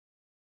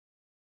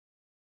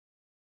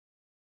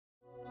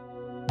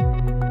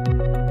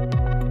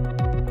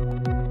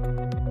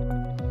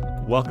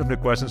Welcome to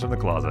Questions from the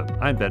Closet.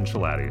 I'm Ben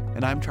Shalati.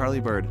 And I'm Charlie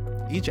Bird.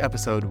 Each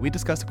episode, we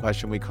discuss a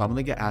question we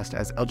commonly get asked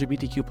as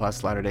LGBTQ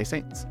plus Latter-day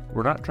Saints.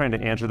 We're not trying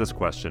to answer this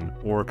question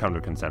or come to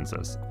a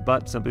consensus,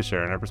 but simply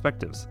sharing our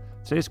perspectives.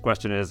 Today's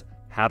question is,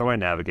 how do I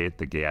navigate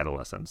the gay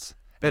adolescence?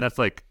 And that's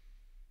like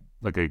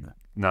a,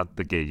 not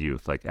the gay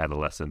youth, like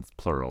adolescence,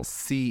 plural.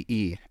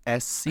 C-E.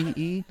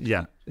 S-C-E?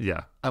 Yeah.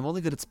 I'm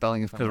only good at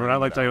spelling if I'm Because we're not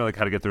like talking about like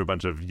how to get through a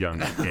bunch of young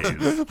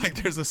gays. Like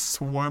there's a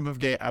swarm of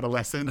gay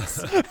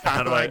adolescents.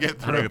 How do I get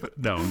through?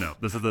 No.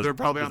 They're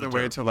probably on their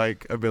way to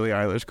like a Billie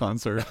Eilish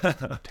concert.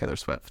 Taylor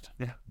Swift.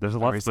 Yeah, there's a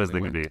lot of places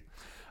they could be.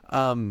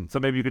 So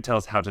maybe you could tell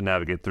us how to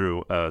navigate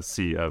through a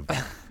sea of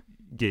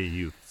gay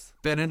youths.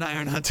 Ben and I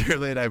are not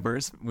terribly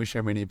diverse. We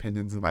share many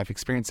opinions and life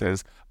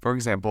experiences. For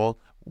example,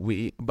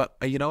 but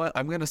you know what?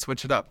 I'm going to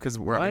switch it up because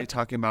we're already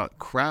talking about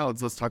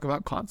crowds. Let's talk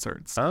about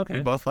concerts. Okay. We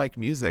both like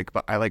music,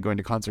 but I like going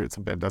to concerts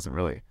and Ben doesn't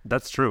really.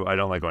 That's true. I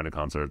don't like going to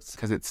concerts.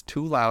 Because it's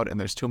too loud and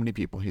there's too many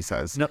people, he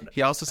says. No.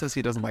 He also says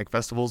he doesn't like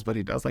festivals, but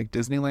he does like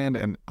Disneyland.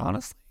 And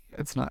honestly,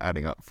 it's not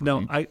adding up for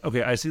me.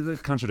 I see the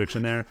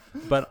contradiction there,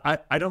 but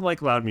I don't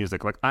like loud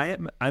music. Like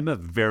I'm a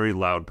very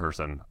loud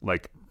person.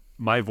 Like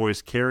my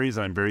voice carries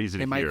and I'm very easy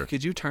to Mike, hear.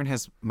 could you turn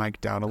his mic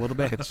down a little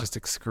bit? It's just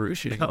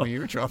excruciating in my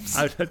eardrums.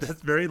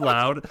 That's very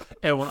loud.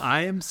 And when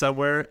I am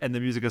somewhere and the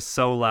music is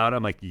so loud,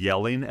 I'm like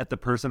yelling at the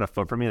person a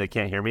foot from me. They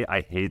can't hear me.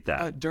 I hate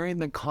that. During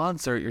the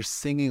concert, you're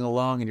singing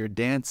along and you're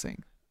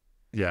dancing.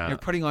 Yeah. You're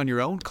putting on your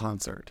own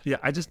concert. Yeah,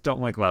 I just don't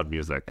like loud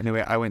music.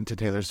 Anyway, I went to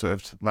Taylor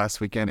Swift last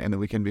weekend and the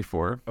weekend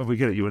before. Oh, we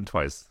get it. You went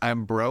twice.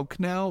 I'm broke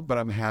now, but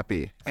I'm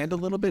happy and a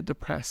little bit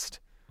depressed.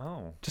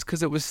 Oh. Just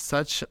because it was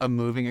such a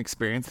moving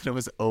experience and it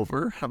was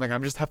over. I'm like,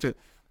 I'm just have to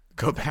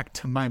go back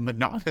to my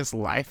monotonous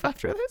life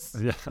after this.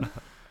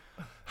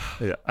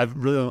 Yeah. I've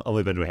really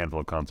only been to a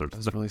handful of concerts. It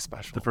was really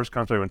special. The first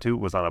concert I went to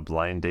was on a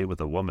blind date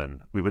with a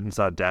woman. We went and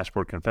saw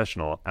Dashboard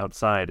Confessional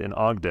outside in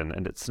Ogden,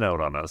 and it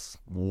snowed on us.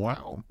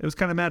 Wow. It was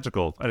kind of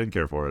magical. I didn't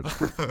care for it.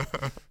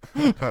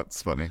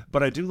 That's funny.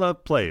 But I do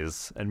love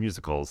plays and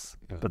musicals,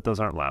 but those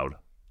aren't loud.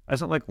 I just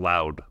don't like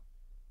loud.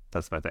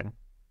 That's my thing.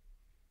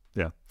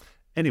 Yeah.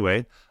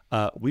 Anyway,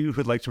 we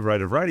would like to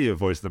provide a variety of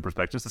voices and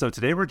perspectives. So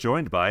today we're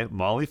joined by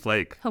Molly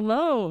Flake.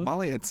 Hello.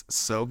 Molly, it's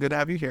so good to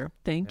have you here.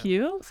 Thank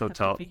you. So Happy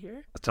tell to be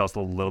here. us a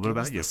little bit Give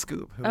about us you. the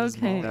scoop. Who Okay.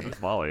 is Molly? That is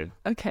Molly.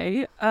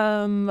 Okay.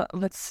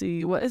 Let's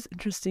see. What is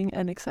interesting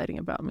and exciting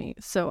about me?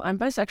 So I'm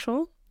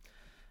bisexual.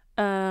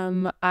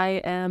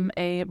 I am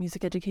a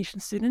music education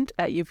student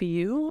at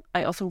UVU.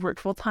 I also work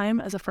full time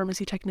as a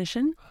pharmacy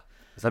technician.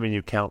 Does that mean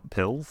you count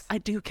pills? I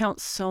do count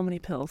so many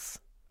pills.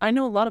 I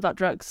know a lot about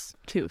drugs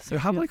too. So You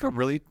have like a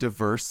really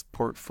diverse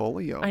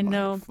portfolio. I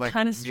know, Like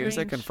kinda music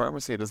strange. and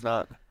pharmacy does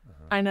not.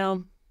 I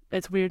know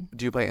it's weird.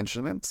 Do you play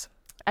instruments?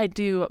 I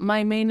do.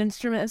 My main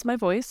instrument is my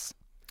voice.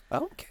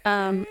 Okay.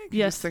 Can you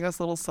Yes. sing us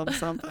a little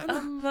something?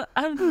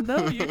 I don't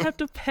know. You have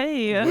to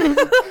pay. I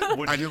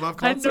do love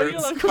I concerts. know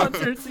you love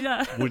concerts.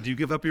 Yeah. Would you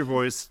give up your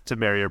voice to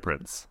marry a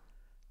prince?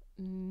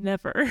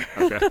 Never.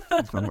 Okay.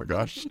 Oh my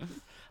gosh.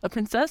 A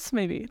princess,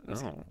 maybe.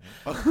 Oh.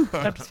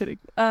 I'm just kidding.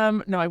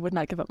 No, I would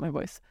not give up my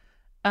voice.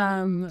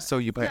 So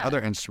you play Yeah, other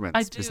I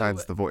instruments do.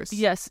 besides the voice?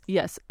 Yes.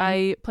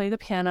 I play the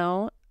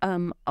piano,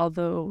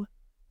 although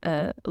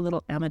a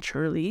little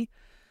amateurly,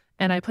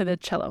 and I play the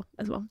cello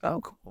as well.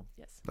 Oh, cool.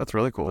 Yes. That's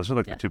really cool. Those are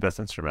like Yeah. the two best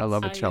instruments. I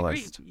love a I agree.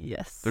 cellist.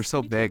 Yes. They're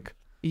so big.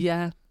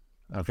 Yeah.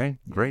 Okay,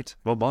 great.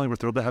 Well, Molly, we're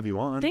thrilled to have you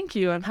on. Thank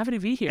you. I'm happy to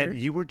be here. And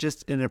you were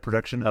just in a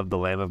production of The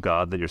Lamb of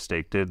God that your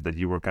stake did that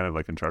you were kind of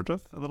like in charge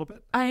of a little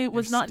bit? I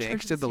was not in Stake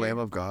charge did this the year. Lamb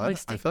of My God. I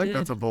stake feel like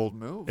that's did. a bold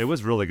move. It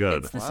was really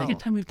good. It's the Wow. second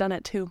time we've done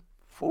it too.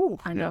 Ooh,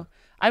 I know.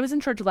 I was in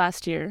charge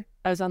last year.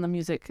 I was on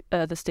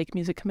the stake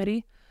music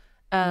committee.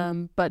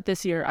 But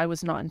this year I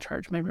was not in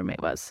charge. My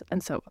roommate was,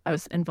 and so I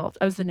was involved.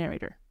 I was the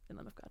narrator in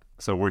Lamb of God.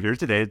 So we're here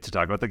today to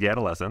talk about the gay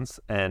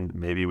adolescence, and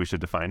maybe we should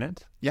define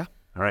it. Yeah.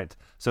 All right.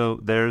 So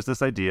there's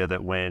this idea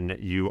that when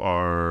you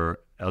are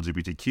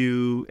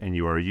LGBTQ and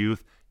you are a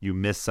youth, you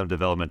miss some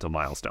developmental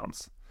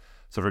milestones.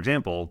 So for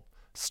example,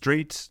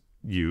 straight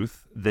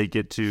youth, they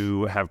get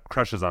to have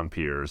crushes on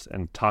peers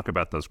and talk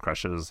about those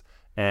crushes.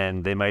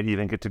 And they might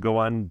even get to go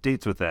on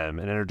dates with them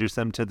and introduce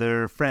them to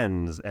their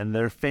friends and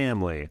their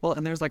family. Well,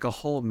 and there's like a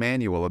whole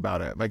manual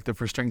about it. Like the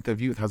For Strength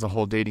of Youth has a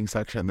whole dating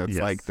section that's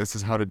Yes. like, this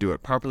is how to do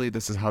it properly.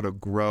 This is how to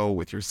grow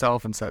with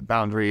yourself and set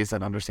boundaries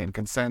and understand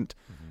consent.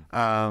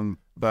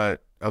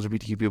 But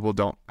LGBTQ people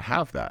don't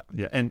have that.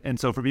 Yeah, and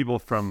so for people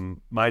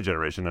from my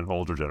generation, an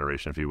older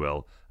generation, if you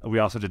will, we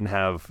also didn't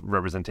have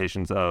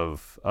representations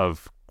of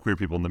queer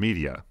people in the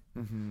media,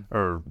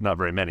 or not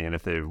very many. And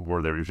if they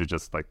were, they were usually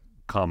just like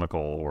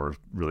comical or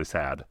really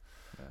sad.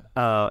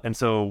 And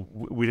so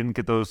we didn't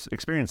get those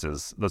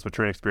experiences, those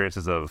maturing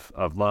experiences of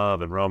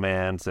love and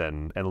romance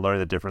and learning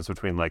the difference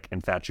between like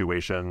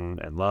infatuation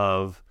and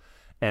love.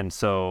 And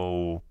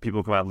so people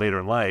who come out later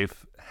in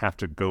life have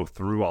to go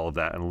through all of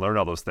that and learn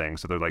all those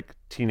things. So they're like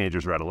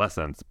teenagers or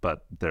adolescents,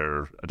 but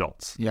they're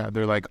adults. Yeah,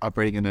 they're like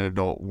operating in an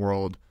adult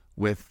world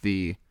with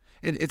the...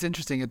 It's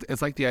interesting.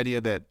 It's like the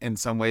idea that in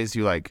some ways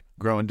you like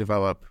grow and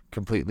develop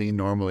completely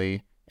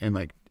normally and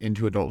like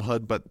into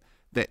adulthood, but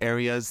the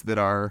areas that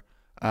are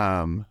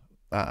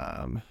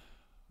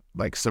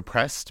like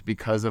suppressed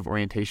because of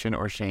orientation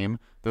or shame,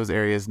 those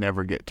areas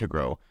never get to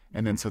grow.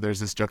 And then so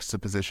there's this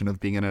juxtaposition of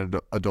being in an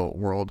adult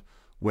world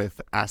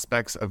with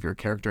aspects of your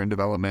character and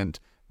development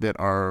that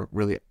are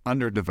really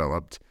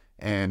underdeveloped,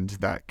 and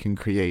that can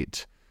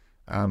create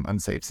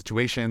unsafe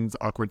situations,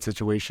 awkward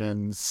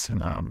situations.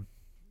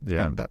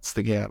 And that's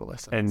the gay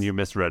adolescence. And you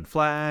miss red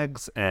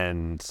flags,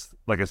 and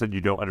like I said,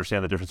 you don't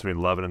understand the difference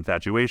between love and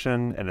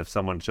infatuation. And if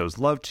someone shows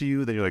love to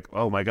you, then you're like,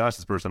 oh my gosh,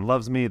 this person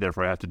loves me,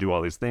 therefore I have to do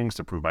all these things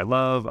to prove my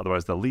love,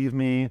 otherwise they'll leave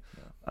me.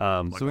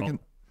 So we can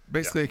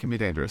basically, it can be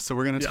dangerous. So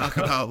we're going to talk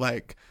about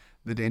like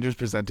the dangers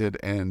presented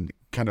and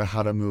kind of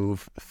how to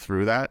move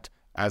through that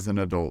as an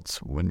adult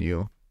when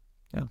you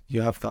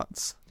have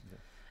thoughts.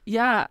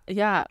 Yeah.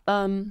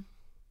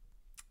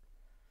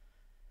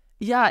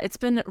 It's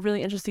been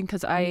really interesting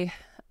because I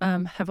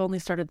have only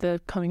started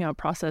the coming out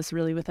process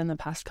really within the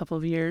past couple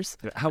of years.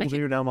 How old are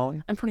you now,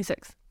 Molly? I'm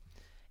 26.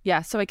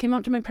 Yeah, so I came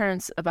out to my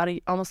parents about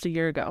almost a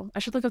year ago. I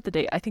should look up the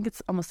date. I think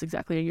it's almost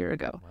exactly a year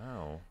ago.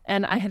 Wow.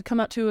 And I had come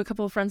out to a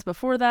couple of friends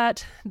before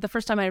that. The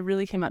first time I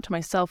really came out to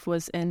myself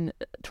was in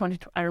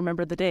I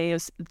remember the day, it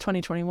was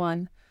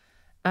 2021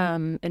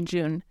 in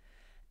June.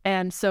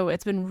 And so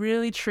it's been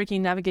really tricky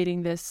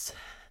navigating this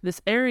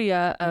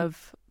area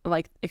of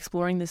like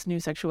exploring this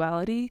new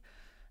sexuality,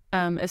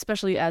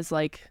 especially as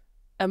like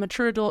a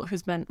mature adult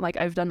who's been like,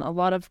 I've done a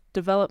lot of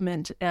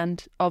development,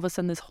 and all of a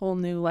sudden this whole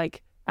new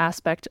like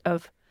aspect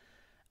of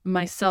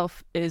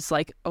myself is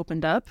like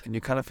opened up. And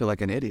you kind of feel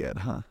like an idiot,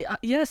 huh?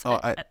 Yes. Oh,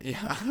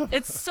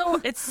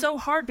 It's so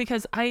hard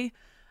because I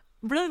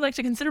really like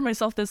to consider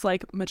myself this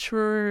like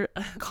mature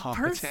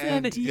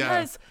person.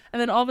 Yes. And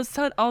then all of a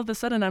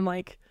sudden I'm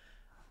like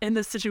in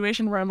this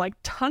situation where I'm like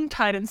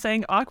tongue-tied and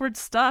saying awkward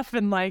stuff,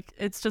 and like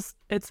it's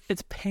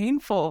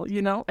painful,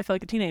 you know? I feel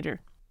like a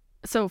teenager.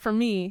 So for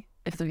me,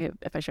 if it's okay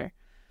if I share,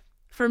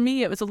 for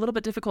me it was a little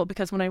bit difficult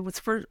because when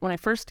I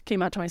first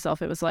came out to myself,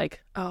 it was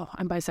like, oh,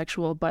 I'm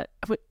bisexual, but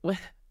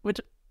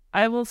which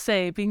I will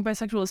say being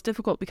bisexual is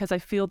difficult because I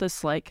feel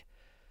this like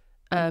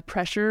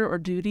pressure or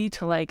duty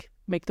to like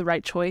make the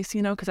right choice,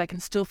 you know, because I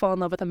can still fall in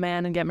love with a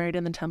man and get married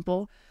in the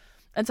temple.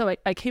 And so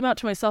I came out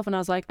to myself and I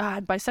was like,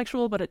 I'm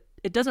bisexual, but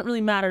it doesn't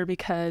really matter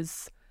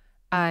because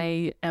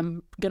I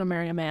am going to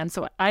marry a man,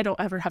 so I don't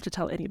ever have to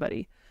tell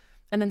anybody.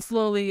 And then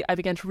slowly I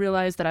began to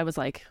realize that I was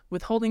like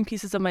withholding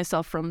pieces of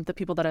myself from the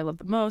people that I love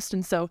the most.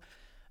 And so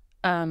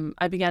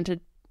I began to,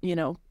 you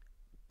know,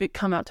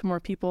 come out to more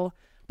people.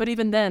 But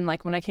even then,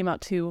 like when I came out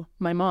to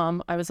my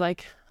mom, I was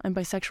like, I'm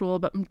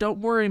bisexual, but don't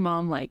worry,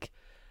 Mom, like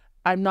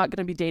I'm not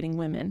going to be dating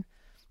women.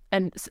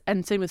 And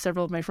same with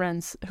several of my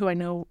friends who I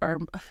know are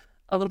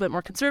a little bit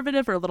more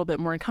conservative or a little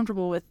bit more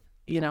uncomfortable with,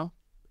 you know,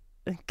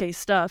 gay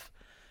stuff.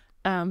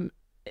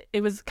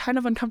 It was kind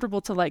of uncomfortable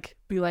to like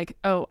be like,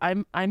 oh,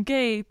 I'm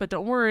gay, but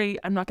don't worry,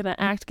 I'm not going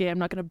to act gay, I'm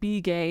not going to be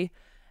gay.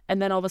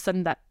 And then all of a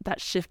sudden that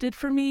shifted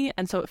for me,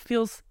 and so it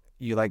feels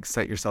you like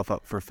set yourself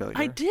up for failure.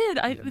 I did.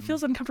 It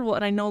feels uncomfortable,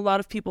 and I know a lot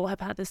of people have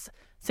had this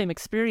same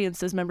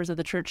experience as members of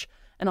the church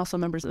and also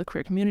members of the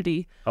queer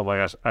community. Oh my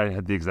gosh, I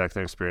had the exact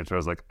same experience where I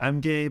was like,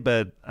 I'm gay,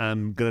 but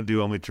I'm gonna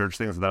do only church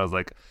things, and then I was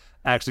like,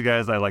 actually,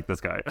 guys, I like this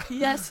guy.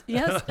 Yes,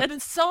 and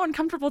it's so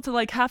uncomfortable to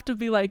like have to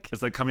be like,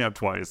 it's like coming out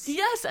twice.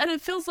 Yes, and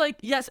it feels like,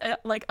 yes,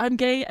 like I'm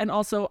gay and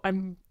also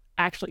I'm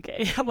actually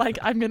gay. Like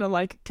I'm gonna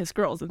like kiss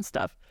girls and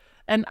stuff.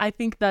 And I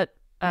think that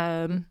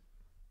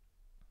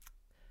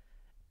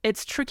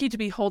it's tricky to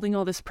be holding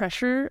all this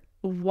pressure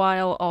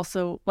while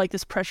also like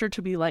this pressure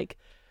to be like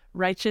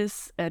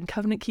righteous and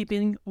covenant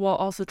keeping while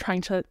also trying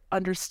to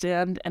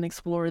understand and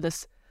explore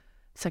this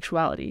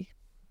sexuality.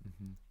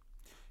 Mm-hmm.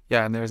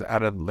 Yeah, and there's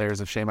added layers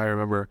of shame. I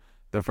remember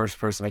the first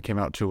person I came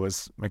out to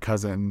was my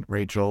cousin,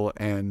 Rachel,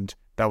 and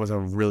that was a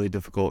really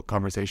difficult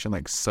conversation,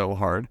 like so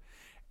hard.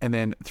 And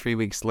then 3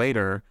 weeks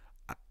later,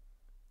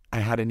 I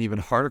had an even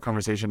harder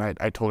conversation.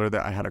 I told her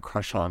that I had a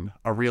crush on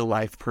a real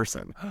life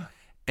person.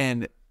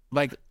 And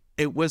like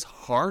it was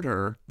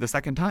harder the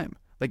second time.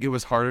 Like it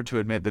was harder to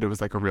admit that it was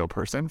like a real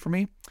person for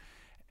me.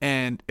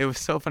 And it was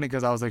so funny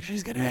because I was like,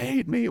 she's going to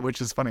hate me,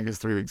 which is funny because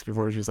 3 weeks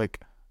before she was like,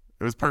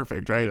 it was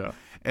perfect, right? Yeah.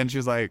 And she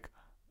was like,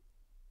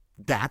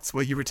 that's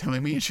what you were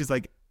telling me? And she's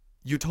like,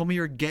 you told me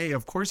you're gay.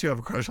 Of course you have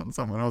a crush on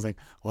someone. I was like,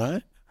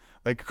 what?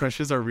 Like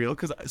crushes are real?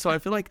 So I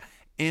feel like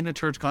in a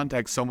church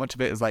context, so much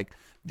of it is like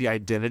the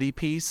identity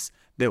piece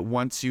that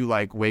once you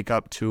like wake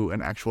up to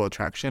an actual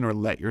attraction or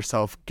let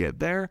yourself get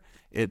there,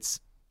 it's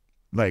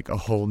like a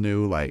whole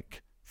new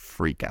like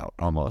freak out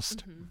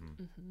almost.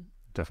 Mm-hmm. Mm-hmm.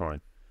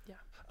 Definitely.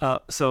 Yeah.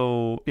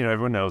 So, you know,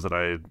 everyone knows that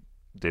I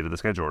dated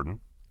this guy, Jordan,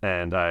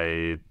 and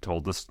I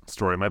told this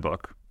story in my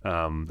book.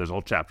 There's a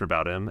whole chapter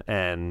about him,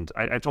 and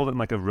I told it in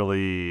like a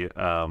really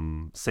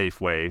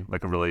safe way,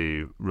 like a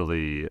really,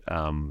 really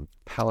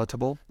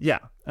palatable. Yeah,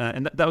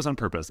 and that was on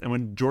purpose. And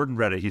when Jordan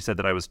read it, he said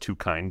that I was too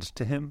kind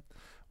to him,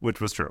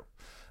 which was true.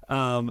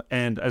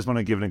 And I just want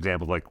to give an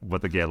example of like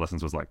what the gay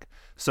adolescence was like.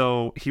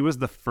 So he was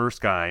the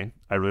first guy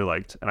I really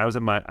liked, and I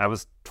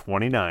was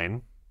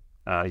 29.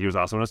 He was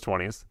also in his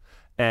 20s,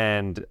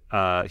 And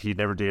he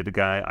never dated a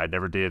guy. I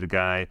never dated a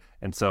guy.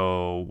 And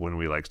so when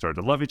we like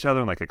started to love each other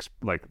and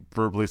like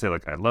verbally say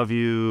like I love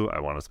you, I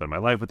want to spend my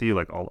life with you,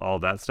 like all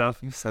that stuff.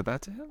 You said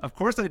that to him? Of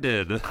course I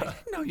did. I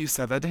didn't know you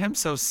said that to him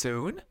so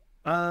soon.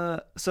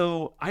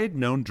 So I had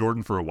known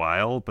Jordan for a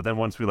while, but then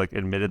once we like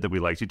admitted that we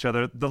liked each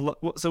other,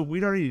 so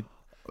we'd already.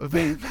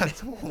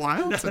 That's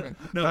wild.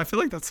 No, I feel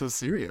like that's so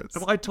serious.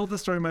 Well, I told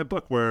this story in my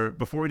book where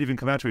before we'd even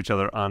come out to each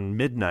other on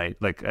midnight,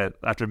 like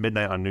after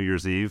midnight on New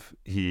Year's Eve,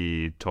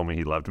 he told me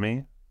he loved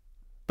me.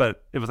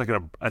 But it was like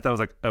I thought it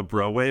was like a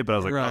bro way, but I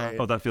was like, Right.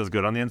 oh, that feels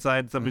good on the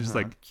inside. Somebody just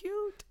like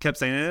Cute. kept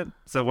saying it.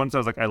 So once I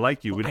was like, I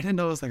like you. I didn't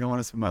know it was like I want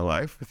to spend my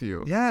life with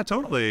you. Yeah,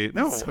 totally.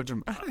 No, So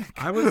dramatic.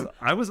 I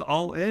was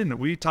all in.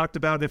 We talked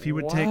about if he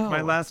would take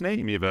my Wow. last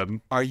name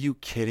even. Are you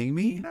kidding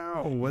me?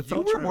 No, it's You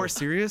all were true. more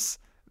serious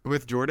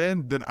with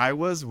Jordan than I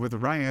was with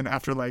Ryan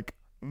after like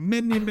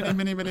many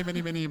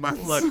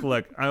months.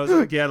 Look, I was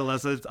like, yeah,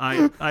 adolescence.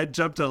 I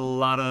jumped a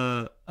lot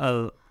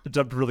of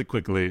jumped really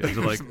quickly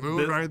into like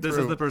moved right this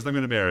through. is the person I'm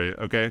going to marry,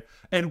 okay?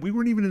 And we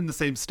weren't even in the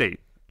same state.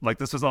 Like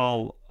this was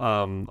all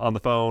on the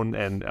phone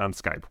and on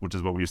Skype, which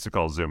is what we used to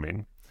call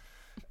Zooming.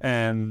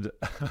 And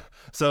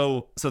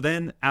so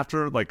then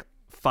after like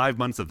 5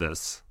 months of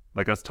this,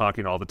 like us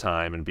talking all the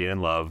time and being in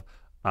love,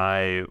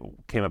 I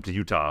came up to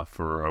Utah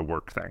for a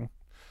work thing.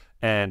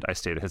 And I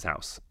stayed at his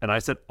house. And I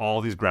set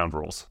all these ground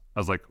rules. I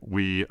was like,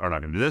 we are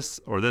not going to do this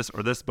or this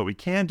or this, but we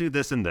can do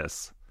this and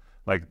this.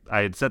 Like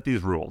I had set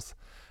these rules.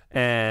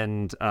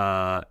 And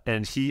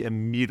he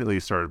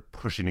immediately started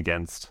pushing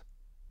against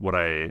what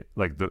I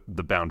like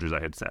the boundaries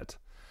I had set.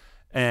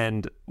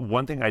 And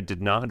one thing I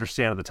did not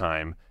understand at the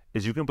time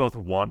is you can both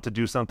want to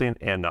do something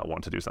and not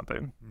want to do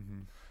something.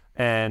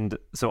 And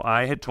so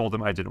I had told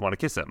him I didn't want to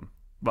kiss him.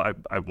 But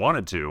I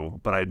wanted to,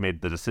 but I had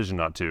made the decision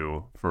not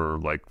to for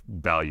like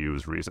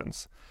values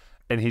reasons.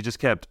 And he just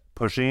kept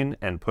pushing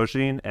and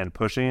pushing and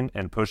pushing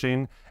and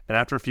pushing. And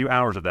after a few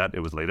hours of that,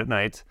 it was late at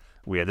night,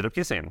 we ended up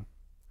kissing.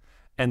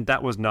 And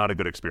that was not a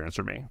good experience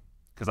for me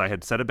because I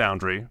had set a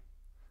boundary,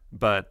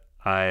 but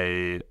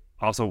I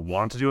also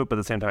wanted to do it, but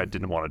at the same time, I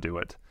didn't want to do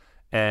it.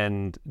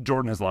 And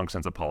Jordan has long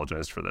since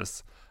apologized for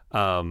this.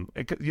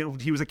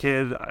 He was a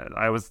kid.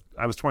 I was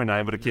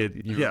 29, but a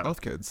kid. You were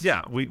both kids.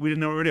 Yeah, we didn't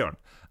know what we were doing.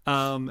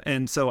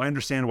 And so I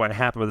understand why it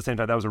happened, but at the same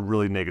time, that was a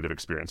really negative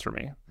experience for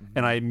me.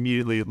 And I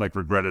immediately like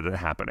regretted it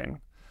happening.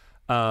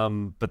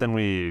 But then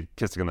we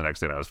kissed again the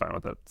next day and I was fine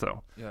with it.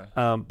 So,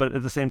 Yeah. but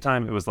at the same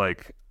time, it was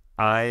like,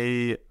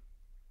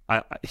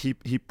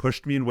 he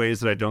pushed me in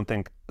ways that I don't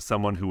think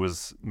someone who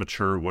was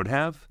mature would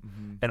have.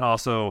 And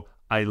also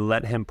I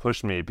let him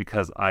push me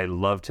because I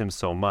loved him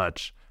so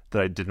much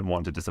that I didn't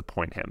want to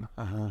disappoint him.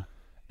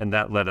 And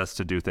that led us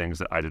to do things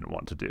that I didn't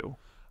want to do.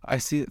 I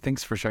see.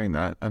 Thanks for sharing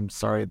that. I'm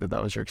sorry that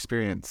that was your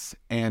experience.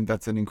 And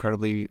that's an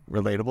incredibly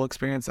relatable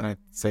experience. And I'd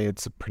say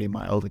it's a pretty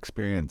mild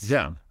experience.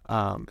 Yeah.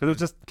 Because it was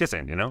just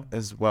kissing, you know?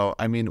 As well.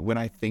 I mean, when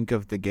I think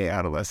of the gay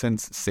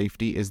adolescence,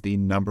 safety is the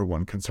number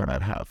one concern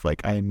I have.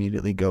 Like, I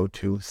immediately go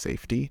to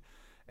safety.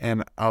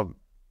 And I'm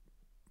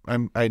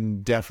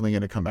definitely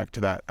going to come back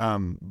to that.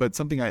 But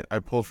something I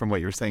pulled from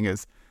what you're saying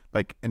is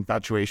like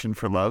infatuation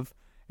for love.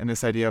 And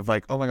this idea of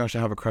like, oh my gosh, I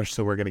have a crush,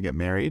 so we're going to get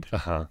married.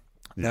 Yeah.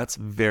 That's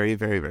very,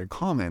 very, very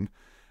common.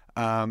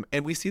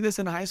 And we see this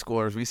in high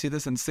schoolers. We see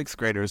this in sixth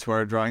graders who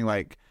are drawing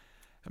like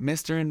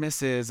Mr. and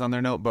Mrs. on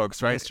their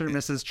notebooks, right? Mr. and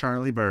Mrs.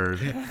 Charlie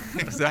Bird.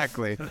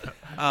 Exactly.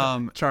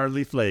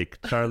 Charlie Flake.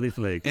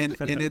 And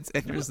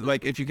it's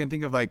like, if you can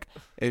think of like,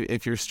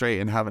 if you're straight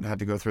and haven't had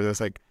to go through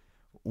this, like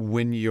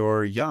when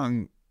you're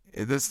young,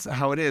 this is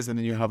how it is. And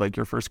then you have like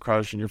your first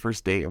crush and your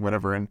first date and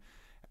whatever.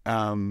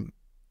 And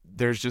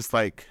there's just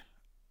like,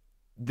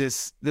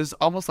 there's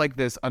almost like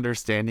this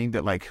understanding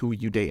that like who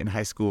you date in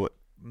high school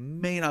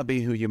may not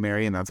be who you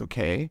marry, and that's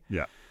okay.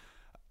 Yeah.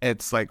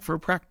 It's like for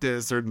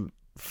practice or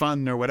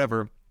fun or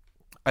whatever.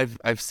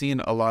 I've seen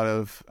a lot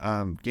of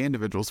gay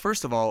individuals.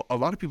 First of all, a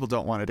lot of people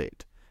don't want to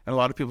date, and a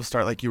lot of people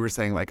start like you were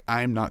saying, like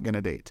I'm not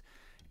gonna date.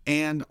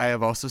 And I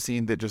have also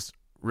seen that just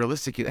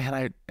realistically,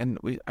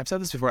 I've said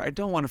this before. I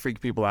don't want to freak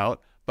people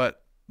out,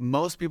 but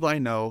most people I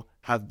know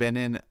have been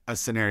in a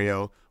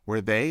scenario where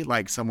they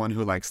like someone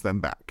who likes them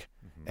back.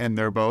 And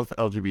they're both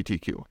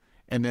LGBTQ.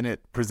 And then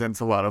it presents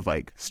a lot of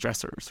like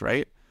stressors,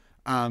 right?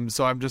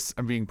 So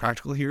I'm being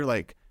practical here.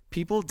 Like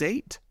people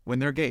date when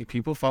they're gay.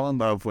 People fall in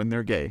love when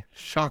they're gay.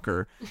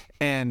 Shocker.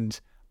 And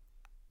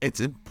it's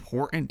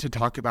important to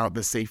talk about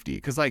the safety.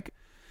 Because like,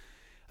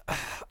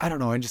 I don't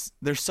know.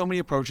 There's so many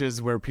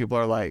approaches where people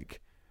are like,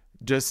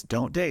 just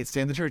don't date.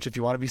 Stay in the church if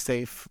you want to be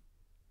safe.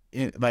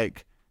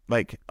 Like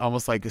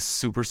almost like a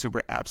super,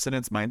 super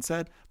abstinence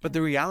mindset. But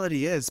the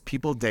reality is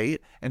people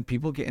date and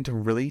people get into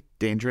really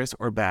dangerous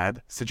or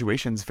bad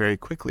situations very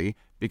quickly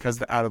because of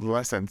the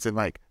adolescence and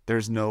like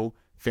there's no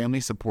family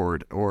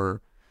support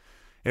or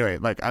anyway,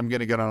 like I'm going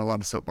to get on a lot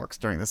of soapbox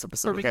during this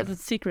episode. Or because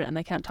it's secret and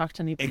they can't talk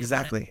to anybody.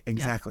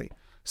 Exactly.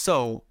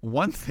 So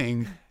one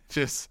thing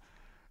just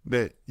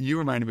that you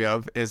reminded me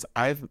of is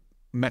I've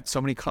met so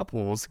many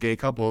couples, gay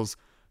couples,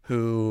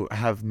 who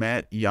have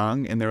met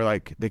young, and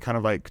they kind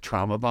of like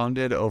trauma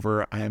bonded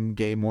over, I'm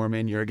gay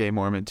Mormon, you're a gay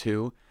Mormon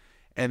too.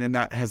 And then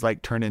that has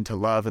like turned into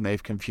love, and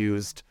they've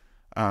confused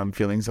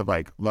feelings of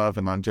like love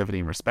and longevity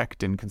and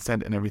respect and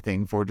consent and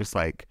everything for just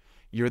like,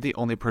 you're the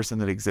only person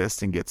that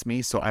exists and gets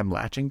me, so I'm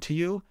latching to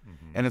you.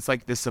 And it's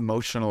like this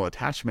emotional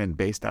attachment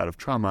based out of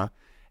trauma.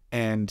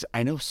 And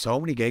I know so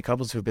many gay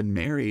couples who've been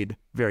married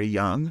very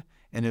young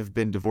and have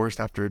been divorced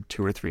after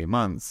 2 or 3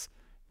 months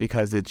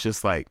because it's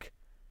just like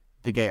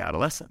the gay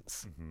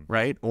adolescence,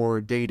 right? Or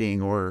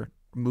dating or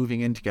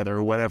moving in together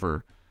or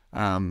whatever.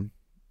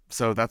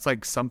 So that's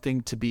like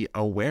something to be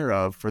aware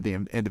of for the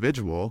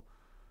individual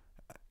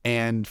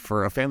and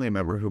for a family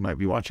member who might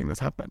be watching this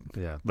happen.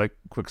 Yeah. Like,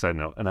 quick side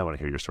note, and I want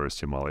to hear your stories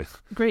too, Molly.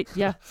 Great.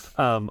 Yeah.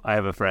 I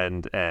have a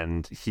friend,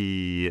 and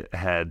he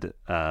had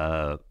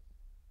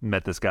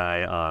met this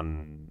guy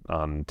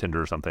on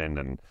Tinder or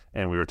something,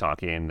 and we were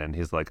talking, and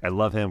he's like, I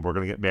love him, we're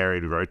gonna get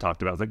married, we've already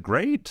talked about it. I was like,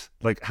 great.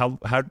 Like, how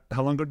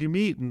long ago did you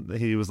meet? And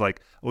he was like,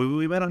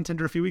 we met on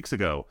Tinder a few weeks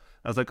ago.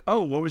 I was like,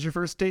 oh, what was your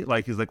first date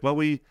like? He's like, well,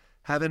 we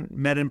haven't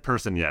met in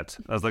person yet.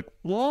 I was like,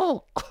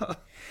 whoa.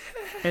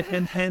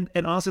 and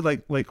honestly,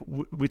 like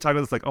we talk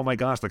about this, like, oh my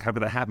gosh, like, how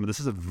could that happen? But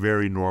this is a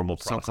very normal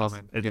process. So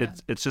common.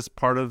 It's just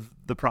part of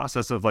the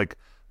process of like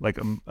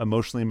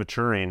emotionally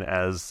maturing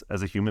as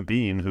a human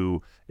being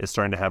who is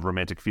starting to have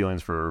romantic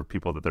feelings for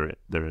people that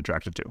they're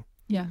attracted to.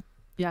 Yeah.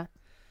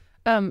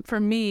 For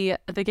me,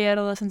 the gay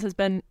adolescence has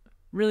been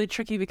really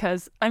tricky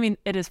because, I mean,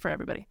 it is for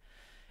everybody.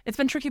 It's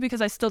been tricky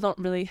because I'm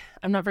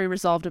not very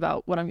resolved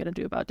about what I'm going to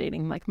do about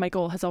dating. Like, my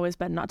goal has always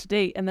been not to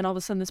date. And then all of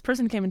a sudden this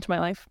person came into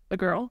my life, a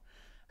girl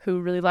who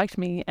really liked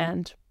me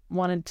and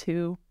wanted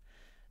to,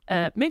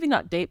 maybe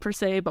not date per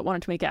se, but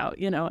wanted to make out,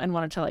 and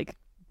wanted to like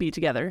be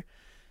together.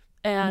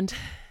 And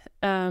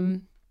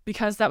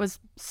because that was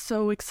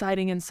so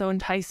exciting and so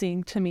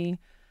enticing to me,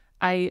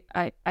 and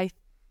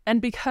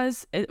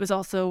because it was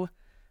also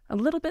a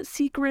little bit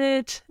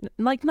secret,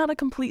 like not a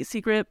complete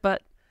secret,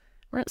 but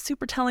we're not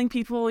super telling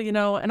people,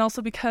 and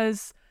also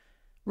because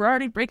we're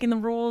already breaking the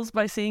rules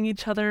by seeing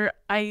each other,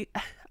 I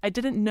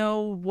didn't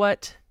know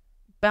what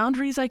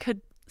boundaries I could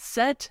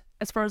set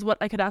as far as what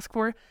I could ask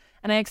for,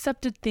 and I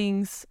accepted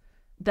things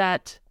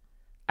that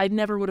I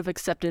never would have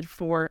accepted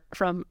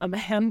from a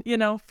man.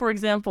 For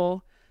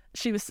example,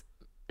 she was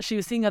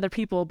seeing other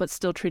people but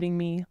still treating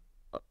me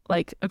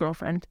like a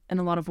girlfriend in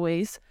a lot of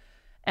ways,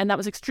 and that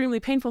was extremely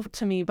painful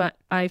to me. But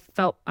I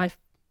felt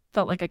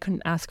like I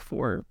couldn't ask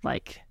for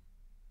like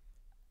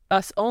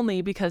us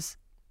only because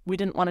we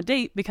didn't want to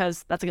date,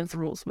 because that's against the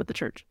rules with the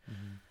church.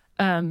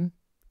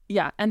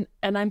 Yeah, and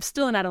I'm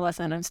still an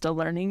adolescent. I'm still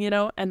learning,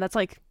 and that's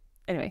like,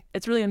 anyway,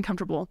 it's really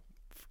uncomfortable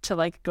to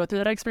like go through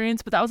that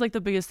experience. But that was like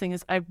the biggest thing,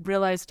 is I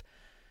realized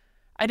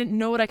I didn't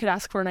know what I could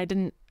ask for, and I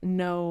didn't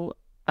know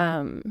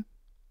what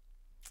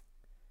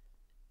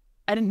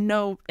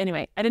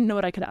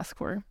I could ask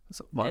for.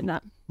 So,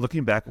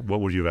 looking back, what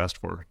would you have asked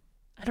for?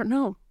 I don't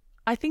know.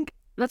 I think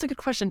that's a good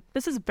question.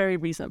 This is very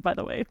recent, by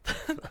the way.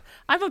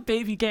 I'm a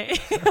baby gay.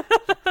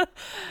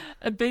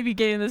 A baby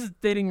gay in this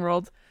dating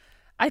world.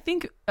 I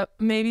think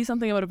maybe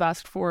something I would have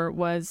asked for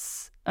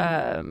was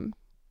a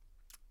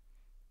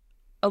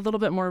little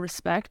bit more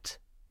respect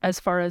as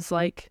far as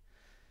like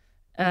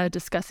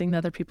discussing the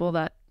other people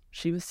that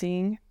she was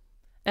seeing.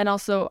 And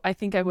also, I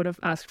think I would have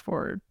asked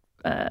for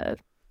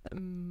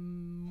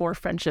more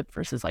friendship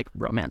versus like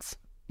romance.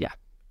 Yeah.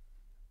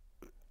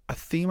 A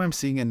theme I'm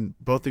seeing in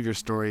both of your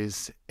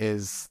stories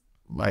is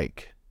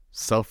like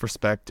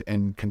self-respect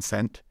and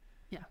consent.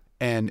 Yeah.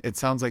 And it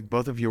sounds like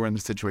both of you were in the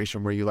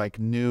situation where you like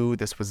knew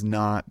this was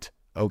not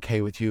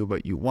okay with you,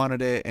 but you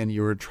wanted it, and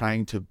you were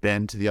trying to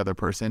bend to the other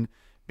person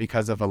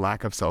because of a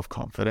lack of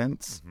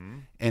self-confidence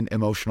and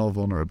emotional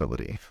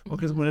vulnerability. Well,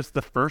 because when it's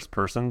the first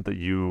person that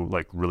you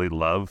like really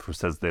love who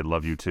says they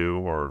love you too,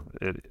 or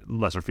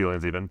lesser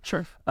feelings even,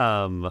 sure,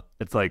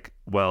 it's like,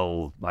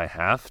 well, I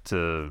have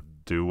to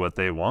do what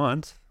they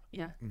want.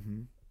 Yeah.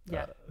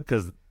 Yeah.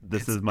 Because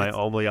this is my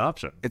only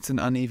option. It's an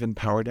uneven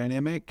power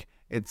dynamic.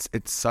 It's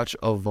such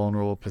a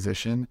vulnerable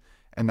position,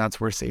 and that's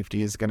where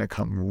safety is going to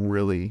come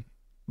really,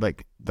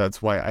 like,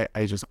 that's why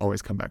I just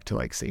always come back to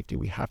like safety.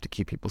 We have to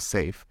keep people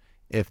safe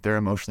if they're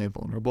emotionally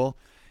vulnerable.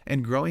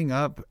 And growing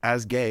up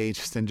as gay,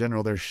 just in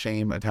general, there's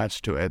shame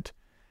attached to it,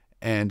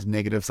 and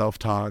negative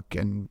self-talk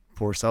and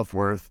poor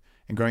self-worth.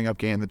 And growing up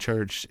gay in the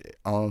church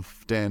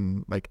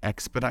often like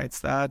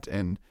expedites that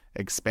and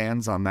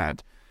expands on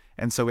that.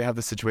 And so we have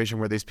this situation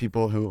where these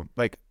people who,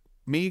 like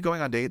me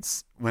going on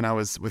dates when I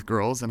was with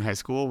girls in high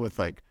school with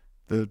like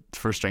the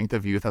For Strength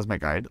of Youth as my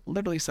guide,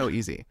 literally so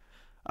easy.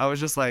 I was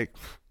just like,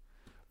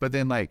 but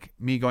then like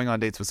me going on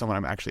dates with someone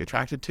I'm actually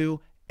attracted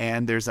to,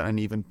 and there's an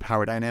uneven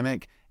power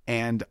dynamic,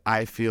 and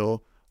I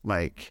feel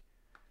like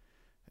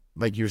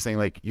you're saying,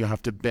 like you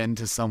have to bend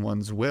to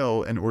someone's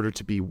will in order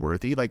to be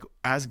worthy. Like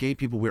as gay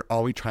people, we're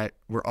always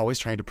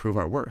trying to prove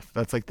our worth.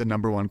 That's like the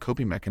number one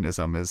coping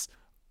mechanism is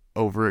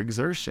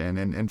overexertion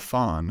and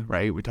fawn,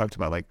 right? We talked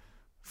about like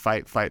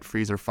fight,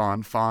 freeze, or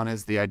fawn. Fawn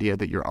is the idea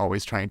that you're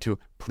always trying to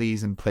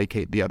please and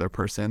placate the other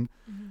person.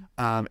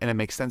 And it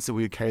makes sense that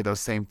we would carry those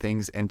same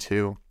things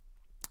into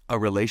a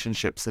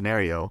relationship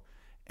scenario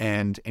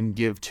and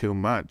give too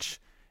much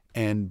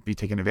and be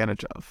taken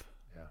advantage of.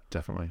 Yeah,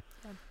 definitely.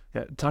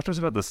 Yeah, talk to us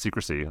about the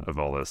secrecy of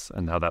all this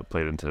and how that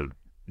played into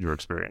your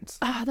experience.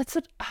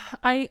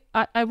 I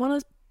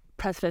want to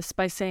preface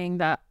by saying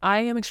that I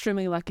am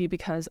extremely lucky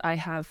because I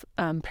have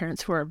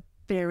parents who are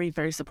very,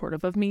 very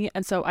supportive of me.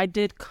 And so I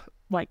did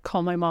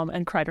call my mom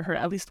and cry to her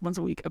at least once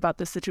a week about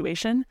this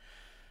situation.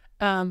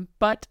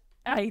 But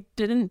I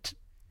didn't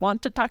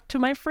want to talk to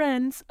my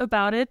friends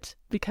about it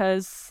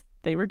because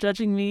they were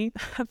judging me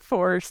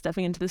for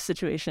stepping into this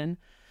situation.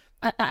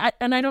 I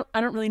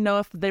don't really know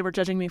if they were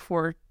judging me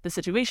for the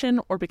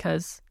situation or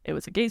because it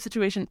was a gay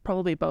situation.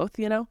 Probably both,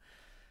 you know.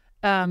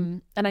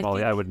 And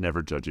I would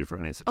never judge you for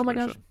any situation. Oh my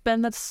gosh,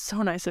 Ben, that's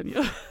so nice of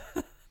you.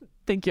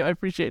 Thank you, I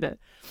appreciate it.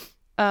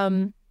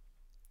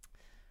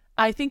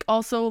 I think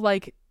also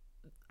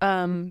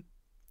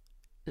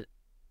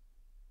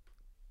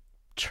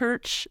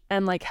church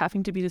and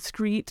having to be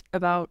discreet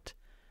about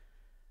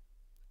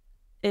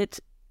it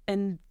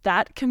in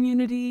that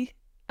community.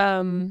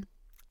 I'm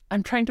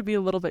trying to be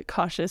a little bit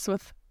cautious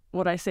with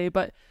what I say,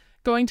 but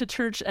going to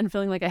church and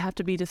feeling like I have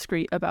to be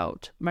discreet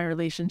about my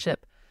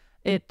relationship,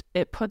 it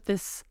put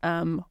this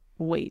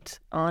weight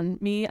on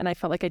me, and I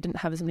felt like I didn't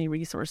have as many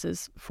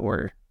resources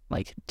for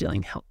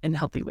dealing in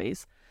healthy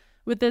ways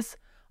with this.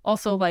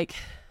 Also,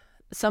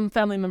 some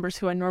family members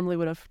who I normally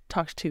would have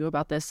talked to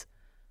about this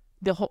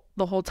the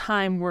whole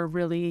time were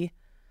really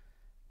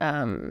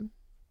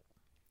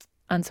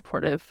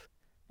unsupportive,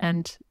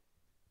 and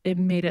it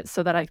made it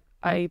so that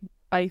I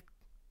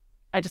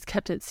just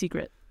kept it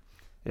secret.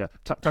 Yeah.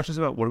 Talk to us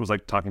about what it was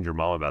like talking to your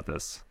mom about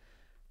this.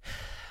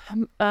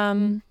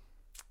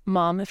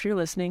 Mom, if you're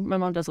listening, my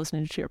mom does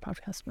listen to your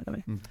podcast, by the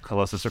way.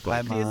 Hello, Sister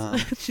Flake.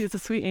 She's a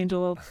sweet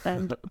angel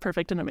and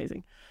perfect and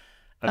amazing.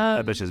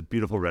 I bet she has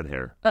beautiful red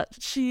hair.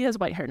 She has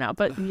white hair now,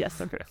 but yes.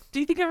 Okay.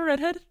 Do you think I'm a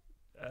redhead?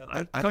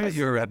 I thought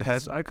you were a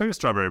redhead. I call you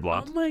strawberry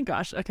blonde. Oh my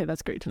gosh. Okay,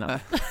 that's great to know.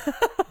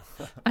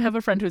 I have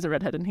a friend who's a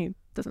redhead and he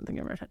doesn't think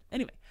I'm a redhead.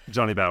 Anyway.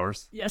 Johnny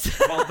Bowers.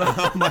 Yes.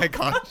 Oh my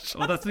gosh.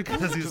 Well, that's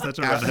because he's such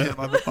a redhead.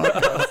 On the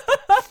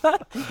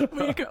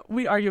podcast.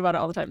 we argue about it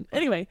all the time.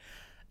 Anyway.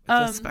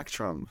 It's a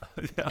spectrum.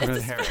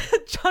 Yeah.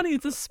 Johnny,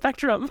 it's a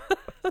spectrum.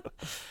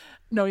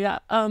 No, yeah.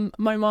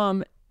 My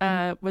mom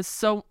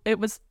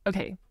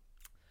okay.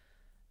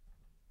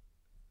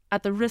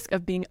 At the risk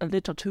of being a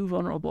little too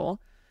vulnerable,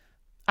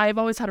 I've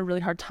always had a really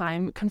hard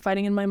time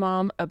confiding in my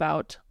mom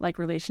about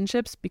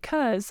relationships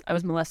because I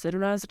was molested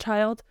when I was a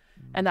child,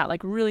 and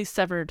that really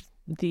severed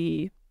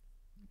the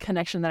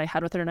connection that I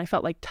had with her, and I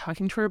felt like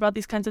talking to her about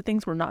these kinds of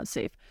things were not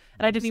safe.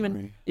 And I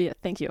didn't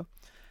thank you.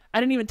 I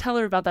didn't even tell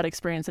her about that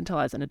experience until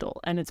I was an adult,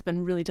 and it's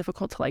been really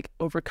difficult to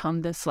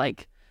overcome this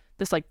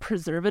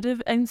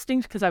preservative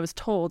instinct, because I was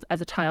told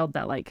as a child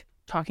that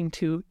talking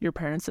to your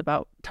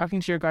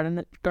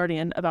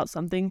guardian about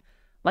something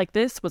like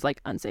this was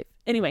unsafe.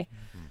 Anyway,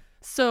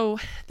 so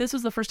this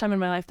was the first time in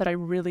my life that I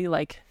really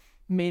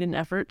made an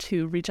effort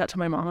to reach out to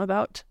my mom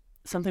about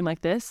something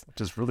like this. Which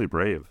is really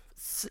brave.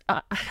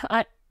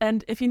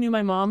 And if you knew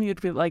my mom,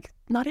 you'd be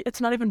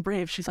it's not even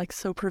brave. She's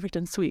so perfect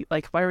and sweet.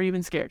 Why were you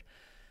even scared?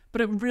 But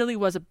it really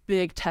was a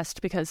big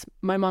test, because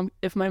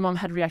if my mom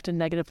had reacted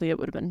negatively, it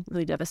would have been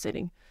really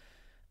devastating.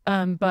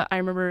 But I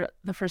remember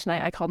the first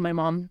night I called my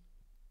mom,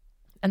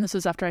 and this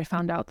was after I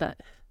found out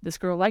that this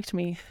girl liked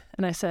me.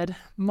 And I said,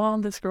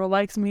 Mom, this girl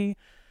likes me,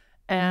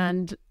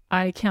 and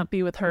I can't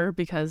be with her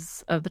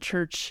because of the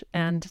church,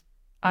 and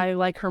I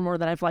like her more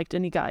than I've liked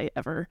any guy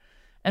ever.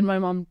 And my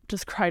mom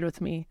just cried with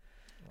me.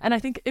 And I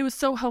think it was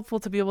so helpful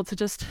to be able to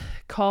just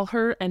call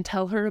her and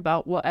tell her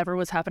about whatever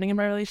was happening in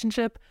my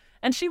relationship.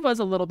 And she was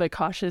a little bit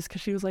cautious,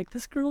 because she was like,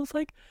 this girl's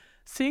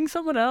seeing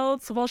someone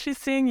else while she's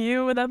seeing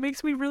you, and that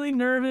makes me really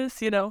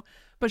nervous,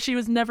 But she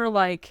was never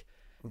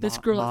this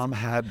girl. Mom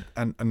had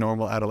a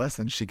normal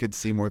adolescence. She could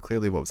see more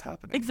clearly what was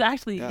happening.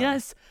 Exactly. Yeah.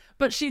 Yes.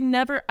 But she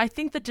never, I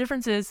think the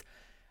difference is,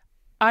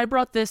 I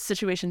brought this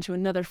situation to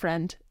another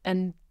friend,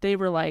 and they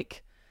were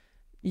like,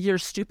 you're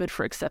stupid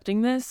for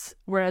accepting this.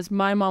 Whereas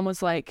my mom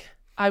was like,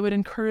 I would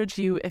encourage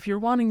you, if you're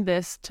wanting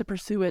this, to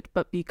pursue it,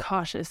 but be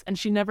cautious. And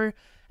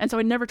so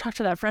I never talked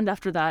to that friend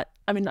after that.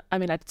 I mean,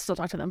 I'd still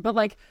talk to them, but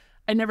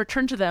I never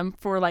turned to them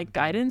for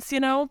guidance,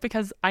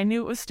 because I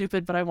knew it was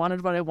stupid, but I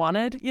wanted what I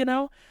wanted,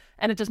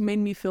 and it just made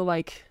me feel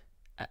like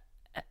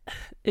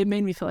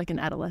an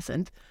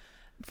adolescent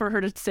for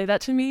her to say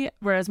that to me.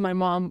 Whereas my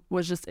mom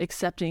was just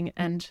accepting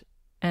and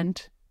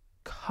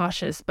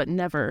cautious, but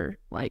never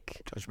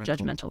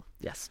judgmental.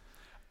 Yes.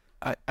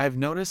 I've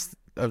noticed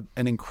an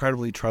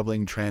incredibly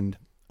troubling trend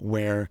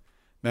where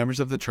members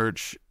of the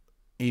church,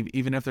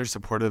 even if they're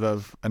supportive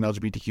of an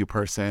LGBTQ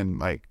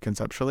person,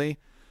 conceptually,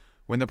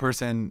 when the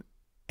person,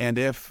 and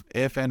if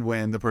and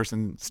when the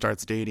person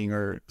starts dating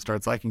or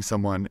starts liking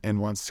someone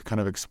and wants to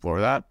kind of explore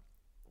that,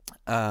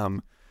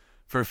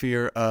 for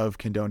fear of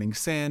condoning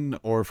sin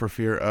or for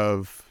fear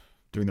of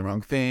doing the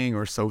wrong thing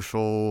or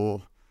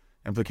social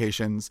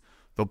implications,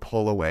 they'll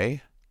pull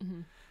away.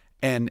 Mm-hmm.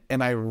 And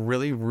I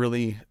really,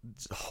 really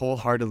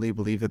wholeheartedly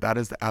believe that that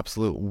is the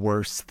absolute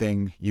worst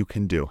thing you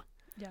can do.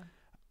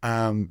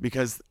 Yeah.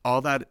 Because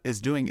all that is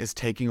doing is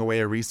taking away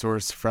a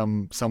resource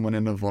from someone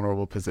in a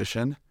vulnerable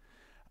position.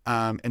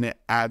 And it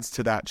adds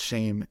to that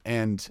shame.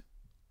 And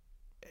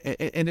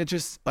it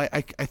just,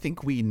 I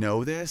think we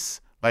know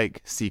this,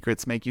 like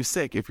secrets make you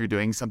sick. If you're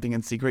doing something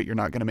in secret, you're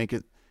not going to make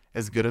it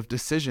as good of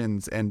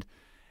decisions. And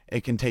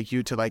it can take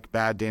you to like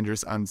bad,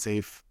 dangerous,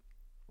 unsafe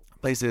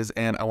places.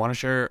 And I want to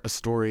share a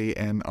story,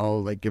 and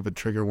I'll like give a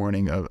trigger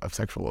warning of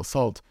sexual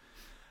assault.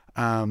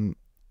 And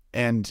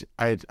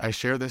I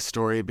share this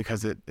story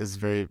because it has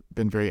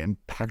been very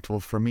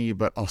impactful for me,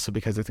 but also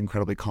because it's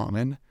incredibly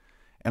common.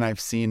 And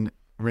I've seen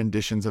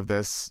renditions of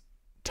this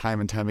time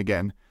and time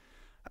again.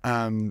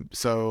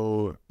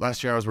 So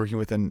last year I was working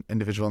with an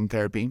individual in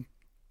therapy,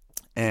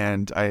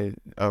 and I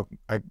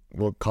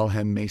will call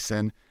him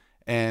Mason.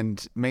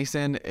 And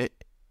Mason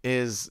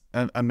is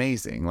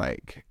amazing,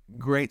 like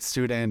great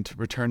student,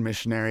 return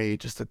missionary,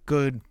 just a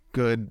good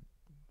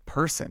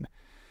person.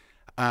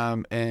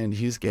 And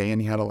he's gay,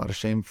 and he had a lot of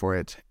shame for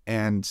it.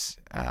 And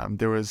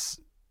there was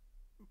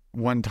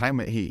one time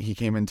that he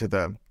came into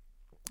the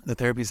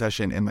therapy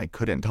session and like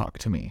couldn't talk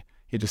to me.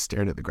 He just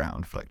stared at the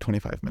ground for like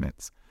 25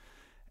 minutes.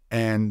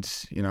 And,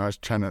 you know, I was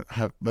trying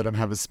to let him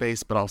have his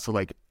space, but also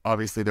like,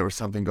 obviously there was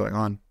something going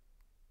on.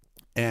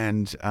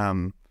 And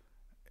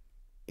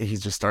he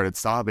just started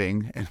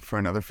sobbing, and for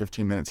another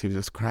 15 minutes he was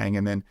just crying.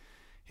 And then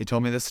he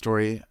told me this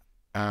story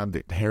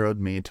that harrowed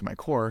me to my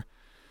core.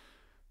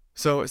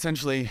 So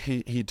essentially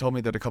he told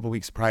me that a couple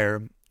weeks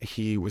prior,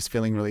 he was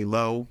feeling really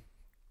low.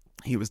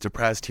 He was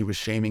depressed. He was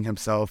shaming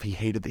himself. He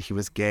hated that he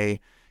was gay,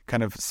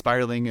 kind of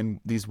spiraling in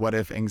these what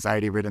if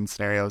anxiety ridden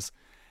scenarios.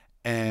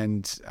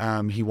 And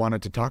he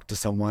wanted to talk to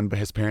someone, but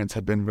his parents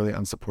had been really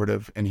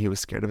unsupportive, and he was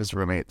scared of his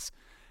roommates.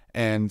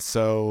 And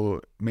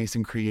so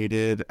Mason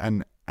created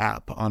an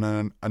app on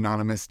an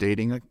anonymous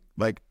dating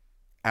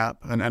app,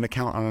 an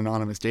account on an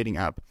anonymous dating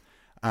app,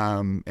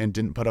 and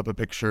didn't put up a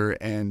picture.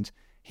 And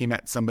he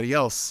met somebody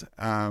else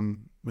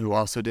who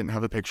also didn't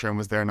have a picture and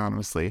was there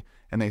anonymously,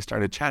 and they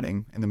started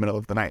chatting in the middle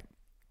of the night.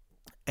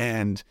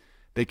 And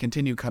they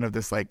continued kind of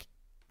this like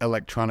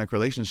electronic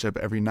relationship.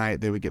 Every night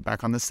they would get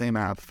back on the same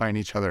app, find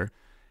each other,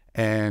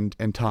 and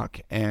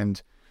talk.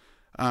 And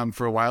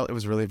for a while it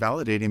was really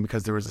validating,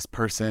 because there was this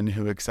person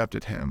who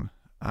accepted him.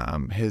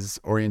 His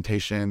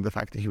orientation, the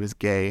fact that he was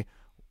gay,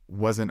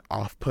 wasn't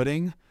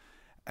off-putting,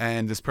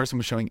 and this person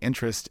was showing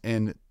interest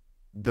in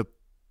the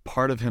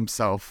part of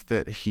himself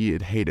that he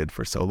had hated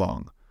for so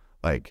long.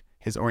 Like,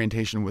 his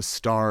orientation was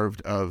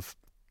starved of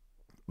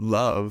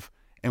love,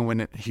 and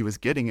when he was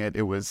getting it,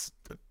 it was,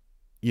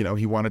 you know,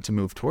 he wanted to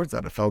move towards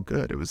that. It felt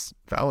good. It was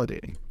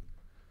validating.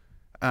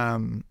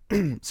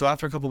 So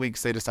after a couple of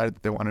weeks, they decided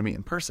that they wanted to meet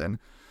in person,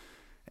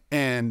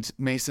 and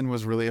Mason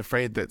was really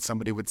afraid that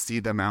somebody would see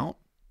them out,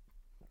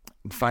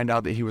 find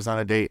out that he was on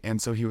a date.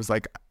 And so he was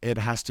like, it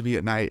has to be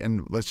at night,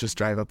 and let's just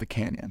drive up the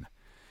canyon.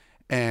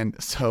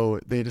 And so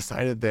they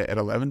decided that at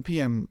 11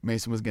 p.m.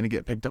 Mason was going to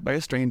get picked up by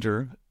a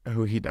stranger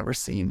who he'd never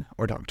seen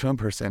or talked to in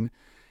person.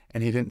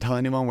 And he didn't tell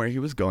anyone where he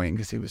was going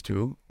because he was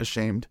too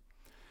ashamed.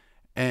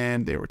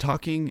 And they were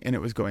talking, and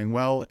it was going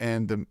well.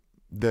 And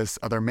this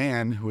other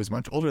man, who was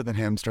much older than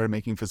him, started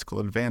making physical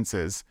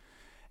advances.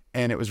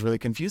 And it was really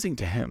confusing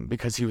to him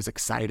because he was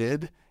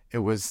excited. It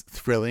was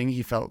thrilling.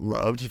 He felt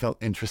loved. He felt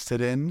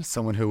interested in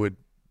someone who had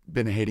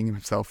been hating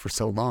himself for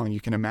so long. You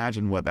can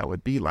imagine what that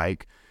would be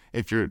like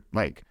if you're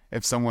like,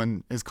 if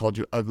someone has called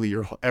you ugly,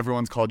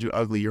 everyone's called you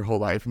ugly your whole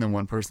life, and then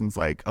one person's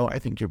like, oh, I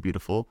think you're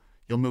beautiful.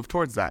 You'll move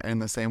towards that. And in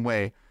the same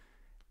way,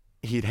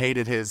 he'd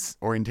hated his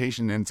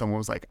orientation, and someone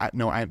was like,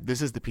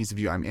 this is the piece of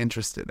you I'm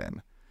interested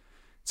in.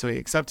 So he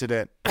accepted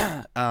it.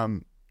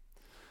 But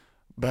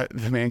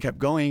the man kept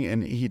going,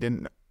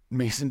 and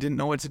Mason didn't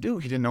know what to do.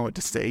 He didn't know what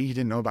to say. He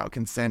didn't know about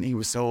consent. He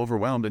was so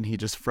overwhelmed, and he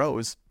just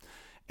froze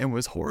and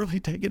was horribly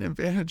taken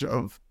advantage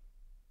of.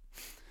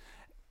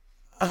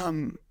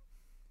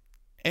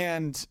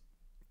 And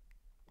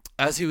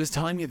as he was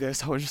telling me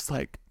this, I was just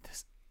like,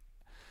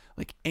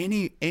 like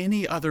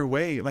any other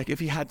way, like if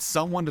he had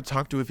someone to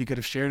talk to, if he could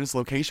have shared his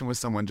location with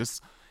someone,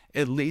 just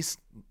at least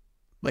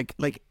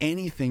like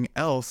anything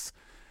else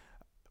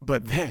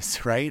but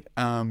this, right?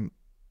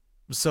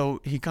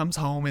 So he comes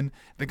home, and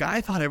the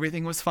guy thought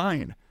everything was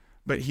fine,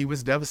 but he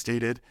was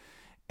devastated,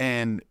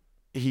 and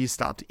he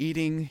stopped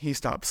eating. He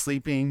stopped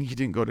sleeping. He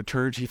didn't go to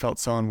church. He felt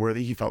so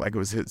unworthy. He felt like it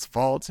was his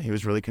fault. He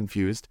was really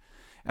confused.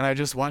 And I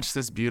just watched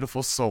this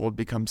beautiful soul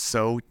become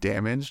so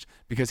damaged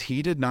because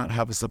he did not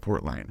have a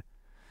support line.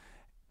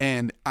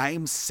 And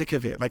I'm sick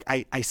of it. Like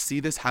I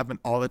see this happen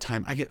all the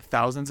time. I get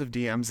thousands of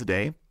DMs a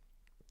day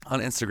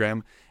on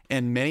Instagram,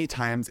 and many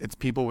times it's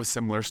people with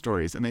similar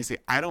stories. And they say,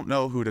 I don't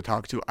know who to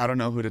talk to. I don't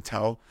know who to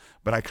tell,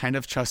 but I kind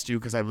of trust you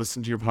because I've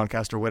listened to your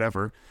podcast or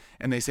whatever.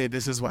 And they say,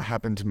 this is what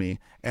happened to me,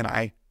 and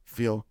I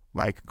feel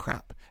like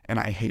crap, and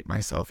I hate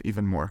myself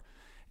even more.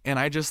 And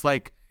I just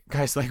like,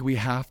 guys, like, we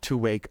have to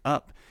wake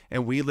up.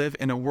 And we live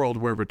in a world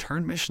where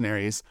return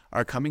missionaries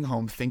are coming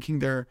home thinking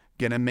they're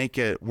going to make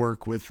it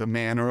work with a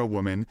man or a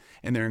woman,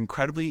 and they're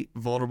incredibly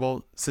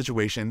vulnerable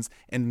situations.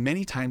 And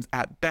many times,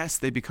 at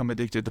best, they become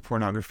addicted to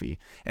pornography.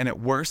 And at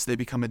worst, they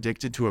become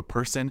addicted to a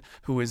person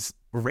who is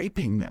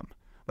raping them.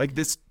 Like,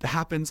 this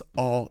happens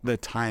all the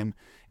time.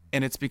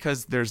 And it's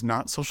because there's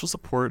not social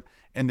support,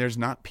 and there's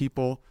not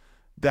people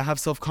that have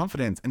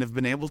self-confidence and have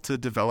been able to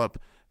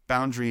develop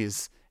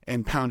boundaries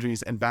and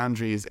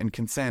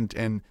consent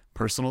and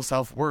personal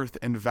self-worth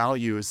and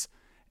values.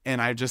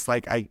 And I just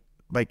I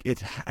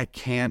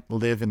can't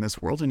live in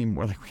this world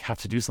anymore. Like, we have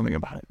to do something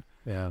about it.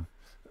 Yeah.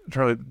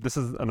 Charlie, this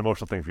is an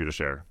emotional thing for you to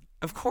share.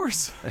 Of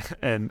course.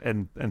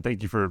 And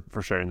thank you for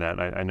sharing that.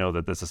 I know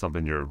that this is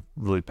something you're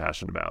really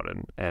passionate about.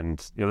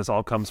 And this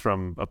all comes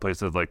from a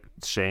place of like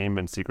shame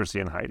and secrecy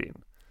and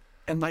hiding.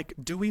 And like,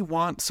 do we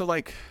want,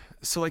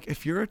 so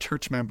if you're a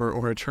church member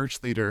or a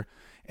church leader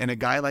and a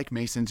guy like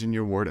Mason's in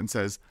your ward and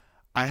says,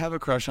 I have a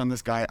crush on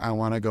this guy, I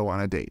want to go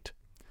on a date.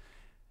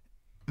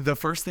 The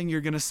first thing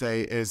you're going to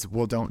say is,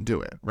 well, don't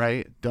do it,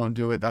 right? Don't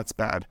do it. That's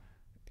bad.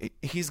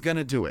 He's going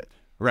to do it,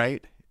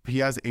 right? He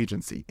has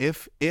agency.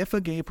 If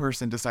a gay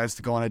person decides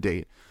to go on a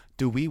date,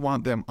 do we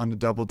want them on a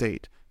double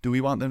date? Do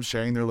we want them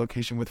sharing their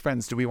location with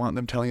friends? Do we want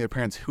them telling their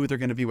parents who they're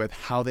going to be with,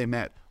 how they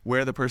met,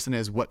 where the person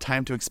is, what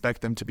time to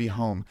expect them to be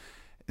home,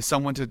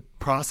 someone to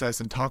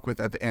process and talk with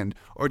at the end?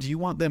 Or do you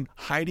want them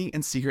hiding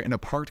in secret in a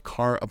parked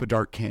car up a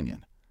dark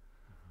canyon?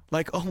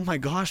 Like, oh my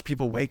gosh,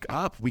 people, wake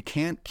up. We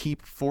can't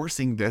keep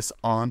forcing this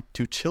on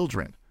to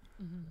children.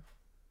 Mm-hmm.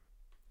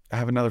 I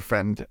have another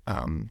friend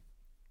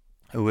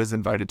who was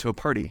invited to a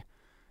party,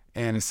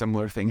 and a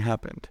similar thing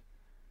happened.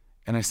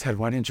 And I said,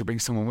 why didn't you bring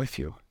someone with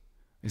you?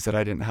 He said,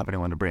 I didn't have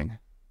anyone to bring.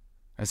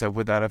 I said,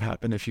 would that have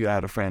happened if you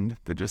had a friend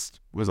that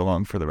just was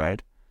along for the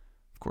ride?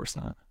 Of course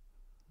not.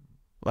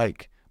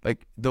 Like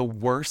the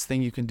worst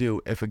thing you can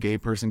do if a gay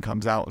person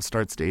comes out and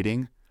starts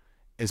dating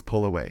is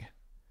pull away.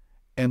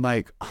 And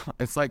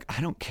it's like,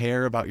 I don't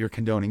care about your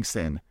condoning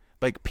sin.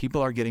 Like,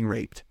 people are getting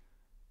raped,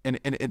 and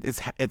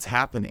it's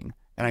happening.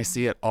 And I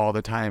see it all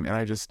the time. And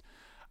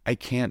I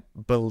can't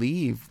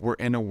believe we're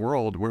in a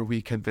world where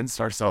we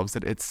convinced ourselves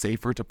that it's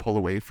safer to pull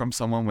away from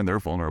someone when they're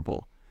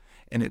vulnerable.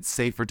 And it's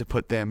safer to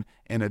put them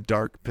in a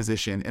dark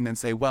position and then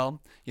say, well,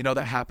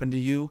 that happened to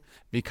you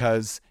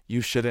because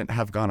you shouldn't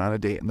have gone on a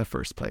date in the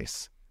first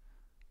place.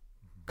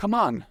 Come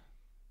on.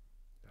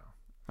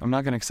 I'm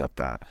not going to accept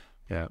that.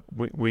 Yeah,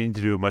 we need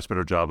to do a much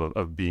better job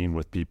of being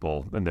with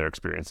people and their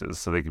experiences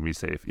so they can be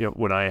safe.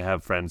 When I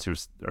have friends who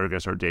are going to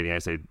start dating, I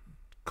say,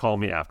 call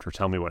me after,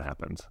 tell me what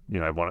happened.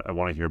 I want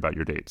to hear about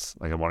your dates.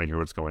 Like, I want to hear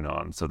what's going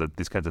on, so that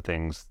these kinds of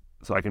things,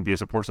 so I can be a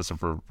support system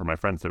for my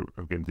friends that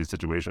are getting these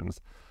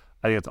situations.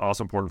 I think it's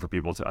also important for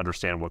people to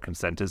understand what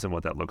consent is and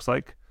what that looks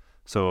like.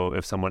 So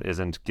if someone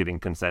isn't getting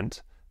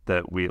consent,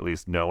 that we at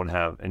least know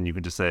and you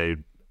can just say,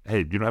 hey,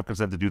 you don't have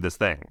consent to do this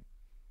thing,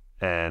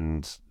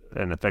 and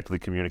effectively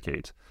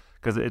communicate.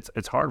 Because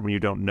it's hard when you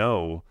don't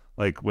know.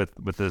 Like with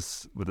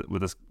this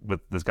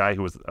guy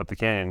who was up the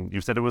canyon,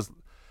 you said it was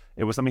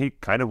something he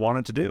kind of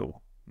wanted to do,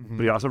 mm-hmm.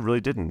 but he also really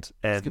didn't.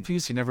 And he's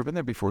confused. He'd never been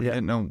there before. He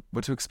didn't know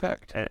what to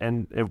expect.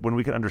 And when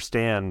we can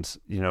understand,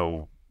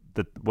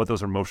 what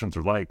those emotions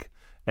are like.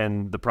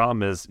 And the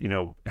problem is,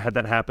 had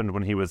that happened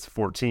when he was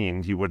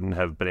 14, he wouldn't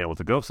have been able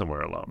to go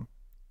somewhere alone.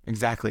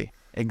 Exactly.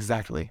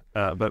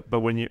 But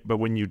when you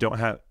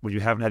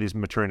haven't had these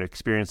maturing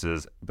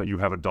experiences, but you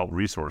have adult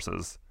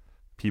resources,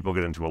 people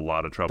get into a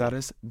lot of trouble. That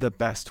is the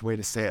best way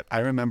to say it. I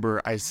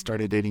remember I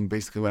started dating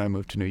basically when I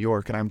moved to New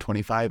York, and I'm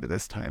 25 at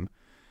this time.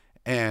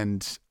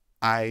 And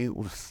I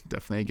was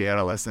definitely a gay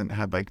adolescent,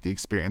 had the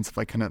experience of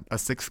a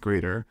sixth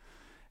grader.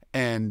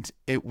 And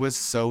it was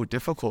so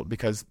difficult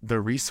because the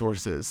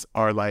resources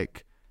are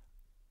like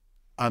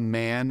a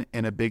man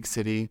in a big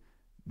city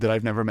that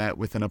I've never met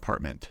with an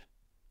apartment.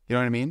 You know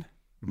what I mean?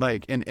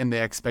 In the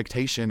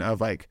expectation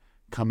of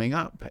coming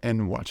up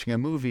and watching a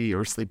movie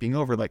or sleeping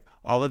over,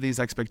 all of these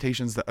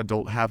expectations that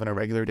adults have in a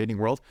regular dating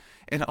world.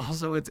 And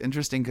also it's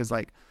interesting because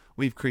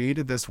we've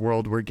created this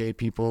world where gay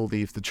people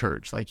leave the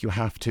church. You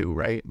have to,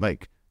 right?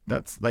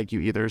 That's you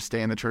either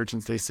stay in the church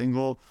and stay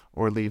single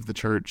or leave the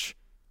church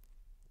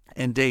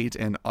and date.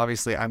 And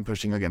obviously I'm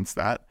pushing against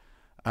that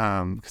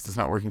because it's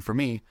not working for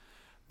me.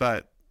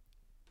 But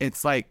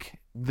it's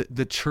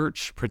the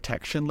church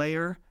protection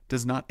layer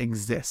does not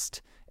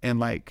exist. And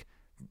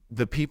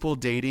the people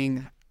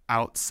dating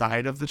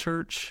outside of the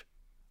church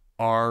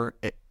are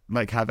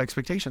have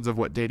expectations of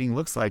what dating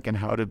looks like and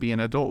how to be an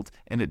adult,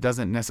 and it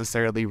doesn't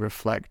necessarily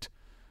reflect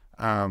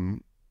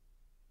LDS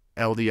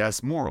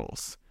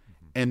morals.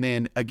 Mm-hmm. And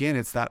then again,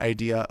 it's that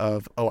idea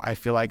of, I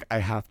feel like I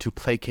have to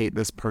placate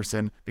this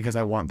person because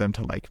I want them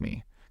to like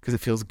me because it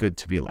feels good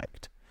to be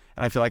liked,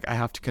 and I feel like I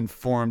have to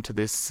conform to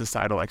this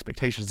societal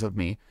expectations of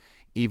me,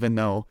 even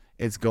though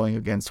it's going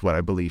against what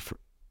I believe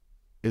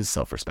is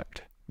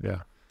self-respect.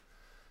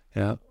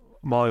 Yeah.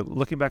 Molly,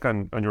 looking back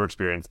on your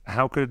experience,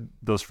 how could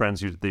those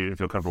friends that you didn't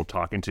feel comfortable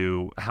talking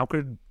to, how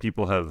could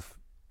people have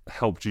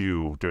helped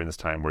you during this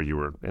time where you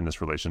were in this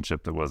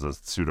relationship that was a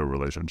pseudo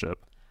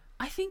relationship?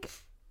 I think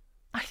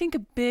a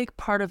big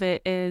part of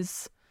it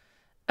is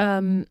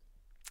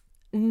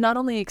not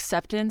only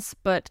acceptance,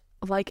 but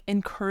like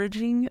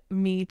encouraging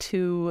me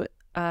to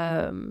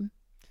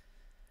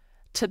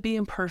be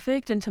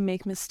imperfect and to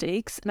make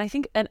mistakes. And I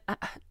think, and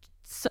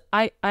so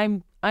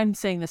I'm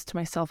saying this to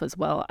myself as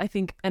well. I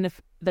think, and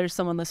if there's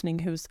someone listening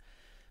who's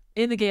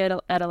in the gay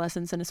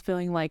adolescence and is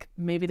feeling like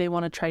maybe they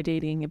want to try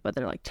dating, but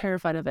they're like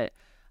terrified of it,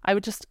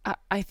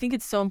 I think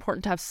it's so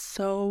important to have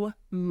so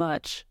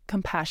much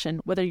compassion,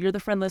 whether you're the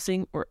friend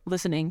listening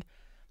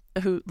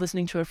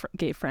to a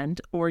gay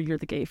friend, or you're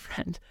the gay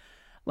friend.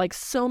 Like,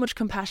 so much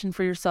compassion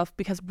for yourself,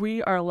 because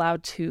we are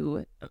allowed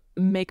to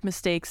make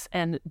mistakes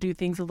and do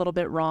things a little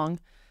bit wrong,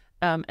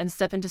 and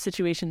step into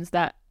situations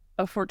that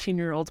a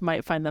 14-year-old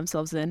might find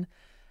themselves in.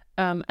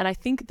 And I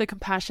think the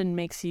compassion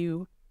makes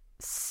you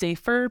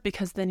safer,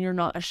 because then you're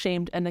not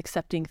ashamed and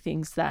accepting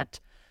things that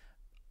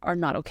are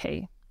not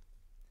okay.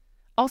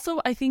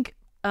 Also, I think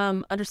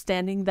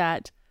understanding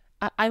that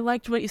I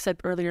liked what you said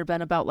earlier,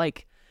 Ben, about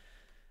like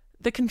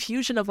the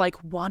confusion of like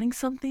wanting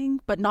something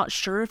but not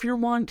sure if you're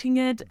wanting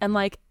it. And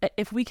like,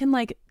 if we can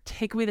like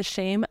take away the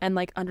shame and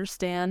like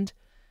understand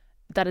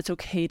that it's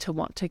okay to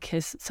want to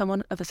kiss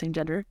someone of the same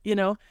gender, you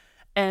know,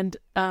 and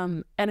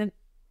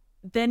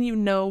then you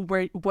know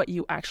what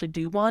you actually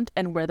do want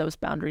and where those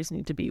boundaries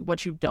need to be,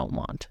 what you don't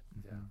want.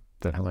 Yeah,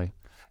 definitely.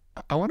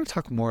 I want to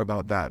talk more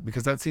about that,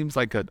 because that seems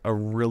like a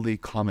really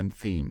common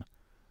theme.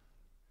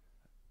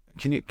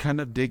 Can you kind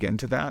of dig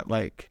into that?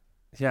 Like,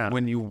 yeah,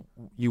 when you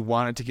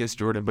wanted to kiss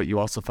Jordan, but you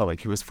also felt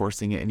like he was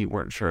forcing it and you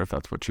weren't sure if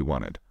that's what you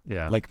wanted.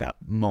 Yeah. Like that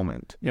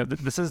moment. You know,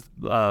 this is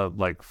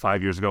like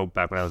 5 years ago,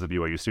 back when I was a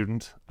BYU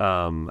student.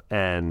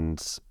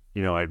 And,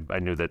 you know, I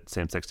knew that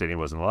same-sex dating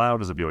wasn't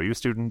allowed as a BYU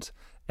student.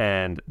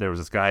 And there was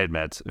this guy I'd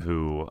met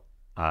who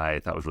I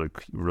thought was really,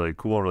 really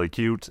cool, really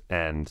cute.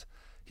 And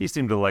he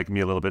seemed to like me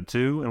a little bit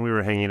too. And we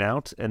were hanging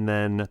out. And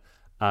then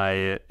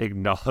I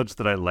acknowledged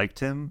that I liked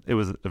him. It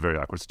was a very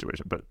awkward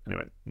situation, but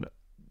anyway, no,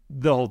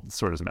 the whole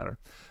story doesn't matter.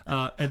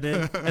 And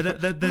then at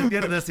the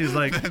end of this, he was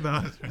like, That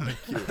was really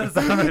cute.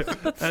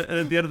 and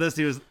at the end of this,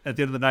 at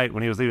the end of the night,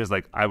 when he was leaving, he was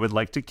like, "I would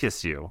like to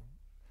kiss you,"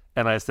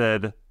 and I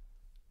said,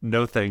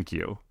 "No, thank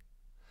you."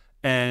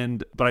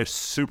 But I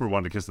super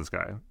wanted to kiss this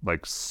guy,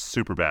 like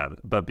super bad.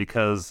 But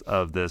because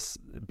of this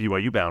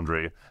BYU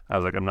boundary, I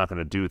was like, I'm not going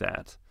to do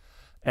that.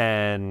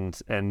 And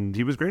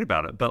he was great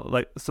about it. But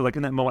like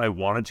in that moment, I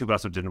wanted to, but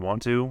also didn't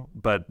want to.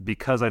 But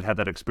because I'd had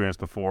that experience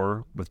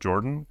before with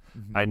Jordan,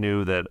 I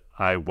knew that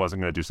I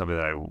wasn't going to do something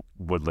that I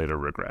would later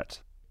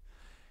regret.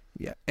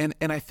 Yeah, and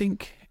I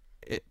think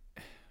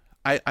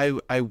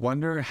I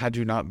wonder, had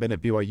you not been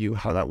at BYU,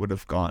 how that would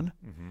have gone,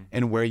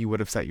 and where you would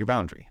have set your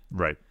boundary.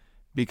 Right.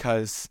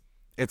 Because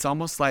it's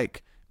almost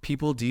like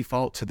people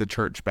default to the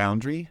church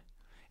boundary,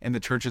 and the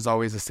church is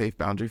always a safe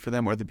boundary for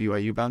them, or the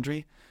BYU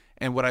boundary.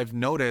 And what I've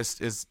noticed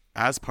is,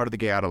 as part of the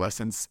gay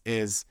adolescence,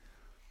 is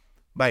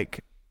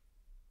like,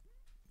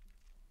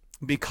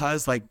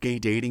 because like gay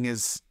dating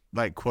is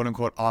like quote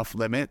unquote off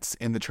limits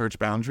in the church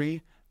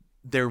boundary,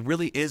 there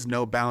really is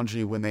no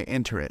boundary when they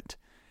enter it.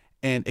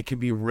 And it can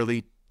be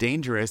really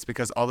dangerous,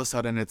 because all of a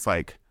sudden it's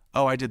like,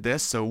 oh, I did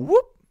this, so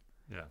whoop.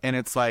 Yeah. And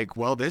it's like,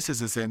 well, this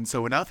is a sin,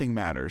 so nothing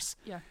matters.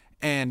 Yeah.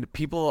 And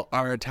people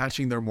are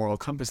attaching their moral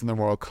compass and their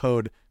moral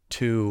code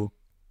to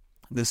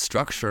this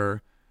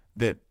structure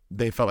that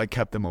they felt like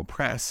kept them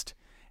oppressed.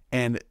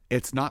 And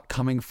it's not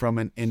coming from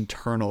an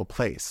internal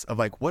place of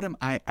like, what am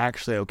I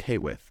actually okay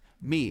with?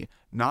 Me,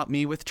 not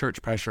me with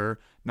church pressure,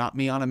 not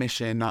me on a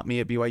mission, not me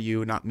at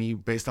BYU, not me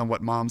based on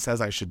what mom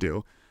says I should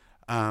do.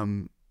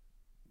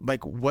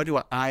 Like, what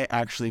do I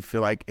actually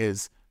feel like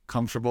is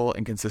comfortable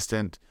and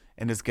consistent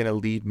and is going to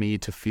lead me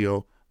to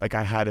feel like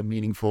I had a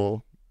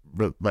meaningful,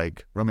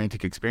 like,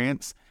 romantic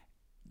experience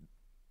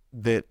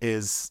that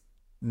is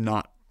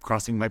not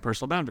crossing my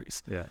personal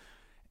boundaries. Yeah.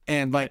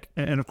 And like,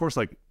 and of course,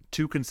 like,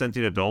 two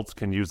consenting adults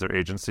can use their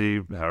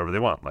agency however they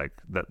want. Like,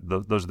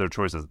 those are their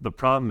choices. The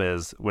problem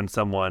is when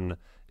someone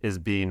is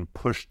being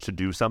pushed to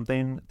do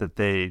something that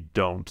they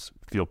don't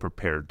feel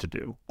prepared to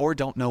do, or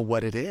don't know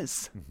what it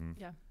is.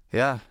 Yeah.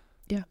 Yeah.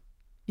 Yeah.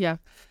 Yeah.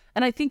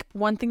 And I think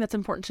one thing that's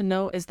important to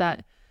know is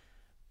that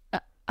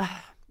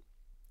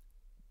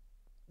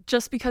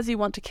just because you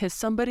want to kiss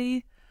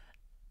somebody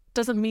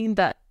doesn't mean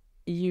that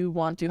you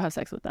want to have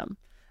sex with them.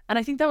 And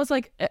I think that was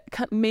like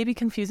maybe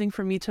confusing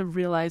for me to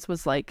realize,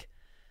 was like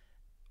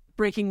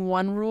breaking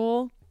one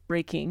rule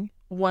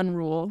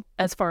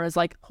as far as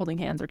like holding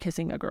hands or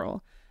kissing a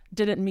girl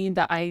didn't mean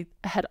that I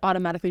had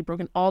automatically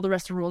broken all the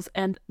rest of the rules,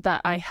 and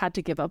that I had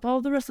to give up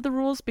all the rest of the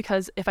rules,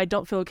 because if I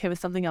don't feel okay with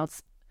something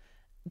else,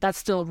 that's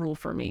still a rule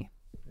for me.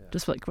 Yeah.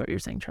 Just like what you're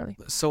saying, Charlie.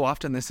 So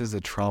often this is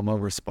a trauma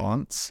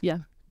response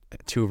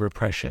to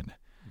repression.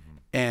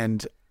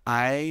 And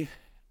I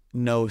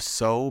know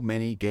so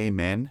many gay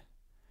men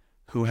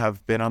who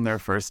have been on their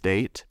first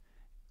date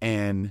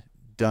and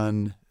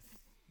done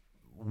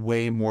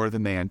way more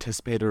than they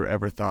anticipated or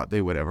ever thought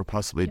they would ever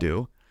possibly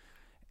do.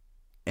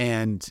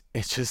 And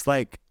it's just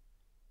like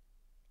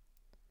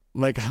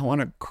I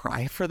want to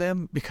cry for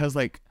them, because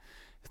like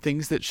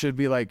things that should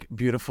be like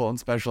beautiful and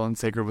special and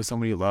sacred with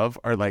somebody you love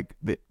are like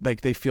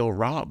they feel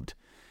robbed.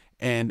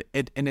 And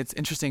it's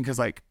interesting because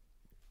like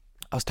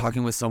I was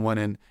talking with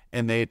someone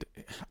and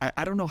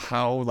I don't know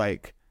how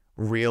like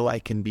real I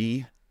can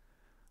be.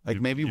 Like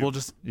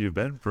you've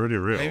been pretty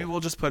real. Maybe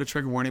we'll just put a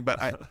trigger warning. But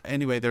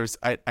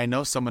I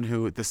know someone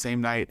who the same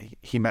night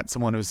he met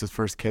someone who was his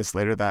first kiss.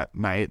 Later that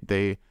night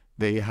they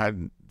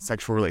had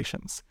sexual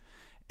relations,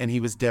 and he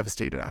was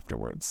devastated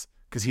afterwards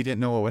because he didn't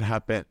know what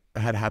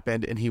had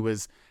happened, and he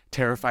was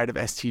terrified of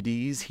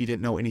STDs. He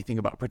didn't know anything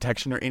about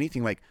protection or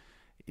anything. Like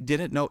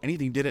didn't know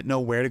anything. Didn't know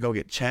where to go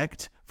get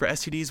checked for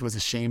STDs. Was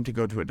ashamed to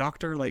go to a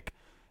doctor. Like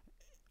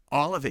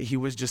all of it, he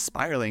was just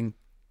spiraling.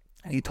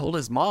 And he told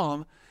his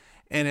mom.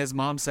 And his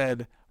mom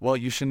said, well,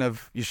 you shouldn't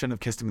have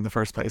kissed him in the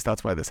first place.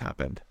 That's why this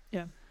happened.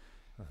 Yeah.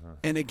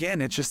 And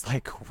again, it's just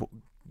like,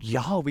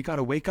 y'all, we got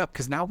to wake up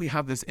because now we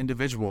have this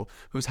individual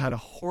who's had a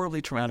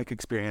horribly traumatic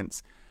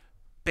experience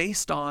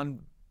based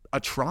on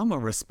a trauma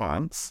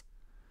response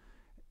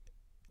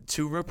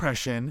to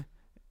repression.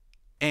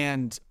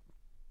 And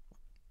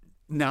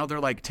now they're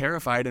like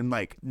terrified and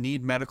like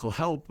need medical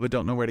help, but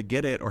don't know where to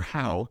get it or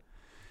how.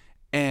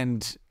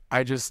 And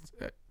I just,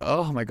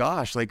 oh my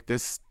gosh, like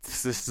this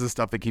is the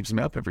stuff that keeps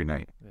me up every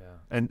night. Yeah.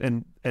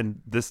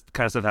 And this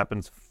kind of stuff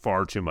happens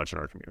far too much in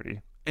our community.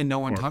 And no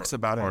one talks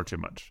about it. Far too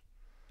much.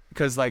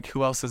 Because like,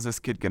 who else is this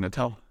kid going to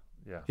tell?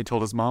 Yeah. He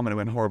told his mom and it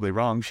went horribly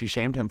wrong. She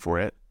shamed him for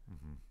it.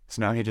 Mm-hmm.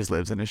 So now he just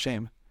lives in his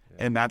shame.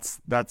 Yeah. And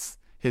that's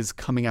his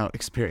coming out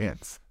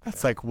experience.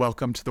 That's like,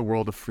 welcome to the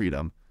world of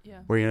freedom.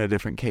 Yeah. Where you're in a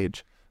different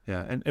cage.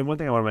 Yeah. And one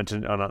thing I want to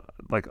mention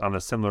on a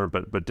similar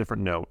but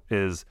different note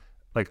is,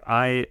 like,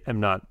 I am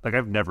not, like,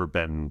 I've never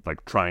been,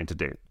 like, trying to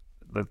date.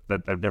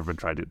 That I've never been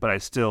trying to, but I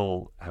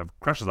still have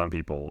crushes on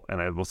people,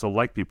 and I will still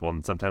like people,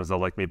 and sometimes they'll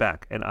like me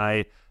back. And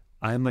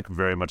I'm, like,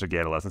 very much a gay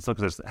adolescent still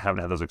because I just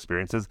haven't had those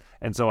experiences.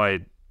 And so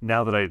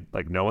now that I,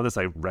 like, know this,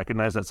 I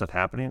recognize that stuff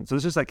happening. So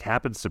this just, like,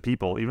 happens to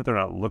people, even if they're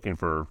not looking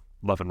for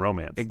love and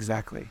romance.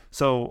 Exactly.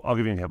 So I'll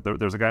give you an example.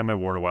 There's a guy in my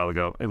ward a while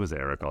ago. It was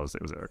Eric. I'll just say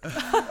it was Eric.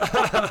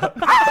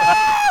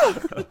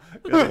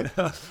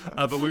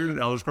 But we were in an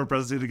elders court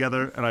presidency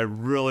together, and I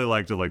really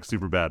liked it, like,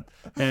 super bad.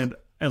 And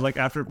like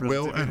after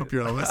Will, I hope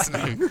you're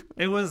listening.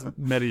 It was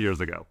many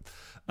years ago.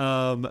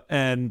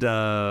 And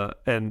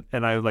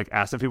I like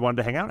asked if he wanted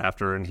to hang out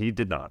after, and he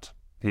did not.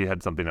 He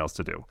had something else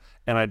to do.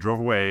 And I drove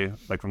away,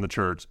 like, from the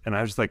church, and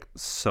I was just, like,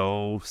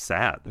 so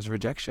sad. There's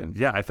rejection.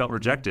 Yeah, I felt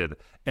rejected.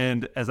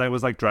 And as I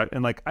was, like, driving,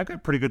 and, like, I've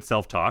got pretty good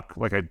self-talk.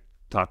 Like, I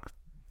talk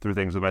through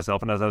things with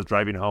myself. And as I was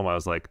driving home, I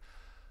was like,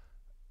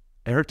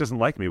 Eric doesn't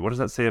like me. What does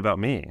that say about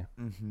me?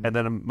 Mm-hmm. And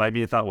then my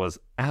immediate thought was,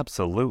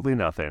 absolutely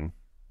nothing.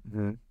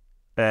 Mm-hmm.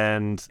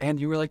 And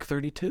you were, like,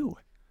 32.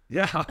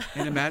 Yeah.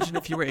 And imagine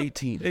if you were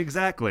 18.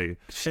 Exactly.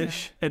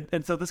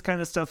 And so this kind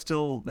of stuff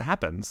still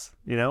happens,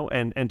 you know,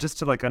 and just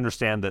to, like,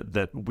 understand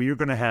that we're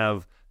going to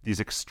have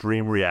these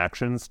extreme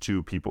reactions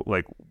to people,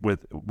 like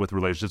with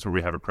relationships where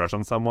we have a crush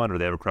on someone or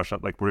they have a crush on,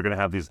 like, we're going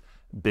to have these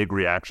big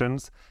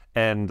reactions.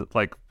 And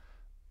like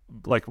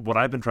what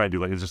I've been trying to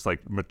do, like, is just,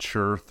 like,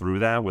 mature through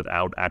that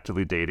without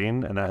actively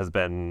dating. And that has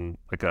been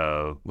like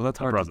that's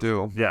hard to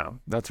do. Yeah.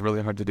 That's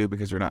really hard to do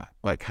because you're not,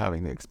 like,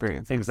 having the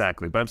experience.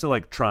 Exactly. But I'm still,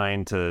 like,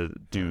 trying to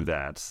do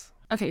that.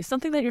 Okay.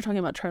 Something that you're talking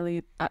about,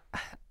 Charlie,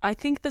 I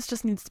think this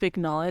just needs to be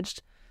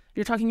acknowledged.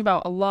 You're talking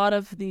about a lot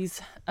of these,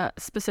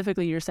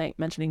 specifically you're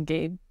mentioning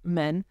gay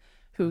men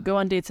who go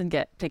on dates and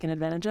get taken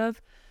advantage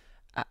of.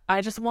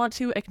 I just want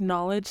to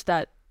acknowledge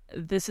that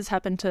this has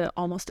happened to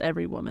almost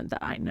every woman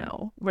that I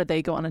know, where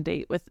they go on a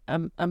date with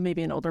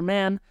maybe an older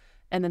man,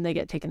 and then they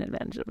get taken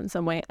advantage of in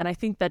some way. And I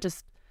think that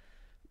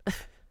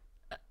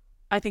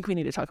I think we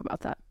need to talk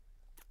about that.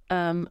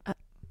 I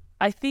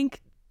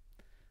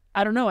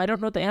don't know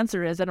what the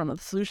answer is. I don't know what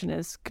the solution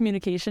is.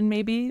 Communication,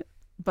 maybe,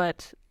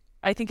 but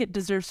I think it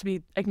deserves to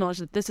be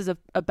acknowledged that this is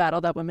a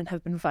battle that women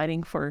have been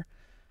fighting for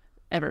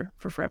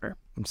forever.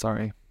 I'm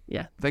sorry.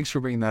 Yeah. Thanks for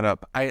bringing that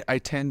up. I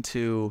tend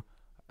to,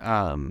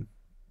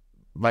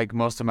 like,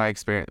 most of my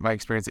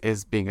experience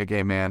is being a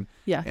gay man.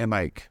 Yeah. And,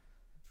 like,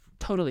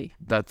 totally.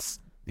 That's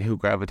who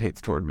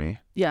gravitates toward me.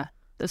 Yeah.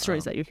 The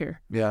stories that you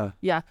hear. Yeah.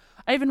 Yeah.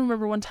 I even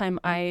remember one time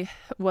I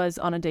was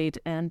on a date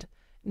and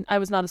I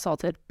was not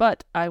assaulted,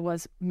 but I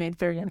was made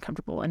very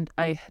uncomfortable, and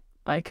I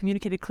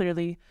communicated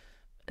clearly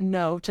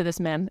no to this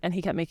man, and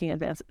he kept making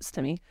advances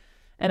to me.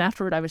 And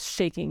afterward I was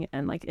shaking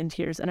and, like, in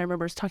tears. And I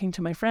remember talking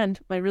to my friend,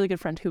 my really good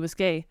friend who was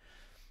gay,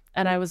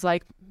 and I was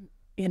like,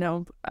 you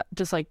know,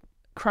 just, like,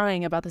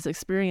 crying about this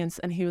experience.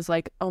 And he was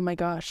like, oh my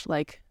gosh,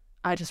 like,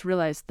 I just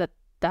realized that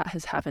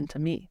has happened to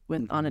me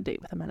on a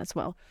date with a man as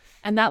well.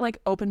 And that, like,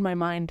 opened my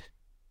mind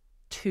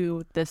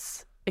to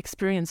this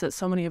experience that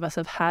so many of us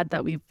have had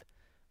that we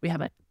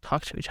haven't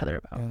talked to each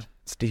other about. Yeah.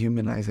 It's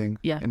dehumanizing.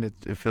 Yeah. And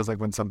it feels like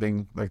when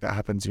something like that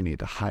happens, you need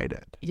to hide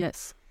it.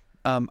 Yes.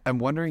 I'm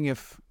wondering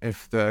if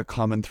the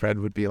common thread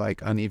would be,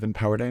 like, uneven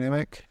power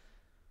dynamic.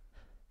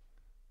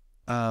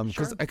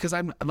 Because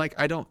I'm, like,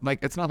 I don't, like,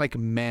 it's not like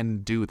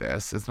men do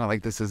this. It's not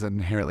like this is an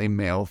inherently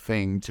male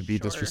thing to be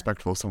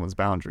disrespectful of someone's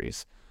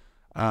boundaries.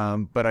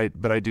 But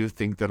I do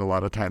think that a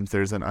lot of times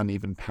there's an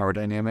uneven power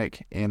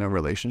dynamic in a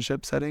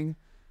relationship setting.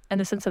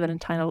 And a sense of an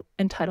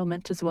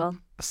entitlement as well.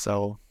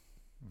 So,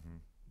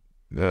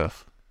 ugh.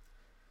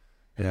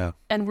 Yeah.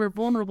 And we're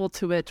vulnerable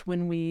to it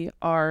when we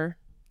are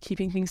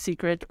keeping things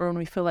secret or when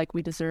we feel like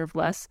we deserve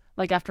less.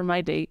 Like after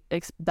my date,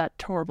 that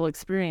horrible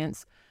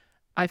experience,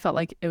 I felt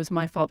like it was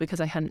my fault because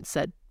I hadn't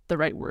said the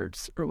right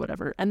words or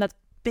whatever. And that's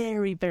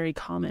very, very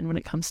common when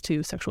it comes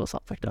to sexual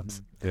assault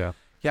victims. Yeah.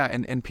 Yeah.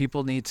 And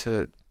people need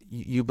to,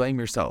 you blame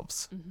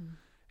yourselves.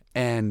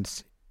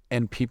 And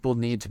people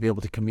need to be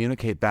able to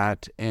communicate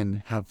that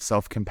and have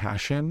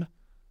self-compassion,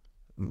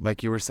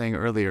 like you were saying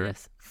earlier,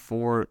 Yes.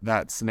 for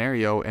that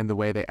scenario and the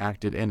way they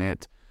acted in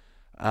it.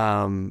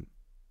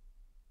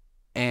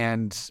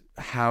 And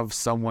have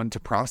someone to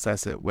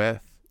process it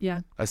with.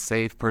 Yeah. A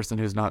safe person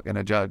who's not going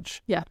to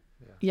judge. Yeah.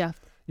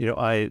 You know,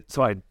 I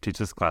teach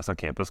this class on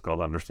campus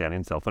called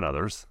Understanding Self and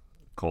Others,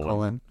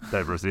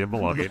 Diversity and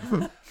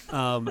Belonging.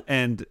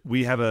 And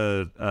we have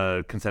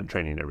a consent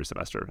training every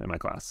semester in my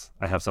class.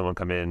 I have someone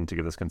come in to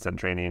give this consent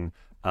training.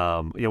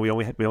 We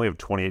only have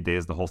 28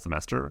 days the whole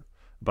semester,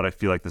 but I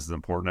feel like this is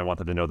important. I want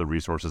them to know the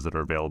resources that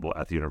are available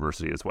at the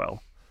university as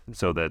well,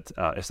 so that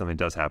if something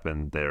does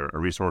happen, there are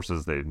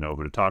resources. They know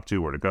who to talk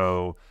to, where to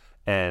go.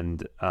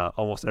 And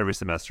almost every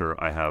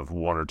semester, I have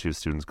one or two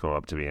students come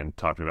up to me and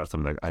talk to me about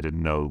something that I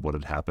didn't know what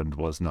had happened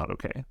was not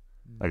okay.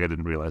 Like I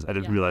didn't realize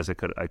I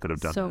could have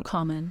done So that.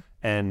 common.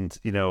 And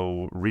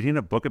reading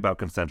a book about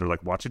consent or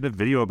like watching a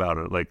video about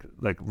it,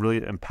 like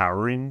really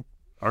empowering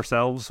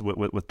ourselves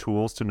with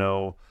tools to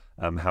know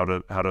how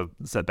to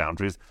set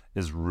boundaries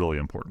is really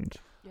important.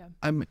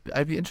 Yeah.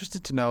 I'd be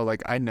interested to know,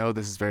 like, I know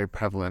this is very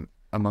prevalent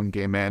among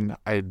gay men.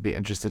 I'd be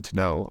interested to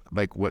know,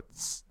 like,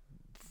 what's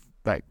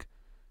like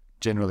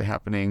generally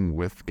happening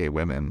with gay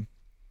women.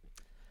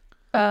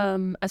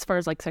 As far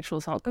as like sexual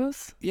assault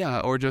goes?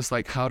 Yeah, or just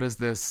like, how does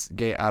this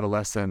gay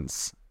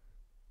adolescence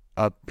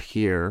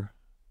appear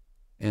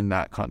in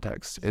that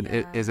context?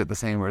 Is it the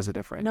same or is it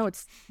different? No,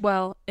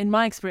 well, in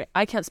my experience,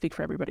 I can't speak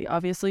for everybody,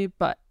 obviously,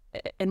 but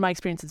in my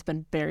experience, it's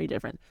been very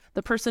different.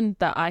 The person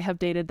that I have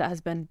dated that has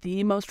been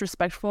the most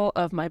respectful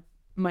of my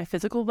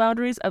physical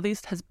boundaries, at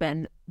least, has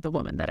been the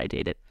woman that I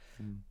dated.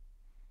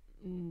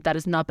 That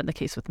has not been the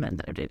case with men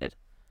that I've dated.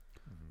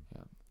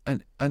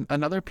 And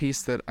another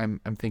piece that I'm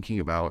thinking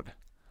about,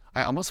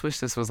 I almost wish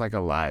this was like a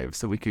live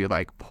so we could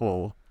like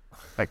pull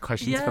like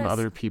questions from Yes,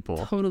 other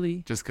people.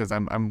 Totally. Just because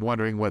I'm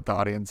wondering what the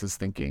audience is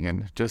thinking,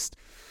 and just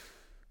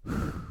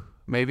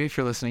maybe if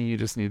you're listening, you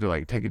just need to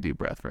like take a deep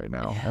breath right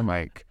now and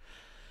like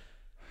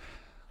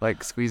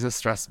squeeze a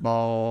stress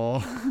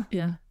ball,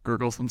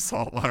 gurgle some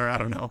salt water. I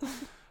don't know.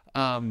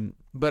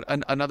 But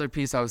another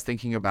piece I was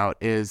thinking about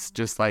is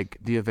just like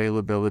the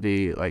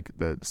availability, like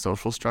the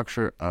social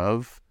structure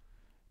of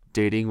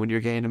dating when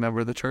you're gay and a member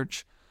of the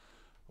church.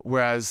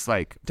 Whereas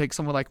like take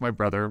someone like my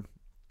brother.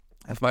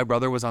 If my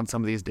brother was on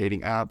some of these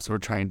dating apps or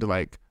trying to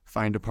like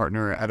find a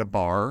partner at a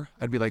bar,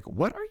 I'd be like,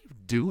 what are you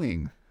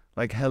doing?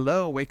 Like,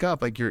 hello, wake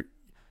up. Like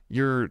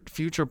your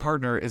future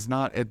partner is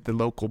not at the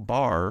local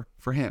bar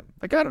for him.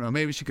 Like, I don't know,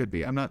 maybe she could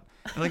be. I'm not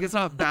like, it's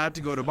not bad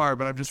to go to a bar,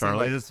 but I'm just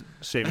Charlie saying, is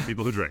shaming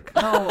people who drink.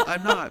 no,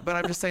 I'm not. But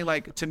I'm just saying,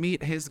 like, to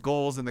meet his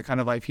goals and the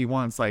kind of life he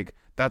wants, like,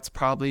 that's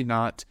probably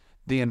not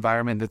the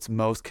environment that's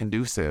most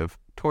conducive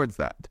towards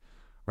that,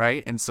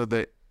 right? And so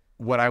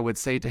what I would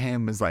say to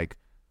him is like,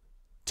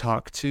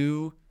 talk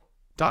to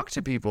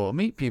people,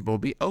 meet people,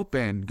 be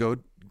open, go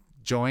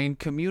join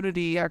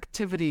community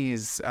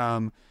activities,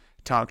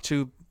 talk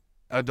to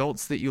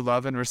adults that you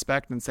love and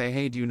respect and say,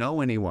 hey, do you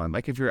know anyone?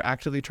 Like if you're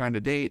actively trying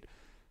to date,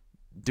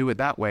 do it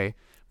that way.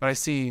 But I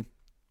see,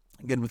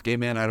 again, with gay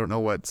men, I don't know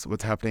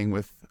what's happening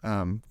with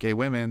gay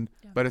women,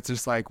 but it's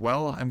just like,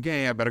 well, I'm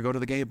gay, I better go to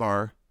the gay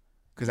bar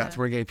because that's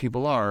where gay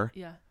people are.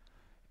 Yeah.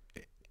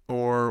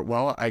 Or,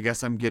 well, I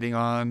guess I'm getting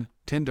on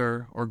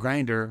Tinder or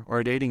Grindr or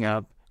a dating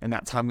app, and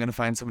that's how I'm going to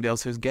find somebody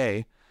else who's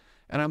gay.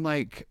 And I'm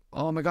like,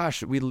 oh my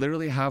gosh, we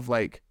literally have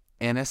like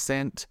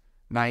innocent,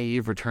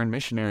 naive return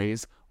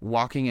missionaries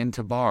walking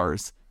into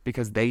bars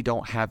because they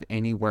don't have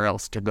anywhere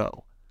else to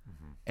go.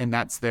 And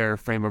that's their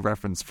frame of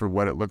reference for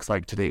what it looks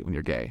like to date when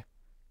you're gay.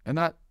 And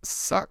that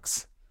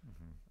sucks.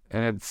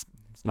 And it's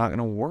not going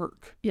to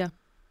work. Yeah.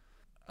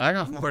 I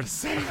got more to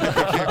say.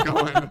 I can't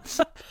go in.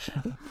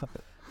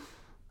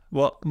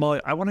 Well,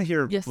 Molly, I want to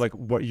hear Yes. like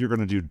what you're going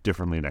to do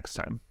differently next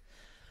time.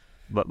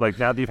 But like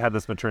now that you've had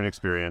this maturing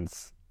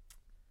experience.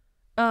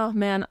 Oh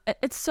man,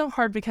 it's so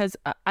hard because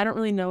I don't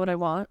really know what I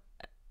want.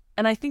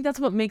 And I think that's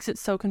what makes it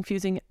so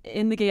confusing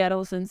in the gay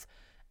adolescence.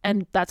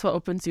 And that's what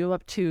opens you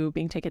up to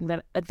being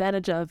taken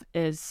advantage of,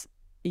 is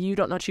you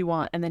don't know what you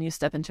want and then you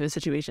step into a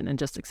situation and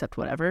just accept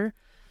whatever.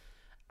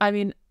 I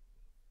mean,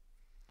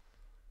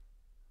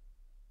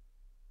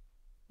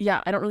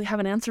 yeah, I don't really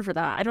have an answer for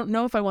that. I don't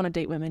know if I want to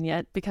date women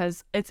yet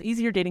because it's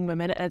easier dating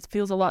women and it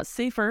feels a lot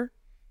safer,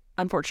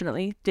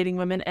 unfortunately, dating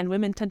women. And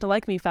women tend to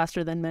like me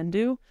faster than men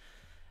do.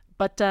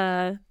 But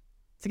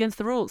it's against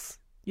the rules,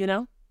 you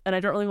know? And I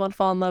don't really want to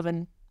fall in love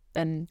and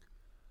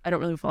I don't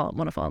really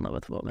want to fall in love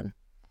with a woman.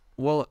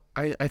 Well,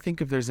 I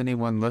think if there's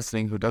anyone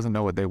listening who doesn't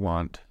know what they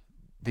want,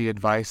 the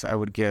advice I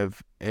would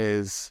give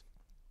is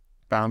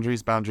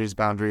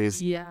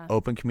boundaries, Yeah.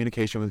 open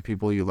communication with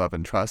people you love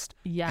and trust,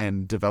 Yeah.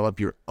 and develop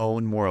your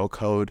own moral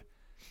code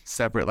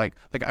separate. Like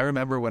I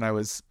remember when I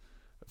was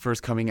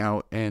first coming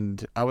out,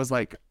 and I was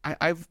like,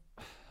 I've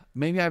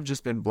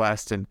just been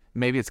blessed, and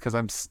maybe it's because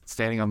I'm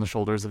standing on the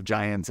shoulders of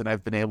giants, and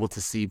I've been able to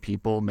see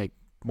people make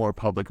more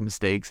public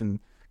mistakes and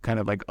kind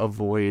of like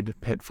avoid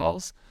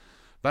pitfalls.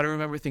 But I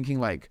remember thinking,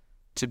 like,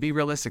 to be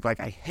realistic, like,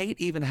 I hate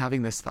even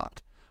having this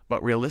thought,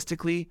 but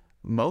realistically,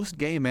 most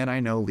gay men I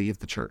know leave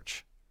the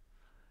church.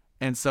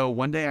 And so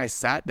one day I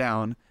sat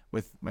down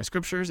with my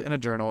scriptures in a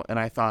journal, and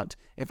I thought,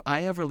 if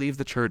I ever leave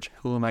the church,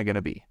 who am I going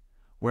to be?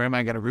 Where am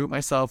I going to root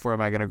myself? Where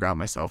am I going to ground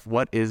myself?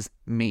 What is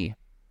me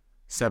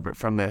separate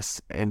from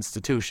this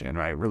institution,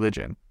 right?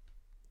 Religion,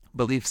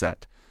 belief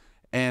set.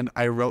 And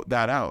I wrote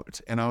that out,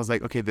 and I was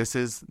like, okay, this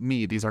is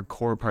me. These are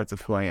core parts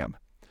of who I am.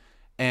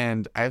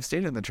 And I have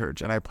stayed in the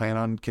church, and I plan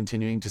on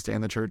continuing to stay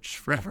in the church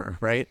forever,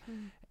 right?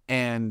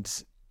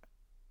 And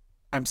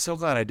I'm so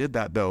glad I did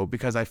that, though,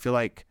 because I feel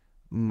like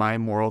my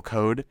moral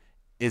code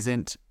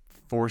isn't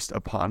forced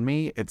upon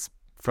me. It's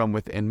from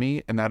within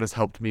me, and that has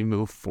helped me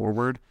move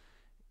forward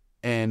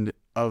and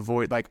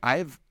avoid, like,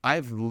 I've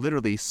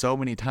literally so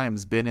many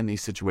times been in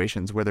these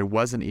situations where there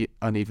was an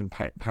uneven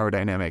power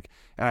dynamic,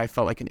 and I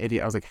felt like an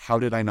idiot. I was like, how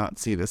did I not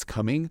see this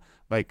coming?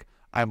 Like,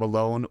 I'm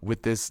alone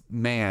with this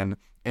man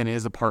in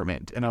his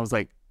apartment, and I was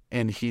like,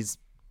 and he's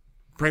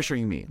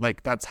pressuring me.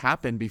 Like, that's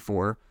happened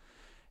before,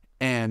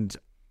 and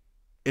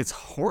it's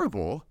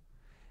horrible.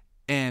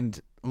 And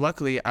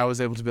luckily I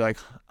was able to be like,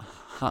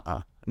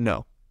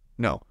 no.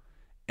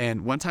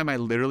 And one time I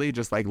literally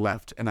just like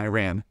left, and I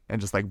ran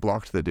and just like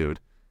blocked the dude,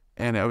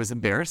 and it was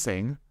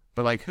embarrassing,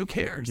 but like, who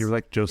cares? You were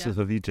like Joseph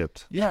of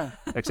Egypt. Yeah.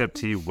 Except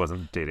he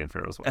wasn't dating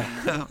Pharaoh's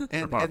wife.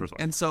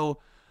 and so,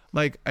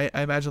 like, I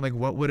imagine, like,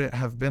 what would it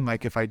have been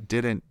like if I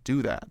didn't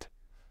do that?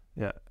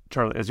 Yeah.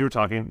 Charlie, as you were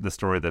talking, the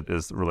story that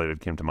is related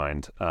came to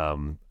mind. A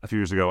few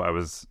years ago, I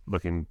was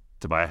looking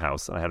to buy a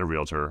house, and I had a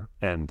realtor,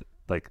 and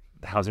like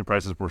the housing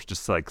prices were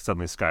just like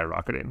suddenly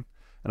skyrocketing.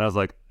 And I was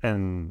like,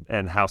 and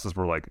houses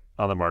were like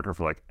on the market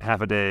for like half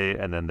a day,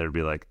 and then there'd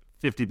be like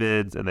 50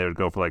 bids, and they would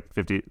go for like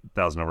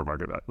 50,000 over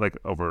market value, like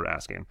over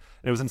asking. And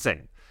it was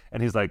insane.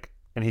 And he's like,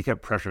 and he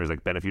kept pressuring. He's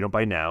like, Ben, if you don't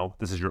buy now,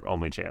 this is your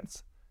only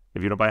chance.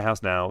 If you don't buy a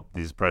house now,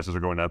 these prices are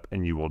going up,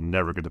 and you will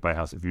never get to buy a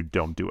house if you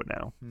don't do it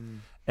now.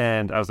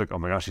 And I was like, oh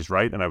my gosh, he's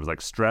right. And I was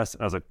like stressed.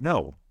 And I was like,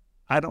 no,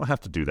 I don't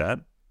have to do that.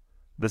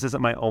 This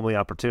isn't my only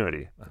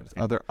opportunity. There's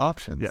other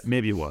options. Yeah,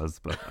 maybe it was,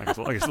 but I guess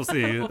we'll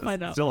see. We'll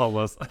find out. Still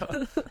homeless.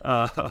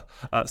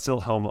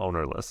 Still home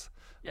ownerless.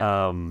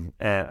 Yeah. And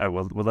I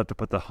would love to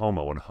put the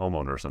homo in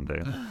homeowner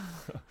someday.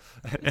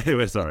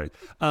 Anyway, sorry.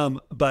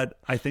 But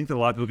I think that a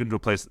lot of people get into a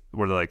place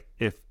where they're like,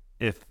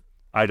 if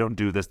I don't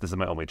do this, this is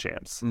my only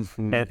chance.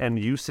 Mm-hmm.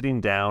 And you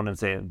sitting down and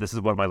saying, this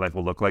is what my life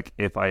will look like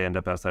if I end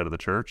up outside of the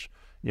church.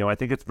 You know, I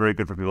think it's very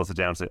good for people to sit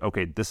down and say,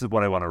 okay, this is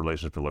what I want a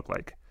relationship to look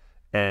like.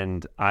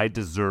 And I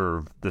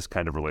deserve this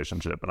kind of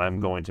relationship, and I'm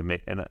going to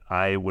make, and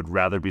I would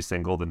rather be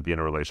single than be in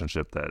a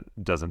relationship that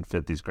doesn't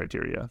fit these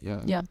criteria.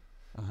 Yeah.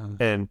 Uh-huh.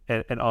 And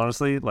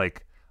honestly,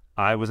 like,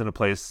 I was in a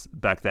place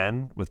back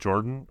then with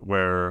Jordan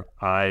where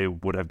I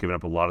would have given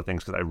up a lot of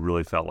things because I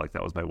really felt like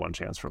that was my one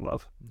chance for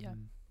love. Yeah.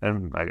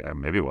 And I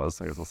maybe it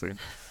was. I guess we'll see.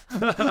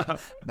 Bye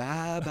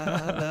bye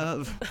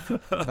love.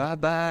 Bye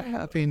bye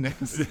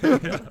happiness.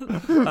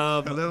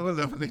 Hello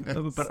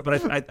loneliness.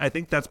 But I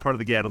think that's part of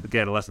the gay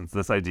adolescence.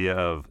 This idea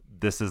of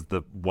this is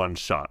the one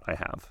shot I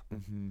have,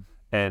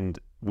 and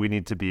we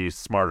need to be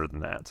smarter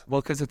than that.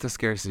 Well, because it's a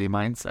scarcity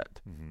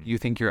mindset. You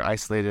think you're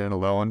isolated and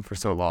alone for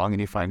so long,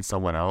 and you find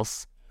someone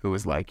else who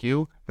is like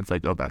you. It's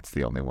like, oh, that's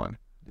the only one.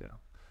 Yeah.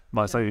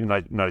 Well, I saw you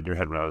nodded your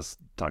head when I was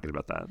talking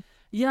about that.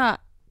 Yeah.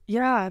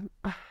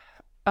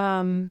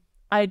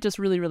 I just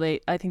really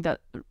relate. I think that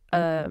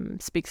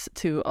speaks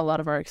to a lot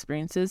of our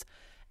experiences,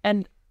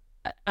 and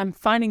I'm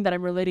finding that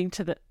I'm relating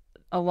to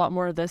a lot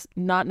more of this,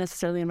 not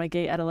necessarily in my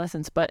gay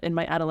adolescence, but in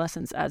my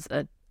adolescence as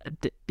a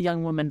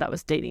young woman that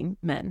was dating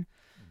men.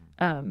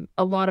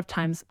 A lot of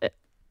times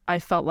I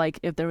felt like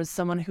if there was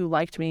someone who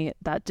liked me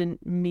that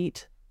didn't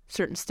meet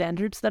certain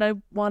standards that I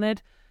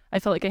wanted, I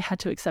felt like I had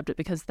to accept it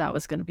because that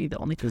was going to be the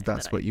only time. Because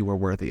that's what you were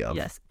worthy of.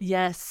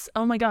 Yes.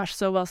 Oh my gosh,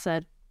 so well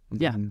said.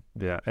 Yeah.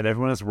 Yeah. And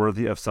everyone is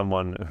worthy of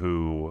someone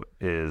who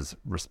is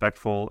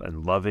respectful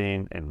and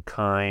loving and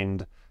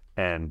kind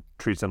and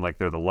treats them like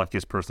they're the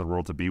luckiest person in the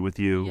world to be with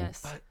you.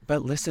 Yes.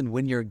 But listen,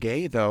 when you're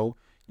gay, though,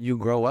 you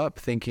grow up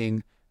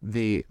thinking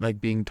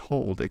being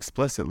told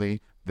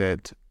explicitly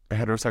that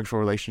heterosexual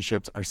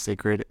relationships are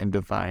sacred and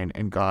divine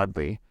and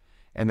godly,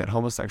 and that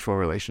homosexual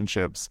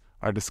relationships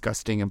are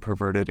disgusting and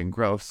perverted and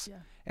gross. Yeah.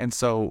 And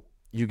so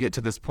you get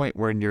to this point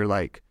where you're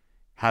like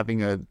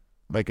having a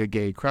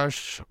gay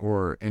crush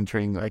or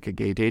entering like a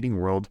gay dating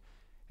world.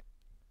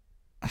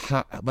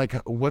 How's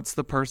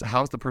the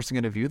person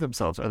going to view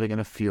themselves? Are they going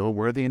to feel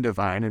worthy and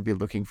divine and be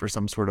looking for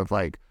some sort of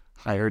like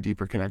higher,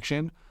 deeper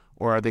connection?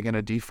 Or are they going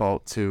to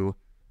default to,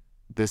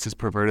 this is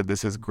perverted,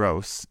 this is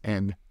gross,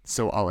 and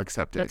so I'll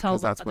accept it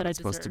because that's what it's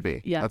supposed to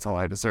be. Yeah. That's all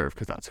I deserve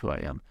because that's who I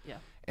am. Yeah.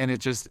 And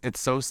it's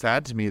so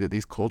sad to me that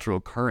these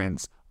cultural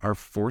currents are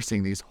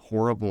forcing these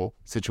horrible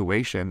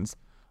situations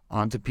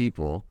onto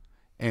people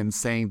and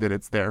saying that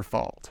it's their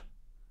fault,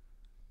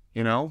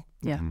 you know?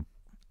 Yeah. Mm-hmm.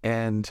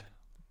 And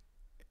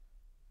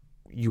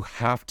you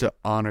have to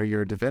honor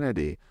your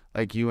divinity.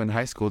 Like you in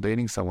high school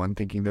dating someone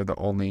thinking they're the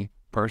only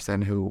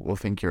person who will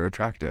think you're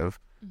attractive.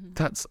 Mm-hmm.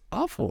 That's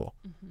awful,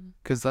 Mm-hmm.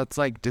 because that's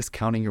like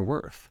discounting your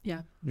worth.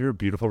 Yeah. You're a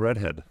beautiful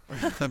redhead.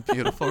 A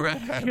beautiful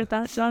redhead. Hear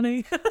that,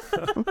 Johnny?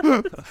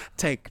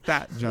 Take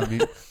that, Johnny.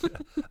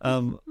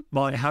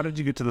 Molly, how did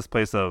you get to this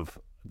place of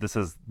this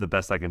is the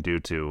best I can do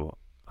to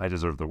I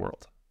deserve the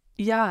world?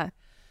 Yeah.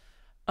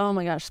 Oh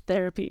my gosh,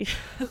 therapy.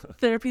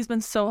 Therapy's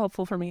been so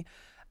helpful for me.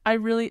 I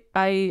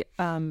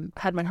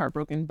had my heart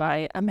broken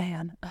by a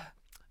man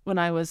when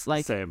I was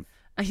like, Same.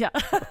 yeah,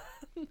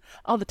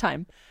 all the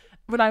time.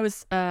 When I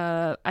was,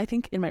 I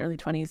think in my early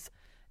 20s,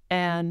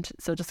 and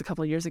so just a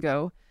couple of years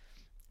ago.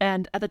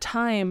 And at the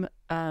time,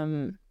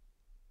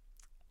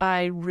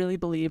 I really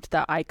believed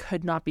that I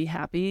could not be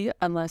happy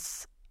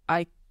unless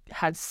I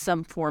had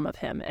some form of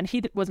him. And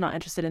he was not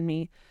interested in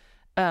me,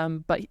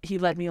 but he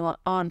led me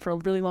on for a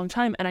really long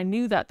time. And I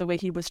knew that the way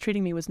he was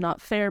treating me was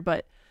not fair,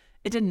 but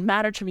it didn't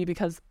matter to me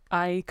because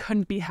I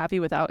couldn't be happy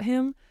without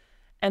him.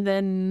 And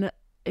then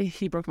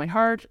he broke my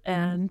heart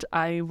and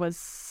I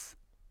was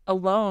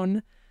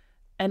alone.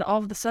 And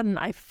all of a sudden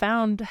I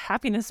found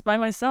happiness by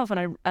myself.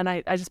 And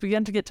I just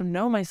began to get to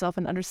know myself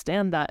and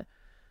understand that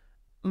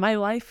my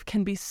life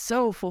can be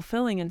so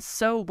fulfilling and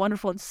so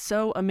wonderful and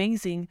so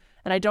amazing.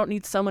 And I don't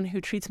need someone who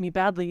treats me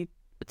badly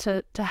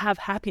to have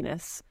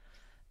happiness.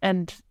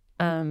 And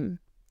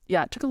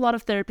it took a lot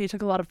of therapy, it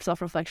took a lot of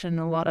self-reflection and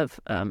a lot of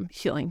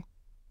healing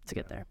to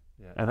get there.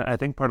 Yeah. And I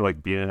think part of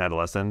like being an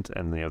adolescent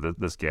and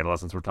this gay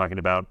adolescence we're talking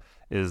about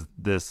is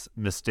this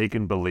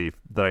mistaken belief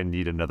that I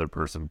need another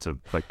person to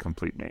like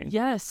complete me.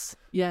 Yes.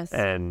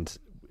 And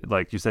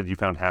like you said, you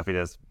found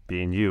happiness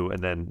being you,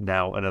 and then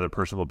now another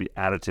person will be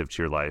additive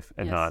to your life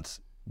and not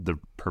the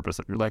purpose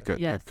of your life. That's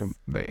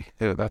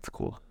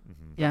cool.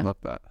 Mm-hmm. Yeah. I love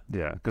that.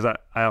 Yeah, because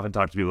I often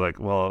talk to people like,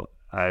 well,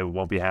 I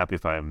won't be happy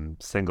if I'm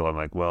single. I'm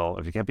like, well,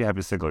 if you can't be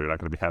happy single, you're not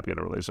going to be happy in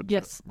a relationship.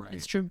 Yes, Right.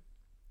 it's true.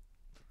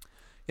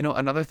 You know,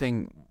 another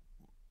thing,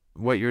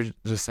 what you're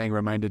just saying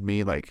reminded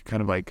me, like,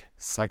 kind of like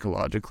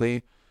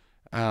psychologically,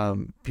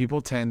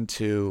 people tend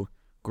to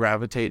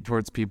gravitate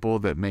towards people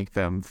that make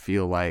them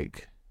feel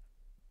like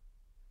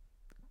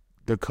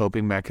the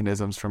coping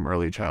mechanisms from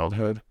early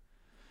childhood.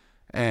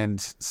 And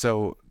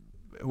so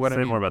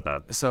Say more about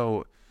that.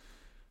 So,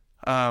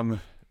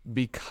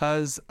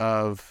 because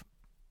of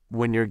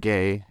when you're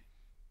gay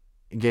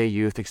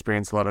youth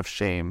experience a lot of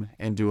shame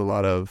and do a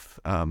lot of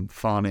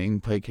fawning,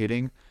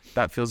 placating.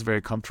 That feels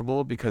very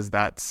comfortable because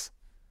that's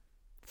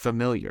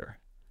familiar.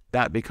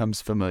 That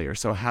becomes familiar.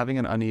 So having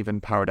an uneven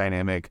power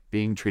dynamic,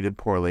 being treated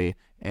poorly,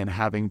 and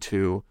having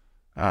to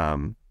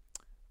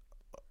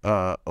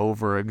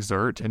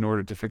overexert in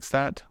order to fix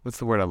that. What's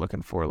the word I'm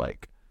looking for?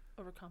 Like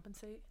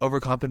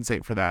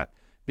overcompensate for that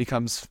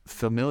becomes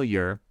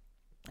familiar,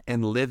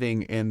 and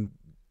living in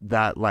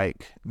that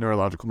like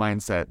neurological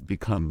mindset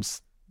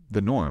becomes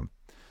the norm.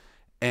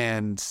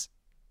 And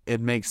it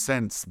makes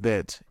sense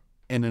that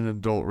in an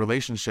adult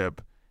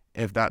relationship,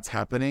 if that's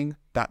happening,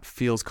 that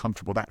feels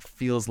comfortable. That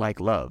feels like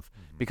love.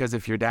 Mm-hmm. Because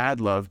if your dad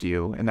loved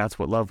you and that's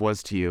what love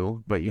was to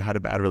you, but you had a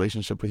bad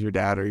relationship with your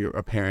dad or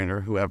a parent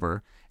or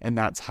whoever, and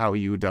that's how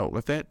you dealt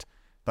with it,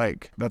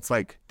 like that's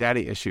like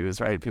daddy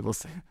issues, right? People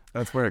say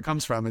that's where it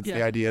comes from. It's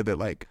the idea that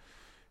like,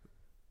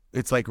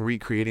 it's like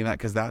recreating that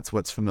because that's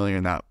what's familiar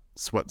and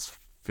that's what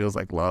feels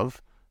like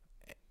love.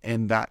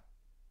 And that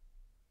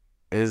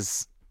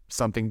is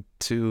something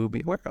to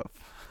be aware of.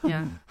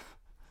 Yeah.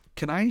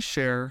 Can I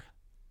share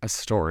a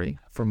story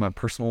from my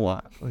personal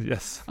life?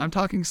 Yes. I'm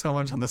talking so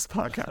much on this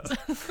podcast,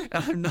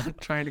 and I'm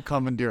not trying to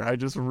commandeer. I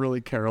just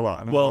really care a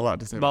lot. And Well, have a lot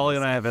to say Molly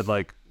about and I have had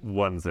like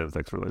one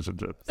same-sex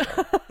relationship.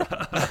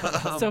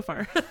 So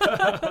far.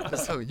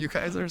 this. So you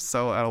guys are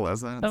so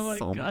adolescent. Oh my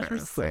so gosh, we're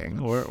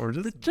embarrassing. We're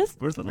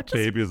just little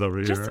babies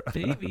over Just here. a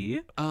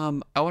baby.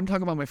 I want to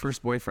talk about my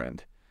first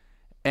boyfriend,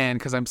 and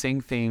because I'm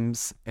seeing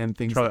themes and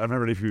things. Charlie, I'm not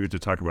ready for you to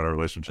talk about our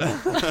relationship.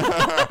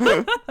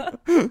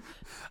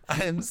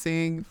 I'm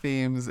seeing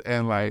themes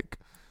and like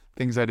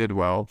things I did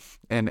well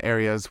and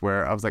areas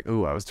where I was like,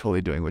 ooh, I was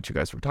totally doing what you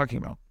guys were talking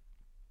about.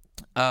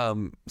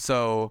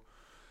 So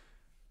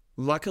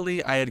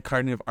luckily I had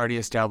kind of already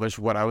established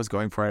what I was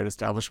going for. I had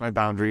established my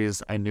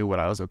boundaries. I knew what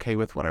I was okay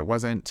with, what I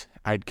wasn't.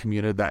 I'd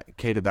communicated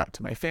that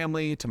to my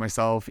family, to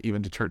myself,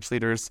 even to church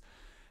leaders.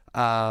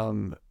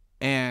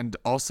 And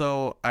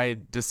also I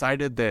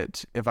decided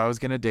that if I was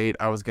going to date,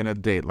 I was going to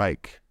date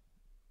like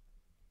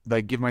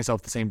give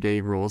myself the same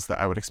dating rules that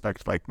I would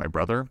expect like my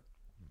brother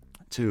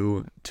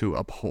to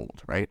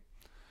uphold, right?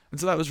 And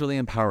so that was really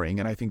empowering,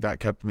 and I think that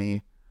kept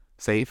me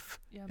safe,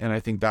 and I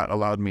think that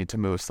allowed me to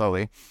move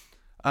slowly.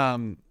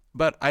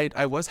 But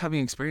I was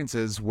having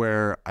experiences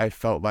where I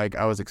felt like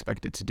I was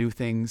expected to do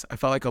things. I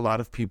felt like a lot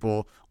of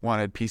people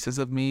wanted pieces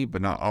of me,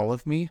 but not all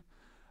of me,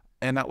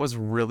 and that was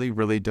really,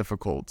 really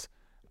difficult.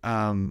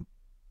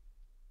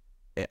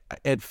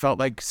 it felt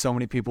like so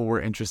many people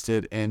were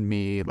interested in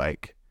me,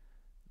 like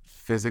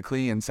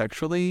physically and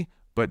sexually,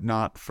 but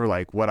not for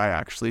like what I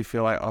actually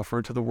feel I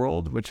offer to the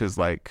world, which is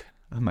like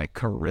my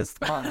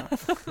charisma,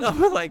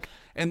 like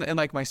and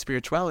like my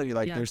spirituality.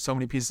 Like there's so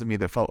many pieces of me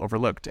that felt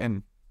overlooked,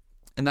 and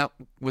that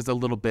was a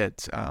little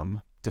bit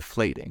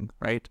deflating,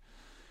 right?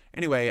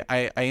 Anyway,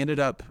 I ended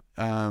up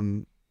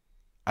I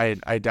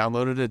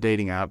downloaded a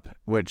dating app,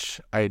 which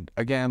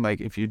again,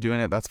 like if you're doing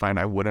it, that's fine.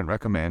 I wouldn't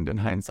recommend in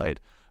hindsight.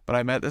 But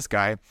I met this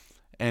guy,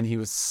 and he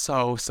was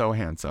so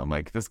handsome.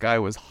 Like this guy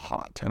was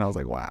hot, and I was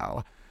like,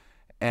 wow.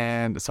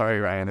 And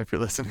sorry, Ryan, if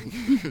you're listening,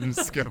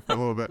 just skip a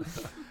little bit.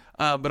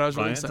 But I was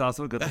Ryan's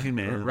also a good-looking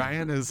man.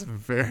 Ryan is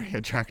very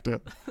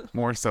attractive,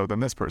 more so than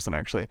this person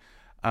actually.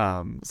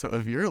 So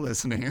if you're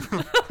listening,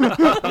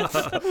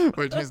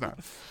 which he's not,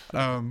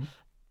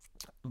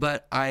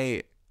 but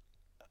I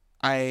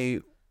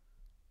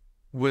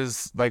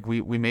was like,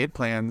 we made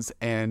plans,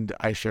 and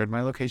I shared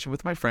my location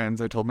with my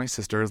friends. I told my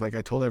sisters, like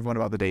I told everyone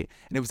about the date.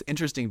 And it was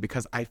interesting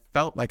because I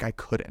felt like I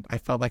couldn't. I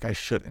felt like I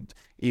shouldn't,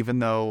 even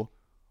though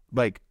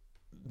like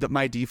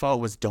my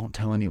default was don't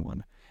tell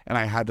anyone. And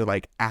I had to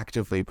like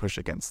actively push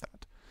against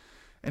that.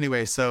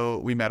 Anyway, so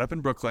we met up in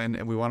Brooklyn,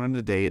 and we went on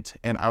a date,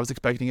 and I was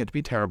expecting it to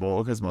be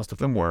terrible because most of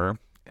them were.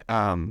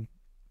 Can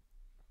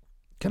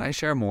I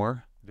share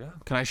more? Yeah.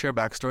 Can I share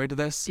backstory to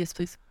this? Yes,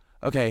 please.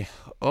 Okay.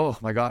 Oh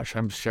my gosh,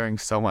 I'm sharing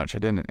so much. I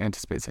didn't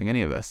anticipate saying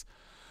any of this.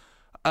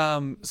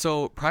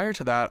 So prior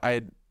to that,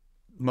 I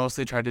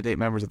mostly tried to date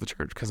members of the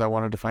church because I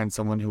wanted to find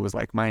someone who was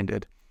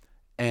like-minded.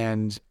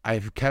 And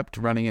I've kept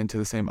running into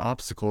the same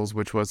obstacles,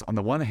 which was, on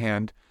the one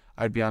hand,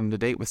 I'd be on a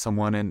date with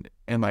someone,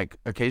 and like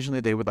occasionally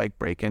they would like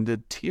break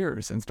into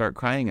tears and start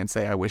crying and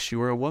say, I wish you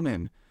were a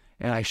woman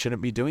and I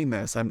shouldn't be doing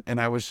this. And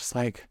I was just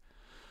like,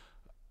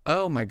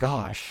 oh my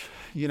gosh,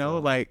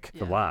 like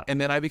a lot. And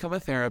then I become a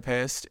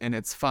therapist, and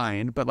it's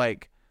fine, but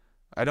like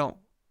I didn't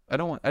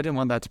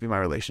want that to be my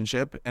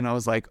relationship. And I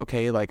was like,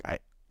 okay, like I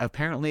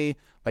apparently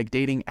like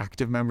dating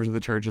active members of the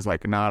church is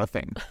like not a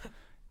thing,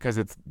 because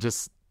it's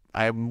just,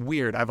 I'm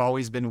weird. I've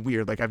always been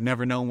weird. Like I've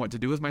never known what to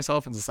do with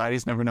myself, and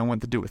society's never known what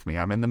to do with me.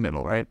 I'm in the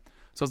middle, right?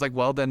 So I was like,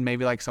 well, then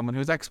maybe like someone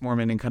who's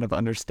ex-Mormon and kind of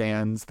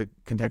understands the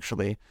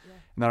contextually.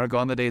 And I would go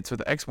on the dates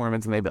with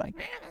ex-Mormons, and they'd be like,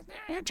 man, that's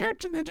not your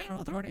church and the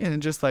general authority,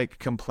 and just like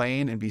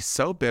complain and be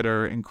so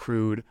bitter and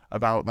crude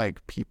about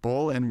like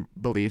people and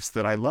beliefs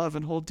that I love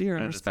and hold dear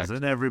and respect. This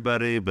isn't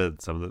everybody,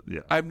 but some of the,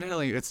 yeah. I'm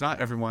telling you, it's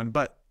not everyone,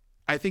 but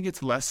I think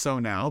it's less so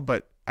now.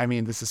 But I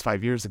mean, this is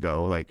 5 years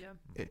ago. Like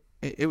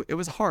it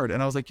was hard.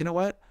 And I was like, you know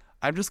what?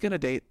 I'm just going to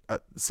date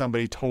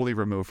somebody totally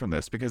removed from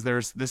this, because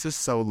this is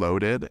so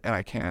loaded and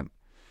I can't.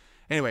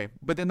 Anyway,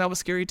 but then that was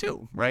scary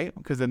too, right?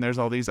 Because then there's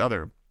all these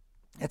other.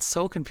 It's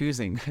so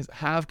confusing.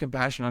 Have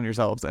compassion on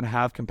yourselves and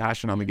have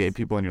compassion on the gay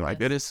people in your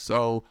life. It is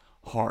so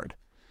hard.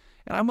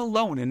 And I'm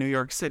alone in New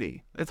York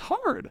City. It's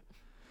hard.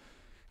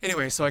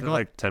 Anyway, so I go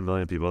like 10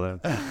 million people there.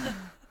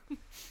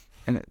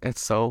 And it's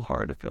so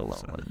hard to feel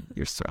alone when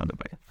you're surrounded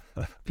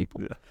by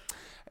people. Yeah.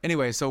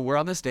 Anyway, so we're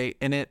on this date,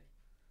 and it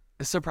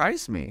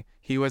surprised me.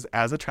 He was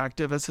as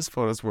attractive as his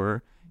photos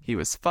were. He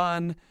was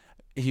fun.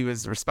 He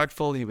was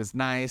respectful. He was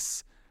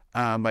nice.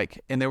 And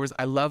there was,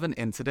 I love an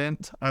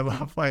incident. I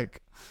love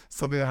like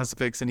something that has to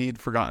fix, and he'd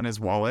forgotten his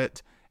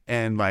wallet,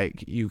 and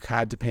like you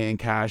had to pay in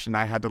cash, and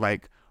I had to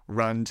like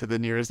run to the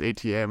nearest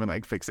ATM and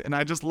like fix it. And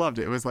I just loved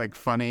it. It was like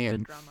funny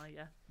and drama,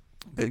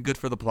 yeah. Good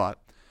for the plot.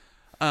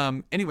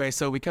 Anyway,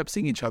 so we kept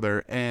seeing each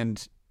other,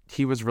 and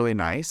he was really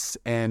nice,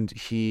 and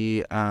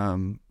he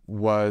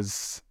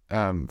was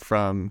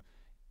from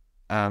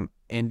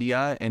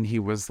India, and he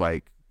was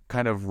like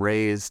kind of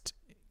raised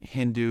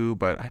Hindu,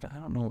 but I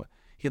don't know.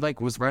 He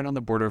like was right on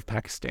the border of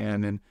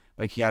Pakistan, and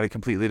like he had a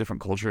completely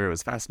different culture. It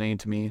was fascinating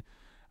to me.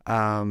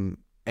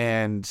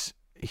 And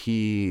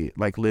he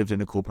like lived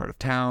in a cool part of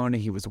town.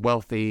 He was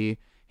wealthy.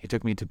 He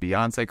took me to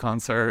Beyonce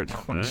concert,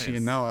 which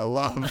I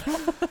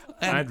love.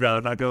 I'd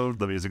rather not go.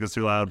 The music is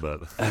too loud,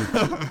 but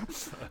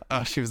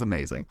she was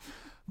amazing.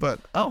 But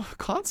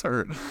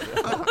concert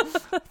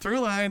through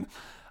line.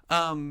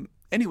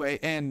 Anyway,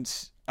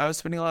 and I was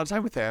spending a lot of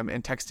time with him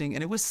and texting,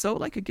 and it was so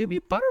like it gave me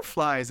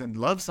butterflies, and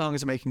love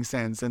songs are making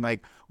sense, and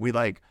like we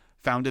like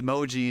found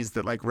emojis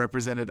that like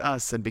represented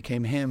us and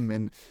became him,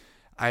 and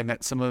I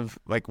met some of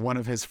like one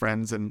of his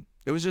friends, and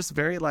it was just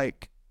very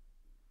like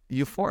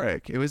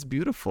euphoric. It was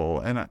beautiful,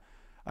 and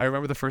I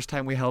remember the first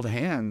time we held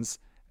hands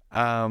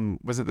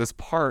was at this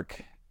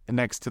park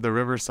next to the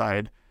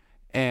Riverside,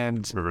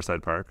 and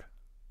Riverside Park.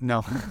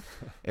 No,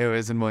 it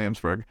was in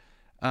Williamsburg.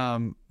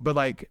 But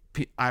like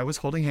I was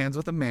holding hands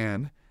with a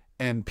man,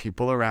 and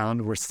people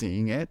around were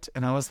seeing it,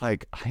 and I was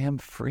like, I am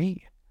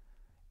free.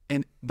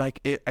 And like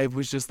it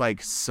was just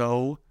like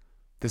so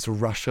this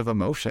rush of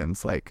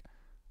emotions. Like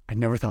I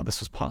never thought this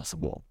was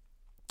possible.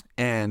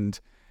 And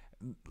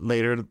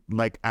later,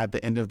 like at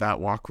the end of that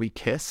walk, we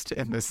kissed,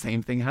 and the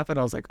same thing happened.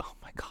 I was like, oh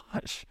my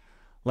gosh,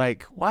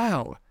 like,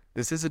 wow,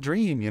 this is a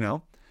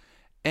dream,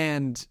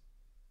 And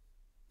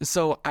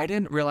so I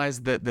didn't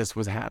realize that this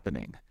was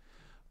happening,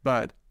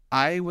 but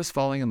I was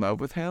falling in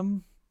love with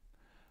him,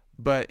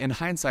 But in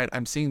hindsight,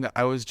 I'm seeing that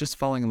I was just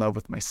falling in love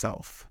with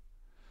myself.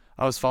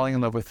 I was falling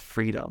in love with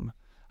freedom.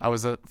 I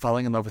was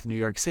falling in love with New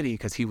York City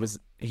because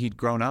he'd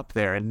grown up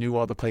there and knew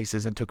all the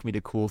places and took me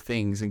to cool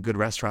things and good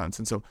restaurants.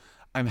 And so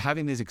I'm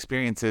having these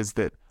experiences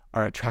that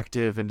are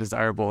attractive and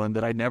desirable and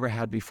that I never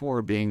had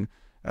before, being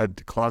a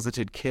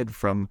closeted kid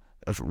from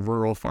a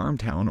rural farm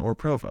town or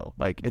Provo.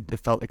 Like it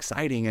felt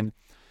exciting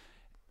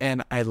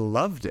and I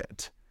loved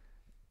it.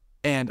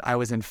 And I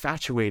was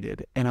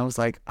infatuated and I was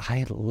like,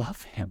 I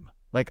love him.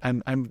 Like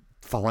I'm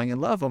falling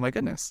in love. Oh my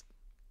goodness.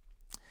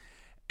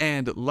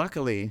 And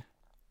luckily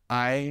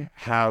I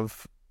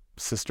have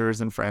sisters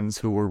and friends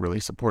who were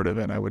really supportive,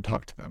 and I would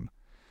talk to them.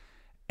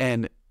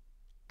 And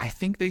I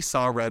think they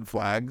saw red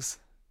flags,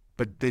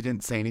 but they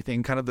didn't say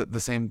anything. Kind of the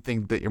same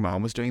thing that your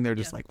mom was doing. They're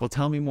just like, well,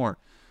 tell me more.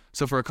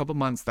 So for a couple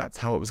months, that's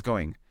how it was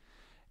going.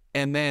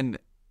 And then,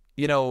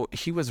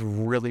 he was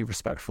really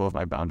respectful of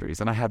my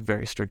boundaries, and I had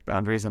very strict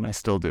boundaries, and I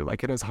still do.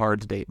 Like, it is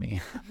hard to date me.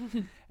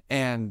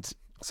 And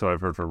so I've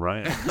heard from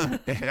Ryan.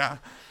 yeah.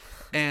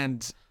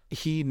 And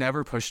he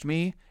never pushed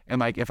me. And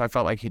like, if I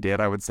felt like he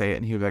did, I would say it,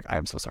 and he would be like,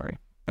 I'm so sorry.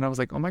 And I was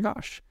like, oh my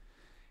gosh.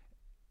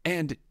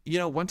 And,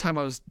 one time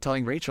I was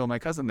telling Rachel, my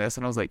cousin, this,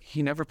 and I was like,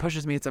 he never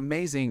pushes me. It's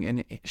amazing.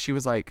 And she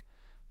was like,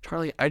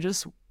 Charlie, I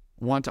just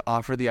want to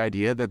offer the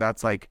idea that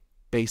that's like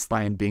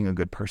baseline being a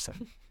good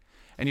person.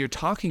 And you're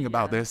talking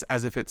about this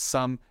as if it's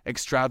some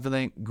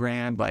extravagant,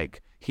 grand,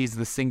 like he's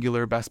the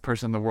singular best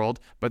person in the world.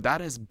 But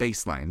that is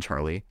baseline,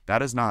 Charlie.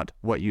 That is not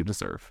what you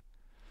deserve.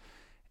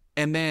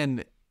 And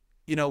then,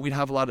 we'd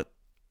have a lot of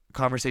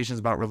conversations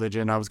about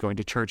religion. I was going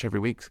to church every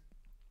week.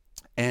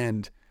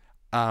 And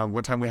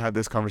one time we had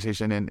this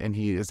conversation, and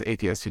he is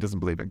atheist. He doesn't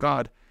believe in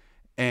God.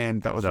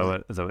 And that was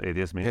is that what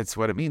atheist means? It's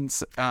what it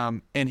means.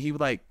 And he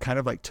kind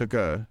of took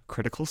a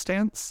critical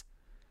stance,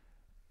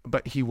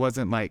 but he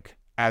wasn't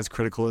as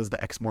critical as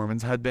the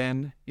ex-Mormons had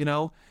been,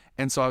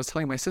 And so I was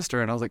telling my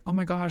sister, and I was like, oh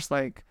my gosh,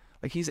 like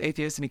he's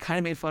atheist, and he kind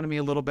of made fun of me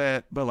a little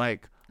bit, but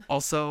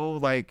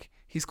also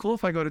he's cool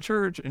if I go to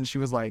church. And she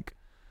was like,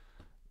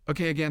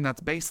 okay, again,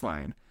 that's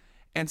baseline.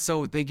 And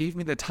so they gave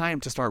me the time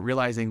to start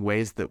realizing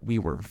ways that we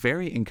were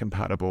very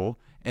incompatible,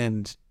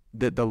 and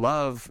that the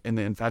love and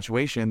the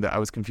infatuation that I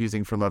was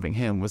confusing for loving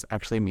him was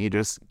actually me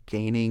just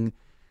gaining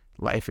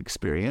life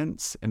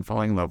experience and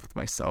falling in love with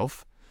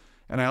myself.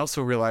 And I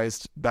also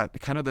realized that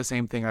kind of the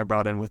same thing I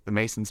brought in with the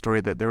Mason story,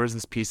 that there was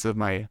this piece of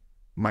my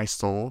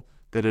soul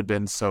that had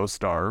been so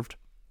starved.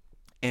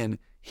 And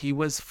he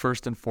was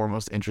first and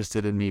foremost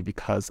interested in me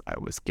because I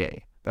was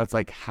gay. That's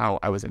how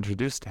I was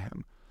introduced to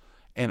him.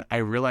 And I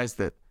realized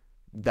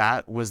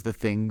that was the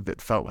thing that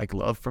felt like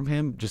love from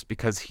him, just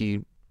because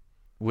he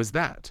was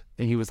that.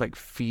 And he was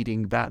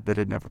feeding that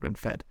had never been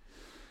fed.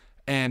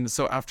 And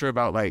so after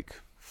about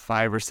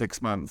 5 or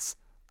 6 months,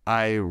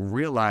 I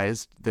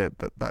realized that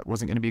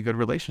wasn't going to be a good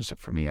relationship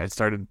for me. I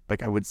started,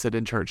 I would sit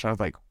in church and I was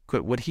like,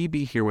 would he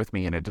be here with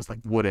me? And it just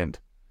wouldn't.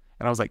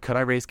 And I was like, could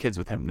I raise kids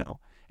with him? No.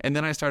 And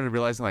then I started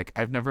realizing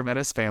I've never met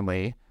his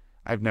family.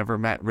 I've never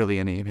met really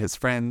any of his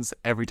friends.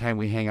 Every time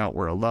we hang out,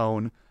 we're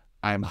alone.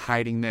 I'm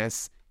hiding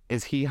this.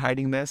 Is he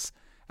hiding this?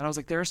 And I was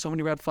like, there are so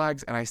many red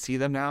flags, and I see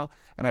them now.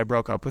 And I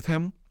broke up with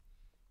him,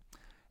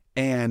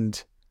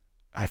 and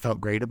I felt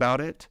great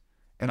about it.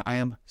 And I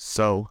am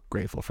so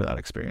grateful for that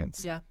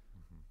experience. Yeah.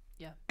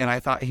 Yeah. And I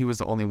thought he was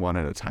the only one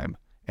at a time.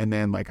 And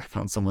then I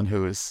found someone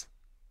who is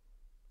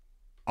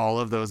all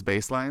of those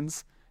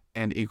baselines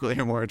and equally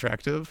or more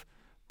attractive,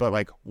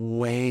 but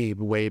way,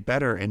 way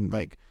better,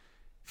 and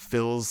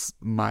fills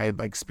my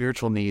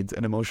spiritual needs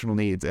and emotional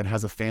needs, and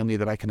has a family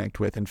that I connect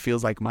with and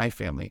feels like my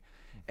family.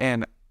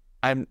 And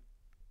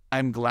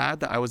I'm glad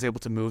that I was able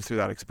to move through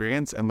that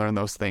experience and learn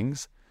those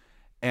things.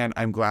 And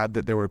I'm glad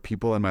that there were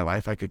people in my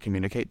life I could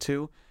communicate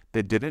to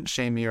that didn't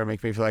shame me or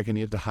make me feel like I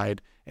needed to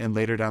hide. And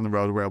later down the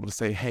road, were able to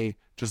say, hey,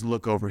 just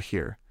look over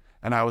here.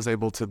 And I was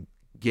able to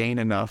gain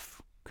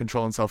enough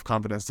control and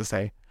self-confidence to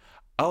say,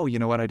 oh, you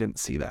know what? I didn't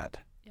see that.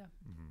 Yeah.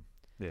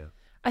 Mm-hmm. Yeah.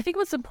 I think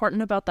what's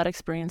important about that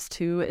experience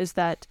too is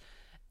that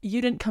you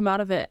didn't come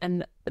out of it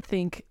and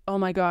think, oh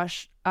my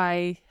gosh,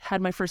 I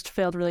had my first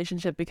failed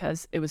relationship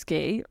because it was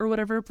gay or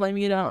whatever,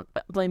 blaming it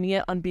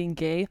on being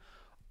gay.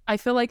 I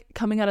feel like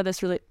coming out of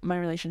this my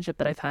relationship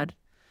that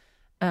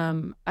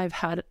I've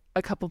had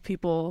a couple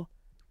people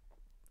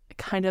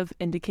kind of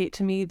indicate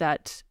to me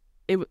that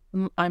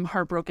I'm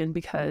heartbroken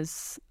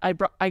because I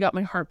got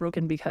my heart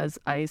broken because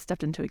I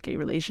stepped into a gay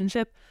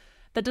relationship.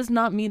 That does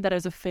not mean that it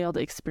was a failed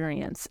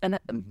experience. And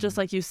just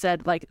like you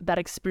said, that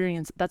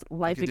experience, that's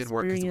life experience. It didn't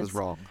work because it was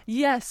wrong.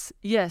 Yes.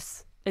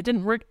 It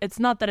didn't work. It's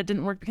not that it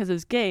didn't work because it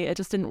was gay. It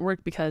just didn't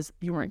work because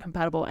you weren't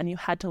compatible, and you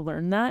had to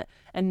learn that.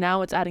 And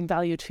now it's adding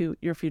value to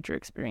your future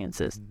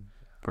experiences.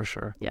 For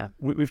sure. Yeah.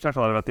 We've talked a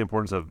lot about the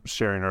importance of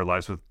sharing our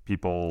lives with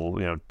people,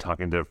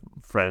 talking to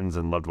friends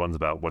and loved ones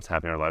about what's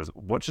happening in our lives.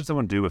 What should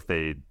someone do if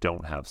they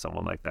don't have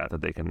someone like that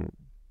they can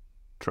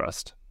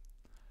trust?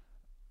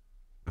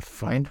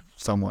 Find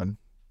someone.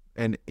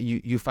 And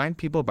you find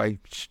people by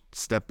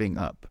stepping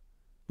up.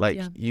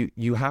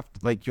 You have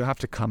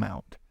to come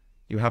out.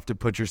 You have to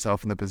put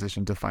yourself in the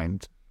position to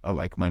find a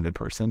like-minded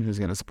person who's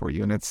going to support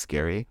you, and it's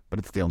scary, but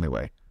it's the only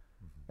way.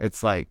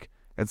 It's like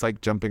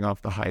jumping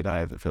off the high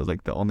dive. It feels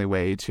like the only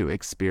way to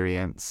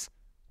experience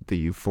the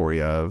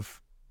euphoria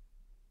of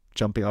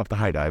jumping off the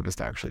high dive is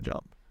to actually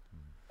jump.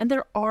 And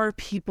there are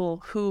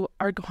people who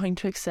are going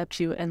to accept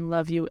you and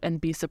love you and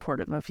be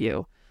supportive of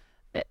you.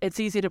 It's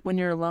easy to, when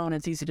you're alone,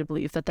 it's easy to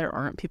believe that there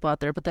aren't people out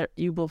there, but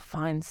you will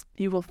find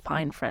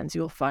friends,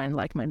 you will find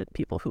like-minded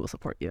people who will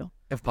support you.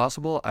 If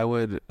possible, I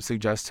would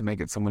suggest to make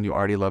it someone you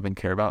already love and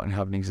care about and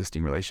have an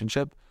existing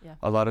relationship. Yeah.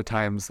 A lot of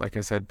times, like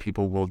I said,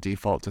 people will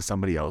default to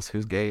somebody else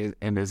who's gay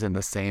and is in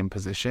the same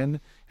position,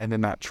 and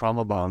then that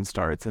trauma bond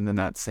starts, and then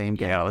that same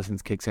gay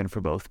adolescence kicks in for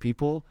both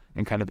people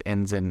and kind of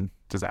ends in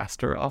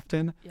disaster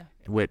often,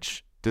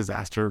 which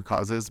disaster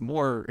causes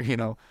more,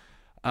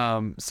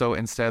 So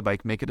instead,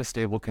 like, make it a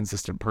stable,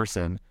 consistent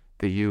person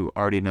that you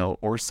already know,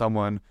 or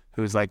someone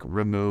who's like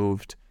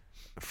removed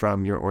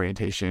from your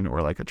orientation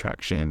or like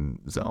attraction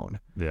zone.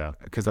 Yeah.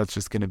 Because that's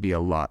just going to be a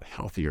lot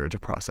healthier to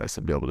process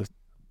and be able to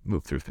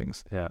move through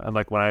things. Yeah. And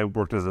like when I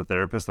worked as a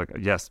therapist, like,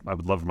 yes, I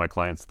would love for my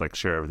clients to like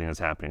share everything that's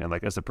happening. And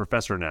like as a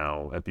professor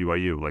now at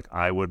BYU, like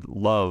I would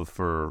love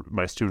for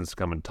my students to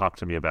come and talk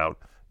to me about,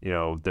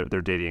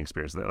 their dating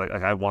experience. Like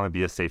I want to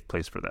be a safe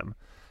place for them.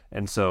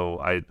 And so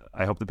I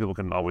hope that people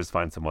can always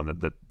find someone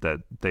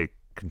that they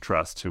can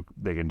trust, who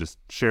they can just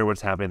share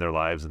what's happening in their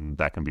lives, and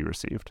that can be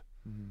received.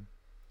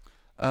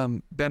 Mm-hmm.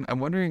 Ben, I'm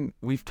wondering,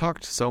 we've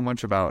talked so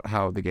much about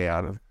how the gay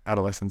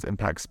adolescence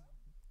impacts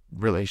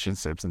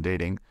relationships and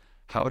dating.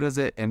 How does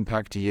it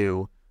impact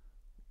you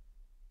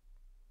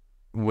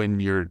when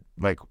you're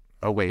like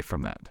away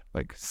from that,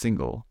 like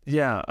single?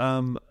 Yeah.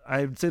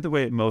 I'd say the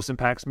way it most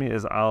impacts me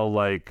is I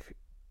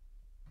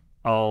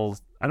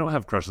don't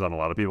have crushes on a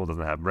lot of people. It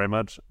doesn't happen very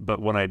much. But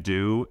when I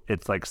do,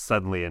 it's like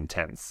suddenly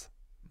intense.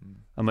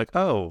 I'm like,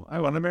 oh, I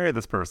want to marry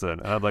this person.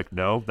 And I'm like,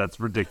 no, that's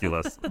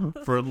ridiculous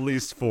for at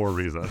least 4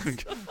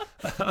 reasons.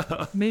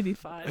 Maybe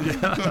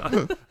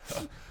 5.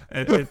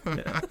 Yeah.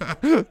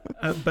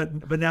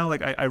 But now,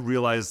 like, I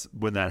realize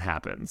when that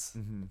happens.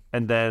 Mm-hmm.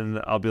 And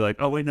then I'll be like,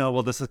 oh, wait, no,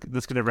 well, this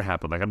could never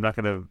happen. Like, I'm not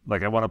going to,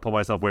 like, I want to pull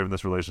myself away from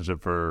this relationship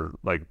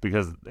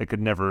because it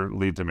could never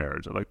lead to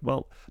marriage. I'm like,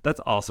 well,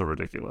 that's also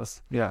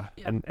ridiculous. Yeah.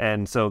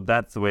 And so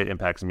that's the way it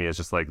impacts me. Is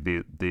just like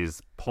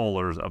these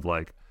polars of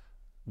like,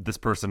 this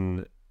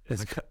person is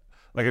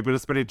like, I'm going to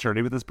spend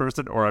eternity with this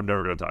person, or I'm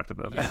never going to talk to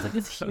them. Yeah, it's like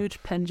this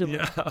huge pendulum.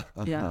 Yeah.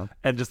 Yeah.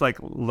 And just like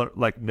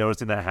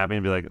noticing that happening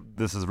and be like,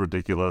 this is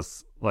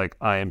ridiculous. Like,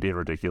 I am being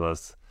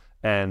ridiculous.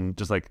 And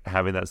just like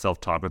having that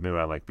self-talk with me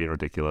when I'm like being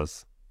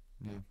ridiculous.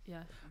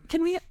 Yeah.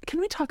 Can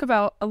we talk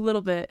about a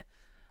little bit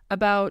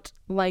about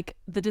like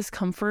the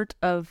discomfort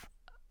of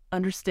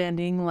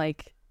understanding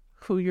like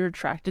who you're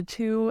attracted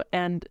to?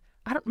 And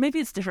maybe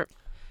it's different.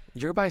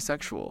 You're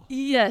bisexual.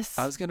 Yes.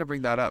 I was going to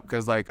bring that up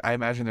because, like, I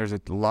imagine there's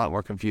a lot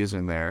more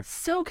confusion there.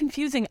 So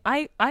confusing.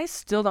 I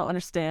still don't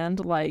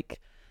understand, like,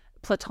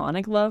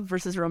 platonic love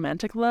versus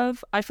romantic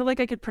love. I feel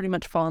like I could pretty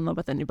much fall in love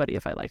with anybody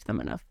if I liked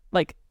them enough,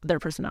 like, their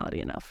personality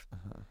enough.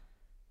 Uh-huh.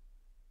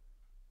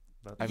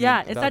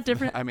 Is that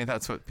different? I mean,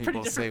 that's what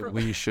people say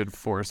we should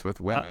force with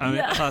women.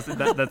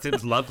 That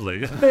seems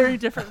lovely. Very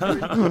different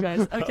for you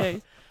guys.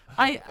 Okay.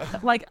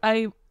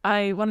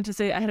 I wanted to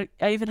say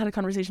I even had a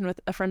conversation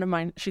with a friend of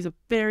mine. She's a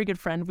very good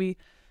friend. We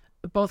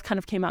both kind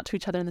of came out to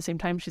each other in the same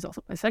time. She's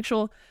also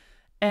bisexual.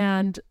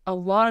 And a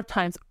lot of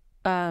times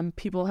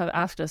people have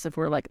asked us if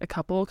we're like a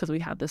couple because we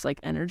had this like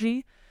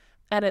energy.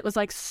 And it was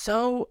like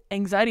so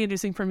anxiety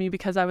inducing for me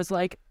because I was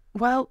like,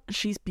 well,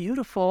 she's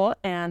beautiful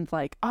and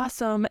like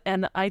awesome.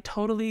 And I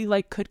totally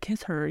like could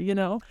kiss her, I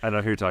know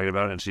who you're talking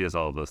about. And she is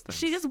all of those things.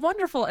 She is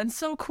wonderful and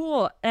so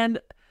cool.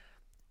 And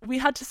we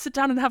had to sit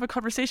down and have a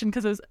conversation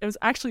because it was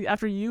actually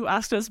after you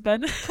asked us,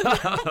 Ben,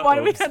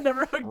 why we had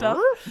never hooked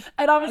up.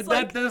 And I was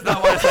like... That is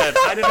not what I said.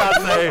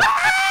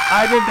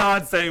 I did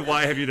not say,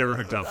 why have you never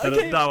hooked up? That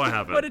is not what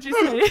happened. What did you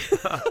say?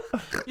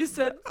 You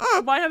said,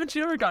 why haven't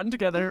you ever gotten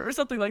together? Or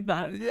something like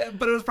that. Yeah,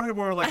 but it was probably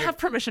more like... I have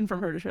permission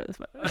from her to share this.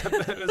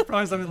 It was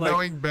probably something like...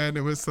 Knowing Ben,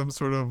 it was some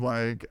sort of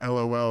like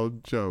LOL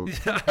joke.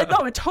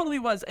 No, it totally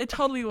was. It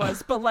totally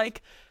was. But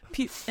like,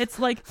 it's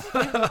like...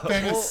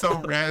 Ben is so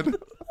red.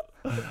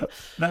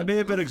 That may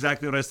have been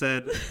exactly what I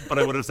said, but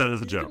I would have said it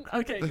as a joke.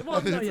 Okay,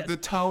 well, no, yes. The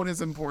tone is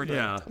important.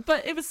 Yeah,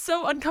 but it was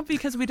so uncomfy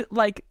because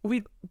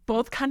we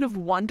both kind of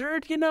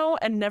wondered,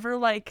 and never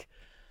like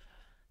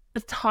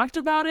talked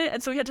about it,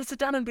 and so we had to sit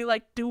down and be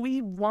like, do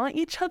we want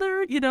each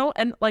other?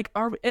 And like,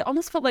 it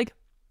almost felt like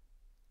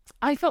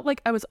I felt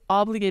like I was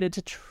obligated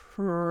to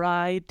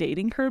try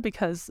dating her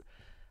because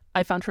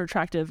I found her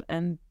attractive,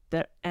 and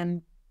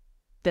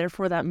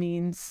therefore that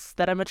means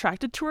that I'm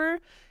attracted to her.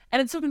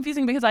 And it's so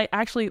confusing because I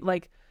actually,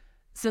 like,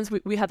 since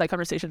we had that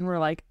conversation, we're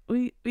like,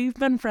 we've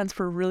been friends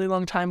for a really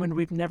long time and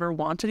we've never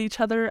wanted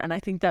each other. And I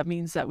think that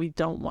means that we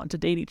don't want to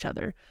date each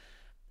other,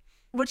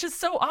 which is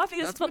so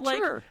obvious. That's but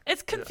mature. Like,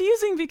 it's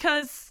confusing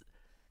because,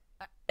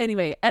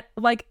 anyway,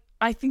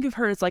 I think of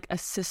her as like a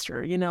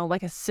sister,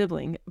 like a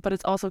sibling, but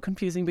it's also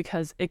confusing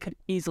because it could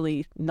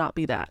easily not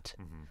be that.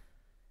 Mm-hmm.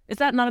 Is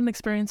that not an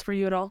experience for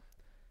you at all?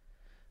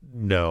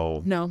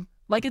 No.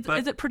 Like,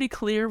 is it pretty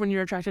clear when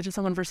you're attracted to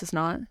someone versus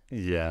not?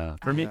 Yeah.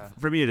 For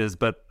me it is,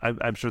 but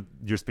I'm sure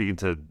you're speaking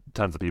to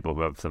tons of people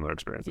who have similar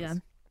experiences. Yeah.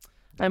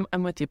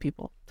 I'm with you,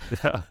 people.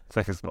 Yeah.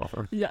 Thanks, Small.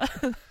 Yeah.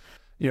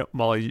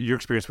 Molly, your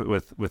experience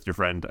with your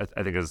friend,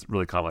 I think is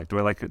really common. Like, do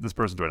I like this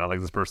person? Do I not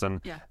like this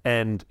person? Yeah.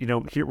 And,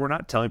 here we're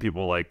not telling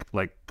people like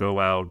go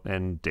out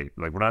and date.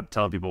 Like, we're not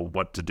telling people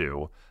what to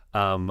do.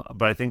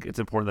 But I think it's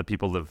important that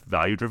people live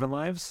value-driven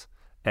lives.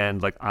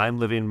 And like, I'm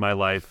living my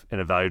life in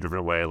a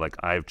value-driven way. Like,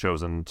 I've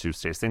chosen to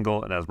stay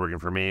single, and that's working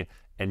for me.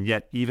 And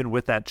yet, even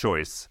with that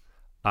choice,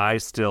 I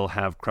still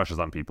have crushes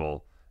on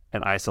people,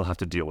 and I still have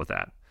to deal with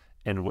that.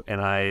 And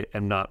I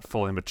am not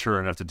fully mature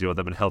enough to deal with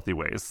them in healthy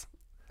ways.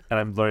 And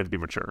I'm learning to be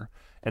mature.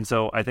 And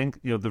so I think,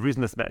 the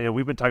reason this,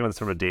 we've been talking about this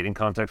from a dating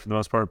context for the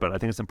most part, but I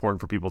think it's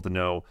important for people to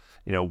know,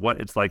 what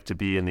it's like to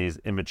be in these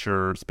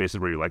immature spaces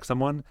where you like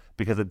someone,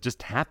 because it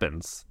just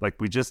happens. Like,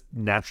 we just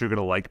naturally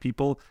going to like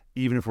people,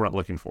 even if we're not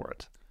looking for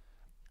it.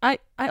 I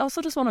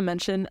also just want to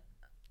mention,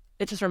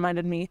 it just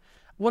reminded me,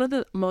 one of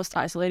the most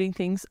isolating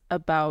things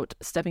about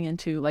stepping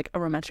into like a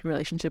romantic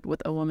relationship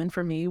with a woman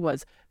for me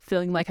was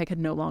feeling like I could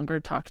no longer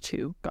talk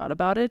to God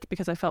about it,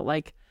 because I felt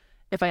like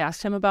if I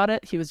asked him about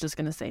it, he was just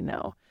going to say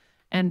no.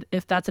 And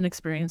if that's an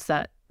experience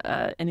that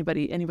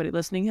anybody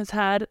listening has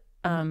had,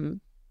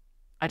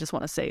 I just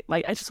want to say,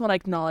 like, I just want to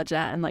acknowledge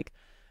that. And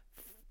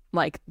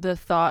like the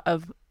thought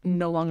of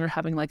no longer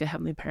having like a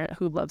heavenly parent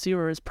who loves you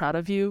or is proud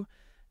of you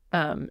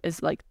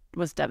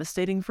was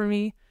devastating for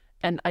me.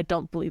 And I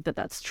don't believe that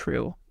that's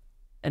true.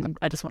 And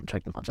I just want to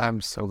acknowledge that. I'm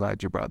so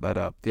glad you brought that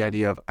up. The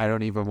idea of, I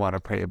don't even want to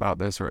pray about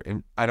this, or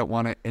I don't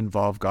want to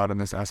involve God in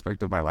this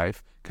aspect of my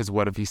life, because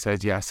what if he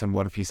says yes and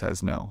what if he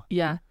says no?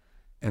 Yeah.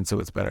 And so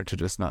it's better to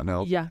just not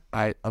know. Yeah.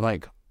 I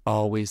like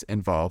always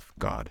involve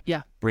God.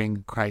 Yeah.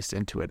 Bring Christ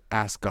into it.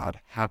 Ask God,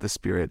 have the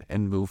Spirit,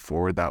 and move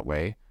forward that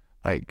way.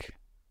 Like,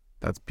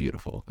 that's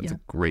beautiful. That's a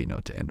great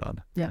note to end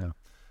on. Yeah.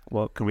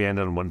 Well, can we end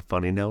on one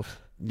funny note?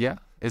 Yeah.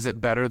 Is it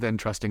better than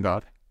trusting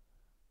God?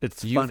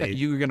 It's funny.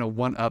 You're going to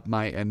one-up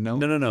my end note?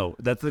 No.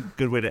 That's a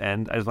good way to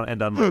end. I just want to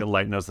end on like a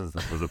light note, since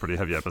this was a pretty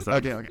heavy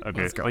episode. Okay.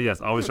 Let's go. Oh,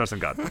 yes. Always trust in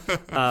God.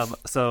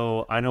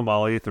 So I know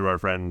Molly through our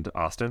friend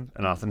Austin,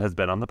 and Austin has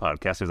been on the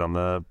podcast. He was on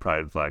the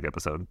Pride Flag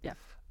episode. Yeah.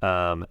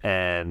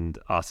 And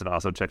Austin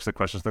also checks the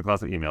questions in the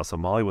closet email. So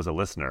Molly was a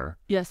listener.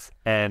 Yes.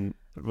 And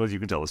you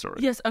can tell the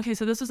story. Yes. Okay.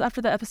 So this was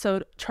after the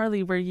episode,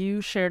 Charlie, where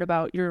you shared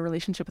about your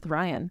relationship with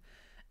Ryan.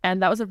 And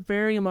that was a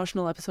very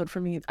emotional episode for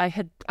me. I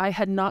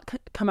had not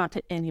come out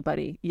to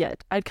anybody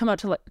yet. I'd come out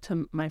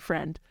to my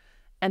friend,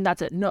 and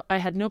that's it. No, I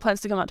had no plans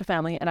to come out to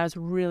family, and I was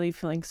really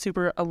feeling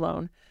super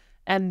alone.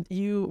 And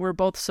you were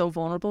both so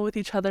vulnerable with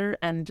each other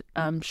and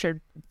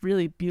shared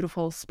really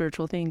beautiful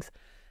spiritual things,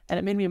 and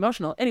it made me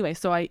emotional. Anyway,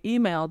 so I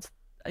emailed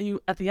you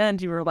at the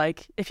end. You were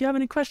like, if you have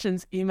any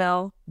questions,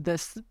 email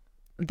this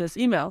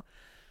email.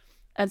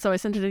 And so I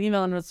sent you an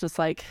email and was just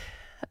like,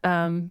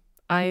 I'm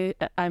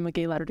a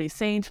gay Latter-day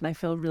Saint, and I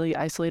feel really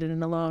isolated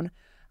and alone.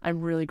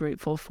 I'm really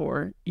grateful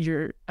for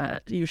you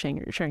sharing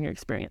your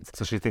experience.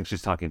 So she thinks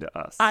she's talking to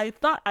us. I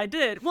thought I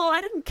did. Well,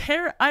 I didn't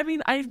care. I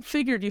mean, I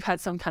figured you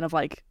had some kind of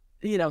like,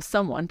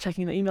 someone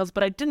checking the emails,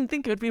 but I didn't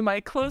think it would be my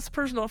close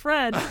personal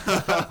friend,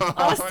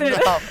 Austin.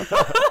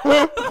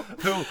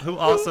 who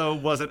also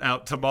wasn't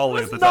out to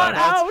Molly at the not time.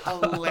 out.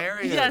 That's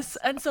hilarious. Yes,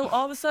 and so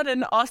all of a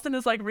sudden, Austin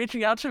is like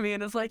reaching out to me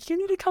and is like, "You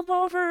need to come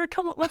over.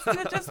 Let's do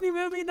a Disney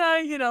movie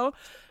night,"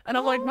 And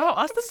I'm like, "Wow,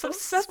 Austin's so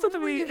obsessed with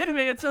me."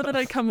 Anyway, and so then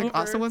I come over.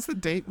 Austin wants to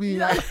date me.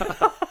 Yeah.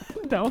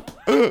 No.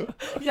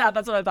 Yeah,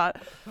 that's what I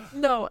thought.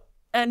 No.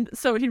 And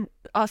so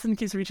Austin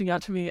keeps reaching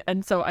out to me,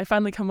 and so I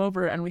finally come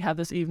over, and we have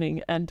this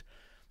evening, and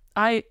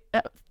I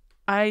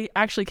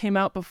actually came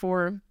out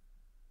before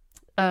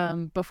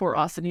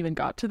Austin even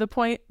got to the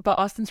point, but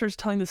Austin starts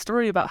telling the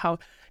story about how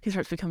he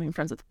starts becoming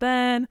friends with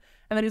Ben,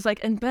 and then he's like,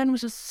 and Ben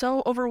was just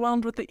so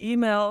overwhelmed with the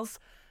emails.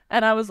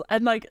 And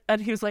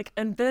he was like,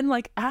 and Ben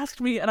like asked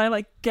me, and I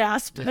like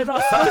gasped, and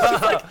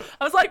I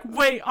was like,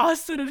 wait,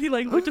 Austin, and he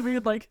like looked at me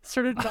and like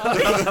started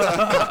nodding.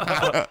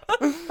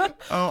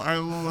 Oh, I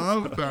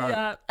love that.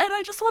 Yeah, and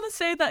I just want to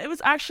say that it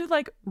was actually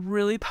like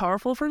really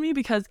powerful for me,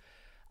 because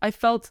I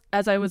felt,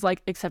 as I was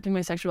like accepting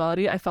my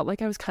sexuality, I felt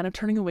like I was kind of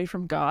turning away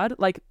from God.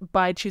 Like,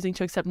 by choosing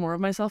to accept more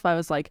of myself, I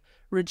was like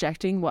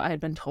rejecting what I had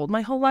been told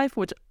my whole life,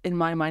 which in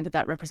my mind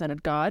that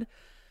represented God.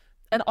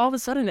 And all of a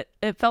sudden,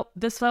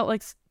 this felt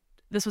like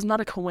this was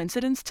not a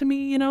coincidence to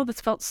me,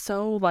 This felt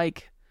so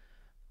like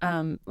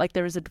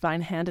there was a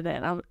divine hand in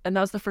it, and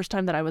that was the first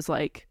time that I was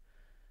like,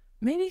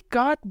 maybe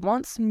God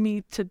wants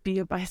me to be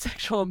a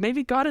bisexual.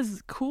 Maybe God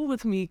is cool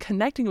with me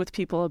connecting with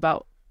people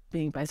about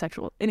being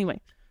bisexual. Anyway,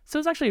 so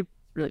it was actually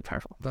really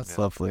powerful. That's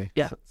lovely.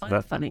 Yeah, so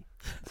that's funny.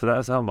 So that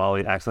was how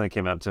Molly accidentally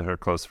came out to her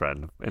close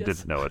friend and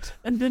didn't know it.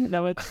 And didn't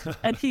know it,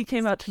 and he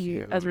came out to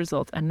you as a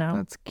result. And now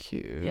That's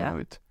cute. Yeah,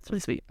 it's really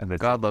sweet. And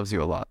God loves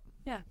you a lot.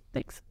 Yeah,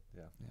 thanks.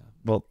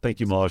 Well, thank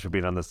you, Molly, for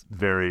being on this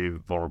very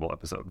vulnerable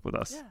episode with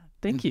us. Yeah,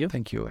 thank you.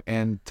 Thank you.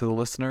 And to the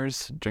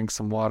listeners, drink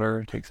some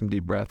water, take some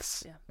deep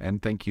breaths. Yeah.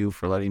 And thank you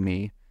for letting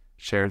me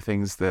share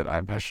things that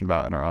I'm passionate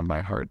about and are on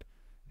my heart.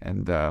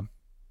 And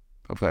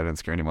hopefully I didn't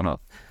scare anyone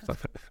off. So,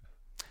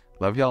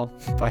 love y'all.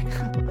 Bye.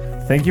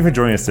 Thank you for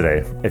joining us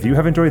today. If you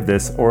have enjoyed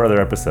this or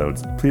other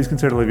episodes, please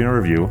consider leaving a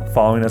review,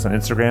 following us on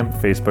Instagram,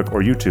 Facebook,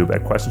 or YouTube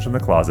at Questions from the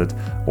Closet,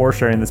 or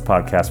sharing this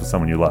podcast with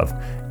someone you love.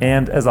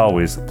 And as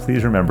always,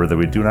 please remember that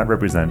we do not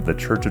represent the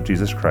Church of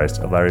Jesus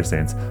Christ of Latter-day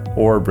Saints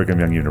or Brigham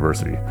Young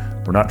University.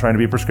 We're not trying to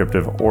be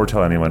prescriptive or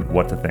tell anyone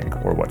what to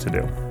think or what to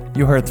do.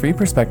 You heard 3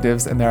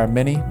 perspectives, and there are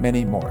many,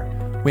 many more.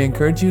 We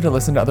encourage you to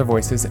listen to other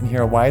voices and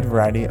hear a wide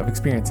variety of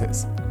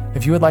experiences.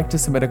 If you would like to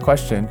submit a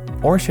question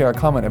or share a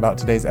comment about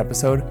today's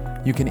episode,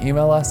 you can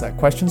email us at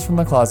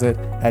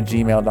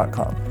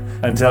questionsfromthecloset@gmail.com.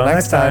 Until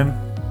next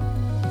time.